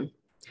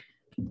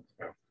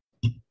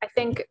 I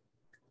think,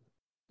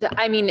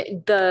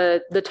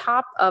 the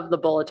top of the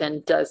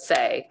bulletin does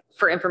say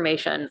for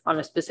information on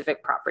a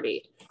specific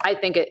property. I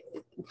think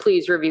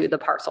please review the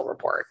parcel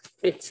report.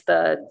 It's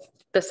the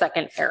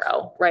second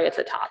arrow right at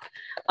the top.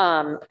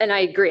 And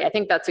I agree. I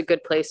think that's a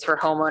good place for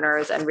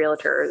homeowners and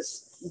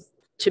realtors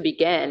to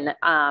begin.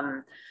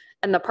 And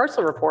the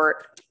parcel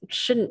report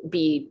shouldn't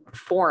be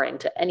foreign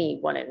to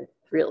anyone in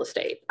real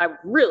estate. I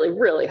really,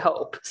 really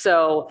hope.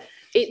 So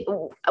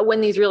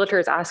when these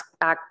realtors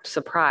act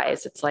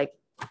surprised, it's like,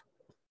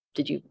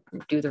 did you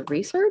do the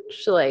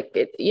research? But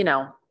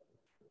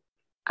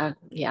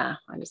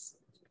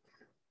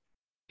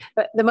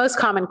the most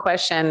common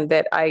question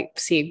that I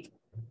see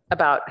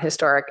about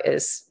historic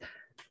is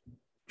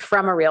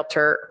from a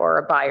realtor or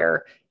a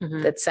buyer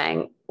that's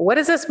saying, what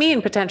does this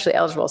mean, potentially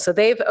eligible? So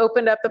they've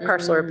opened up the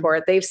parcel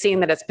report. They've seen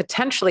that it's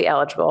potentially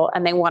eligible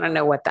and they want to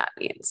know what that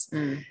means.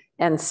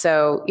 And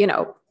so,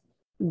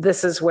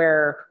 this is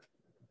where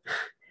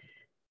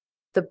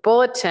the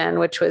bulletin,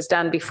 which was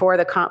done before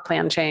the comp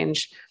plan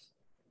change,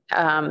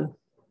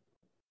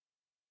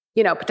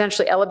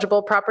 potentially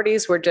eligible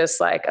properties were just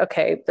like,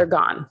 okay, they're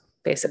gone,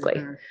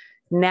 basically.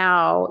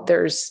 now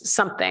there's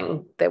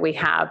something that we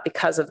have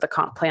because of the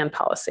comp plan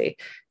policy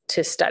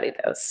to study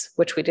those,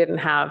 which we didn't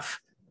have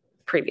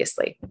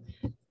previously.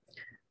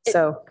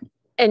 So,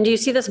 and do you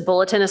see this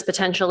bulletin as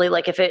potentially,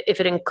 like, if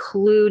it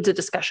includes a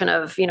discussion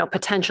of,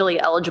 potentially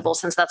eligible,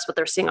 since that's what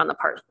they're seeing on the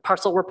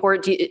parcel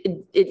report, do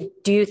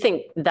you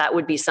think that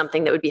would be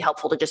something that would be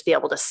helpful to just be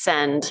able to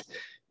send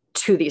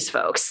to these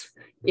folks?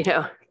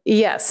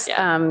 Yes.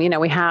 Yeah.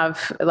 We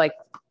have like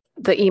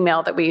the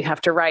email that we have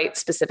to write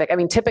specific. I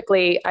mean,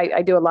 typically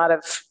I do a lot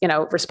of,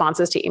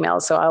 responses to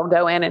emails. So I'll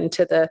go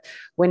into the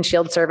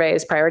windshield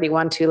surveys, priority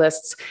 1, 2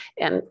 lists,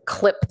 and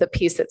clip the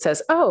piece that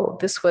says, oh,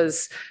 this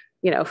was,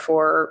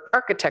 for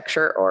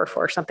architecture or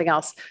for something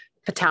else,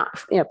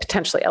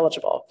 potentially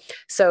eligible.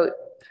 So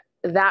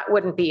that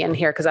wouldn't be in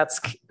here because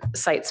that's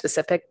site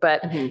specific,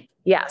 but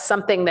yeah,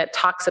 something that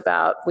talks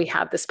about, we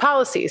have this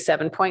policy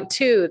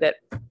 7.2 that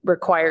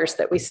requires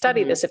that we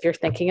study this if you're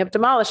thinking of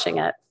demolishing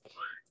it.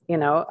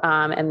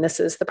 And this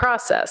is the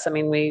process. I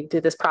mean, we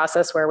do this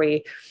process where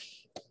we,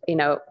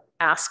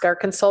 ask our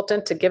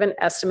consultant to give an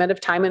estimate of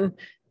time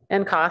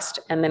and cost,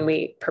 and then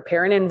we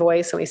prepare an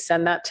invoice and we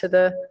send that to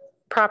the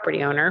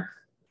property owner,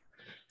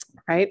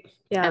 right?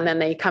 Yeah. And then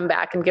they come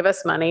back and give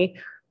us money,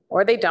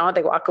 or they don't,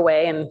 they walk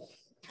away and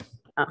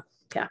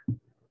yeah.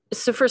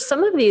 So for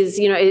some of these,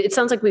 it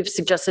sounds like we've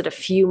suggested a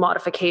few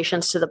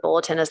modifications to the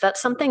bulletin. Is that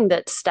something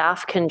that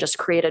staff can just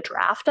create a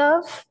draft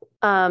of?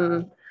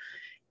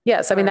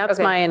 Yes, I mean, that's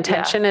Okay. my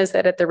intention, is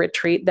that at the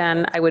retreat,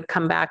 then I would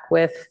come back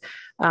with,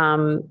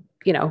 a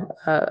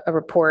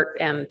report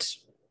and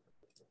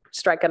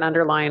strike and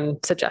underline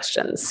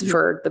suggestions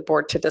for the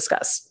board to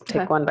discuss,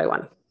 take one by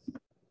one.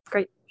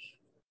 Great.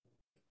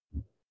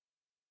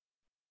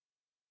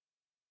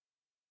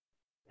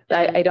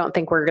 I don't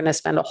think we're going to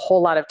spend a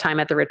whole lot of time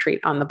at the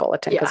retreat on the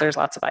bulletin because there's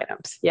lots of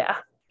items. Yeah.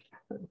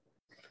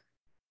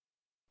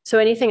 So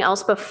anything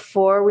else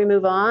before we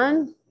move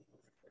on?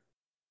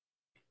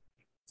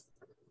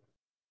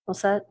 All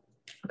set?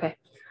 Okay.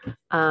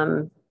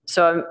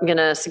 So I'm going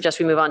to suggest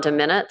we move on to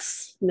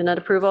minute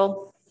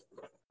approval.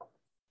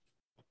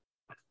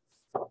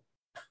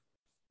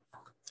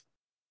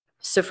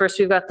 So first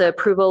we've got the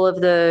approval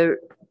of the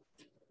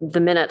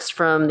minutes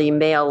from the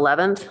May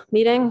 11th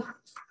meeting.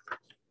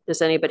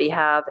 Does anybody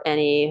have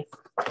any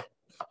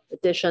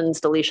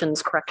additions,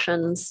 deletions,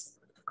 corrections?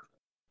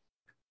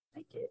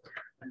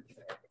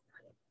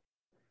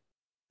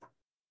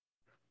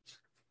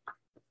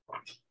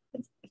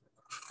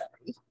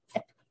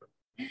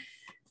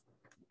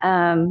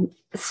 In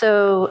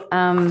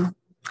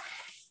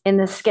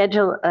the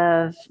schedule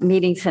of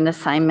meetings and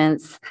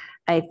assignments,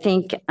 I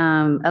think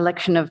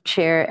election of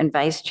chair and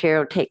vice chair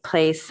will take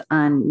place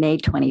on May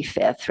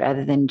 25th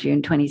rather than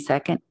June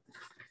 22nd.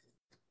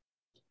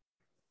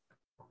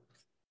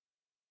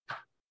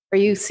 Are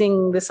you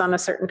seeing this on a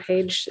certain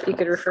page that you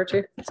could refer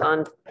to? It's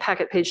on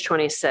packet page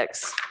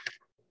 26.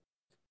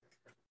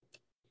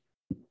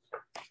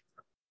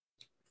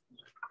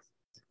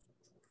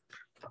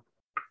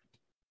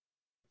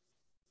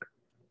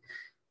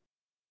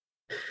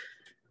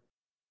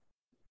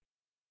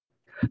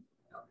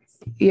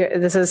 Yeah,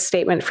 this is a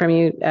statement from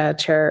you,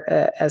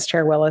 Chair, as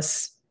Chair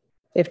Willis,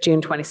 if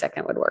June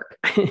 22nd would work.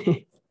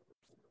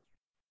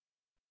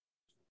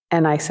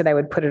 And I said I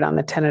would put it on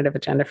the tentative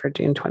agenda for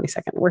June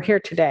 22nd. We're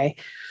here today.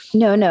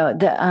 No,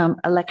 the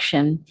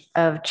election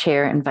of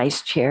chair and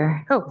vice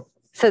chair. Oh,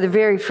 so the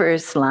very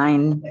first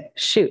line.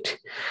 Shoot.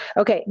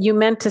 Okay, you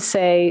meant to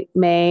say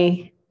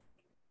May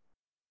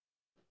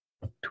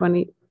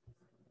 25th.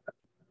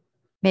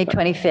 May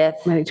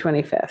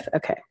 25th.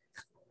 Okay.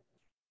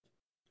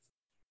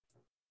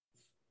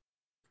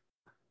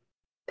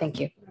 Thank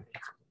you.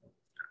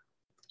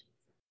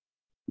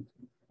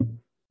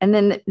 And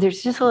then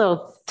there's just a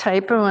little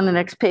typo on the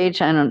next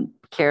page. I don't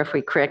care if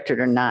we correct it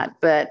or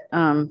not, but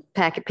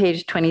packet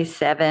page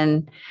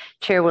 27,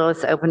 Chair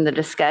Willis opened the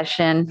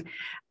discussion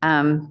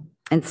and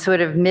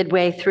sort of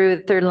midway through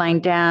the third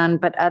line down,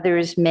 but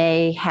others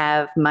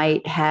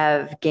might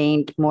have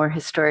gained more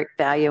historic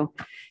value.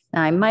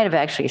 Now, I might have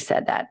actually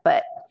said that,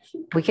 but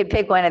we could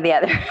pick one or the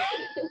other.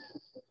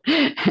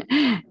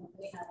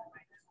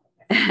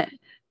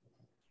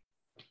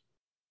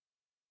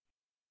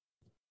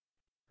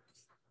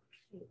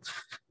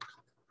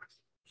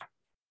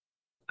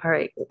 All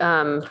right.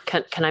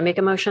 Can I make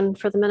a motion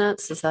for the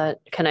minutes?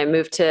 Can I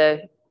move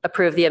to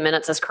approve the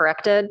minutes as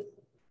corrected?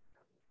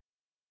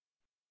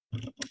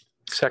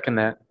 Second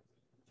that.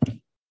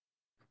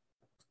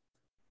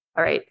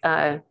 All right.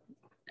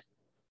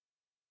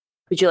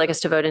 Would you like us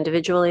to vote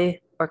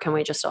individually, or can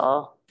we just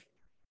all?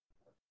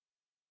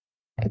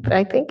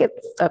 I think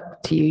it's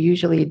up to you.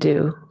 Usually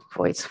do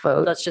voice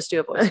vote. Let's just do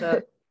a voice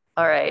vote.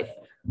 All right.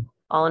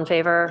 All in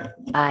favor?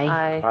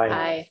 Aye.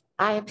 Aye.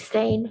 I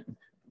abstain.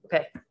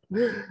 Okay.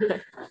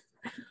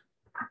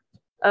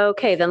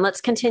 Okay, then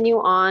let's continue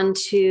on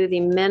to the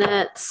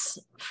minutes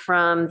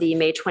from the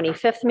May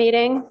 25th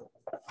meeting.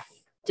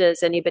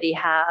 Does anybody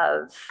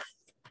have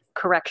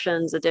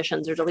corrections,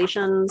 additions, or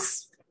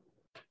deletions?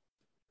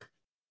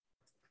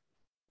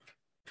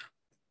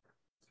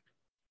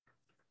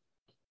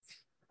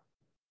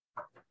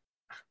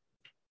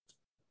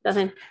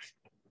 Nothing?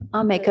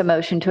 I'll make a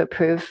motion to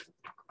approve.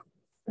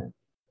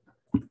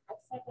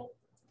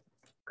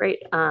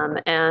 Great.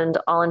 And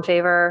all in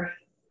favor?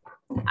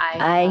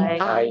 Aye.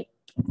 Aye.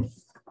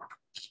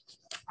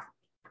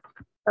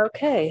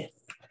 Okay.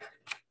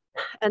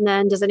 And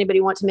then does anybody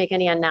want to make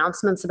any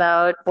announcements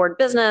about board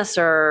business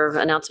or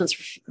announcements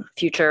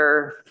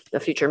for the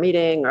future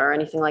meeting or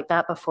anything like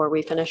that before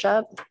we finish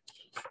up?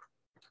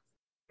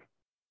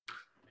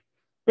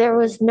 There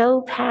was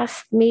no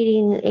past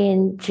meeting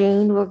in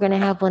June. We're going to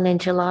have one in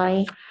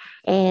July.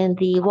 And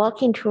the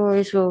walking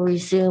tours will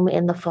resume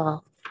in the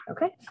fall.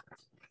 Okay.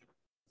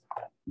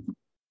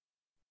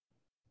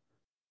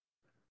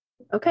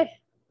 Okay.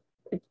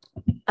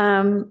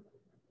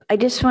 I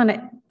just want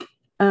to,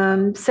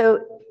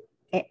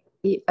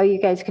 are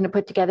you guys going to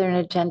put together an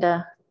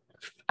agenda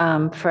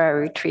for our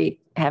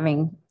retreat or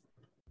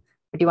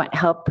do you want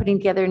help putting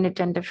together an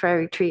agenda for our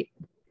retreat?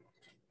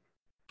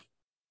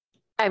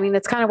 I mean,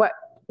 it's kind of what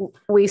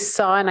we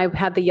saw, and I've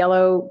had the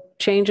yellow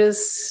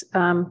changes.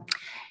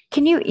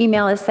 Can you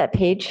email us that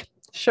page?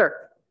 Sure.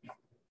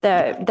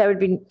 That would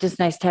be just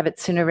nice to have it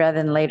sooner rather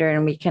than later,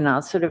 and we can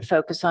all sort of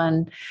focus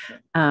on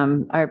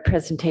our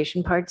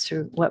presentation parts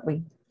or what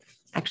we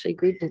actually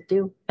agreed to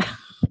do.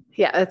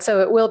 Yeah, so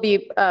it will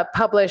be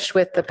published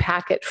with the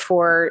packet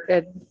for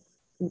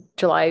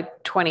July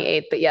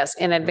 28th. But yes,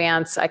 in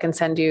advance, I can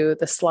send you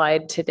the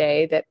slide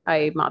today that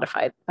I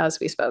modified as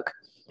we spoke.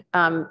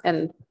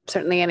 And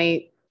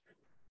certainly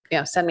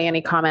send me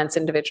any comments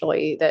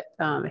individually that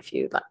if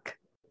you'd like.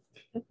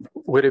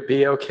 Would it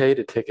be okay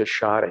to take a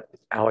shot at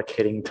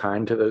allocating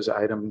time to those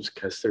items?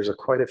 Because there's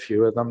quite a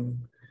few of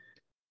them.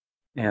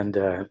 And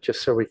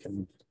just so we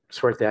can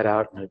sort that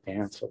out in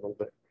advance a little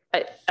bit.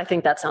 I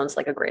think that sounds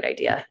like a great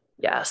idea.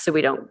 Yeah. So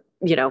we don't,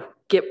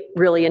 get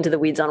really into the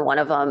weeds on one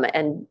of them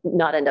and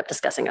not end up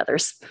discussing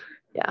others.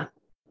 Yeah.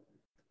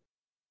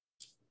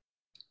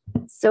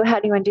 So how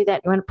do you want to do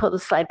that? You want to pull the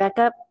slide back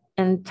up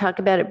and talk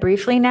about it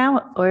briefly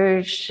now,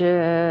 or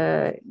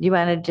should you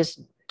want to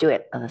just do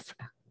it, Alyssa?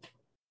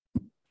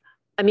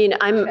 I mean,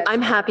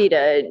 I'm happy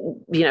to,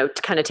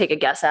 to kind of take a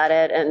guess at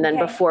it. And then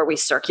before we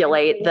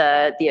circulate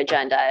the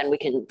agenda, and we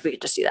can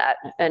just do that.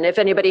 And if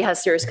anybody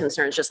has serious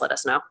concerns, just let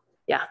us know.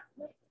 Yeah.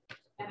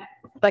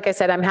 Like I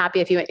said, I'm happy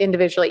if you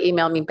individually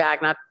email me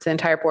back, not the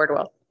entire board,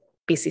 well,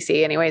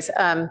 BCC anyways.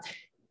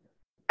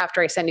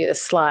 After I send you the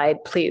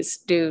slide, please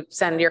do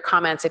send your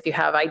comments if you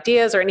have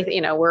ideas or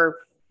anything. We're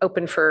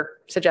open for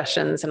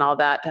suggestions and all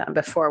that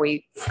before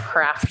we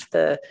craft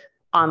the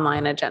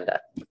online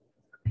agenda.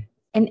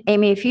 And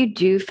Amy, if you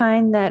do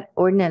find that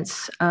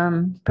ordinance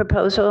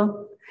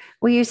proposal,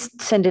 will you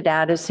send it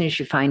out as soon as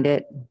you find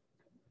it?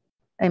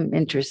 I'm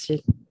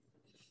interested.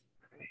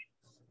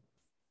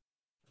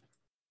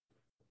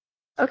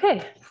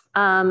 Okay.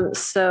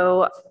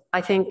 So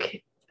I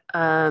think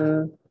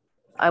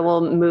I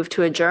will move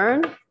to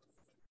adjourn.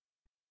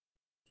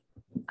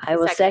 I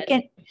will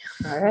second.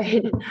 All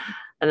right.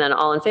 And then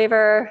all in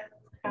favor?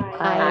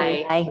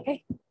 Aye.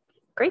 Okay.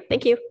 Great.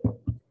 Thank you.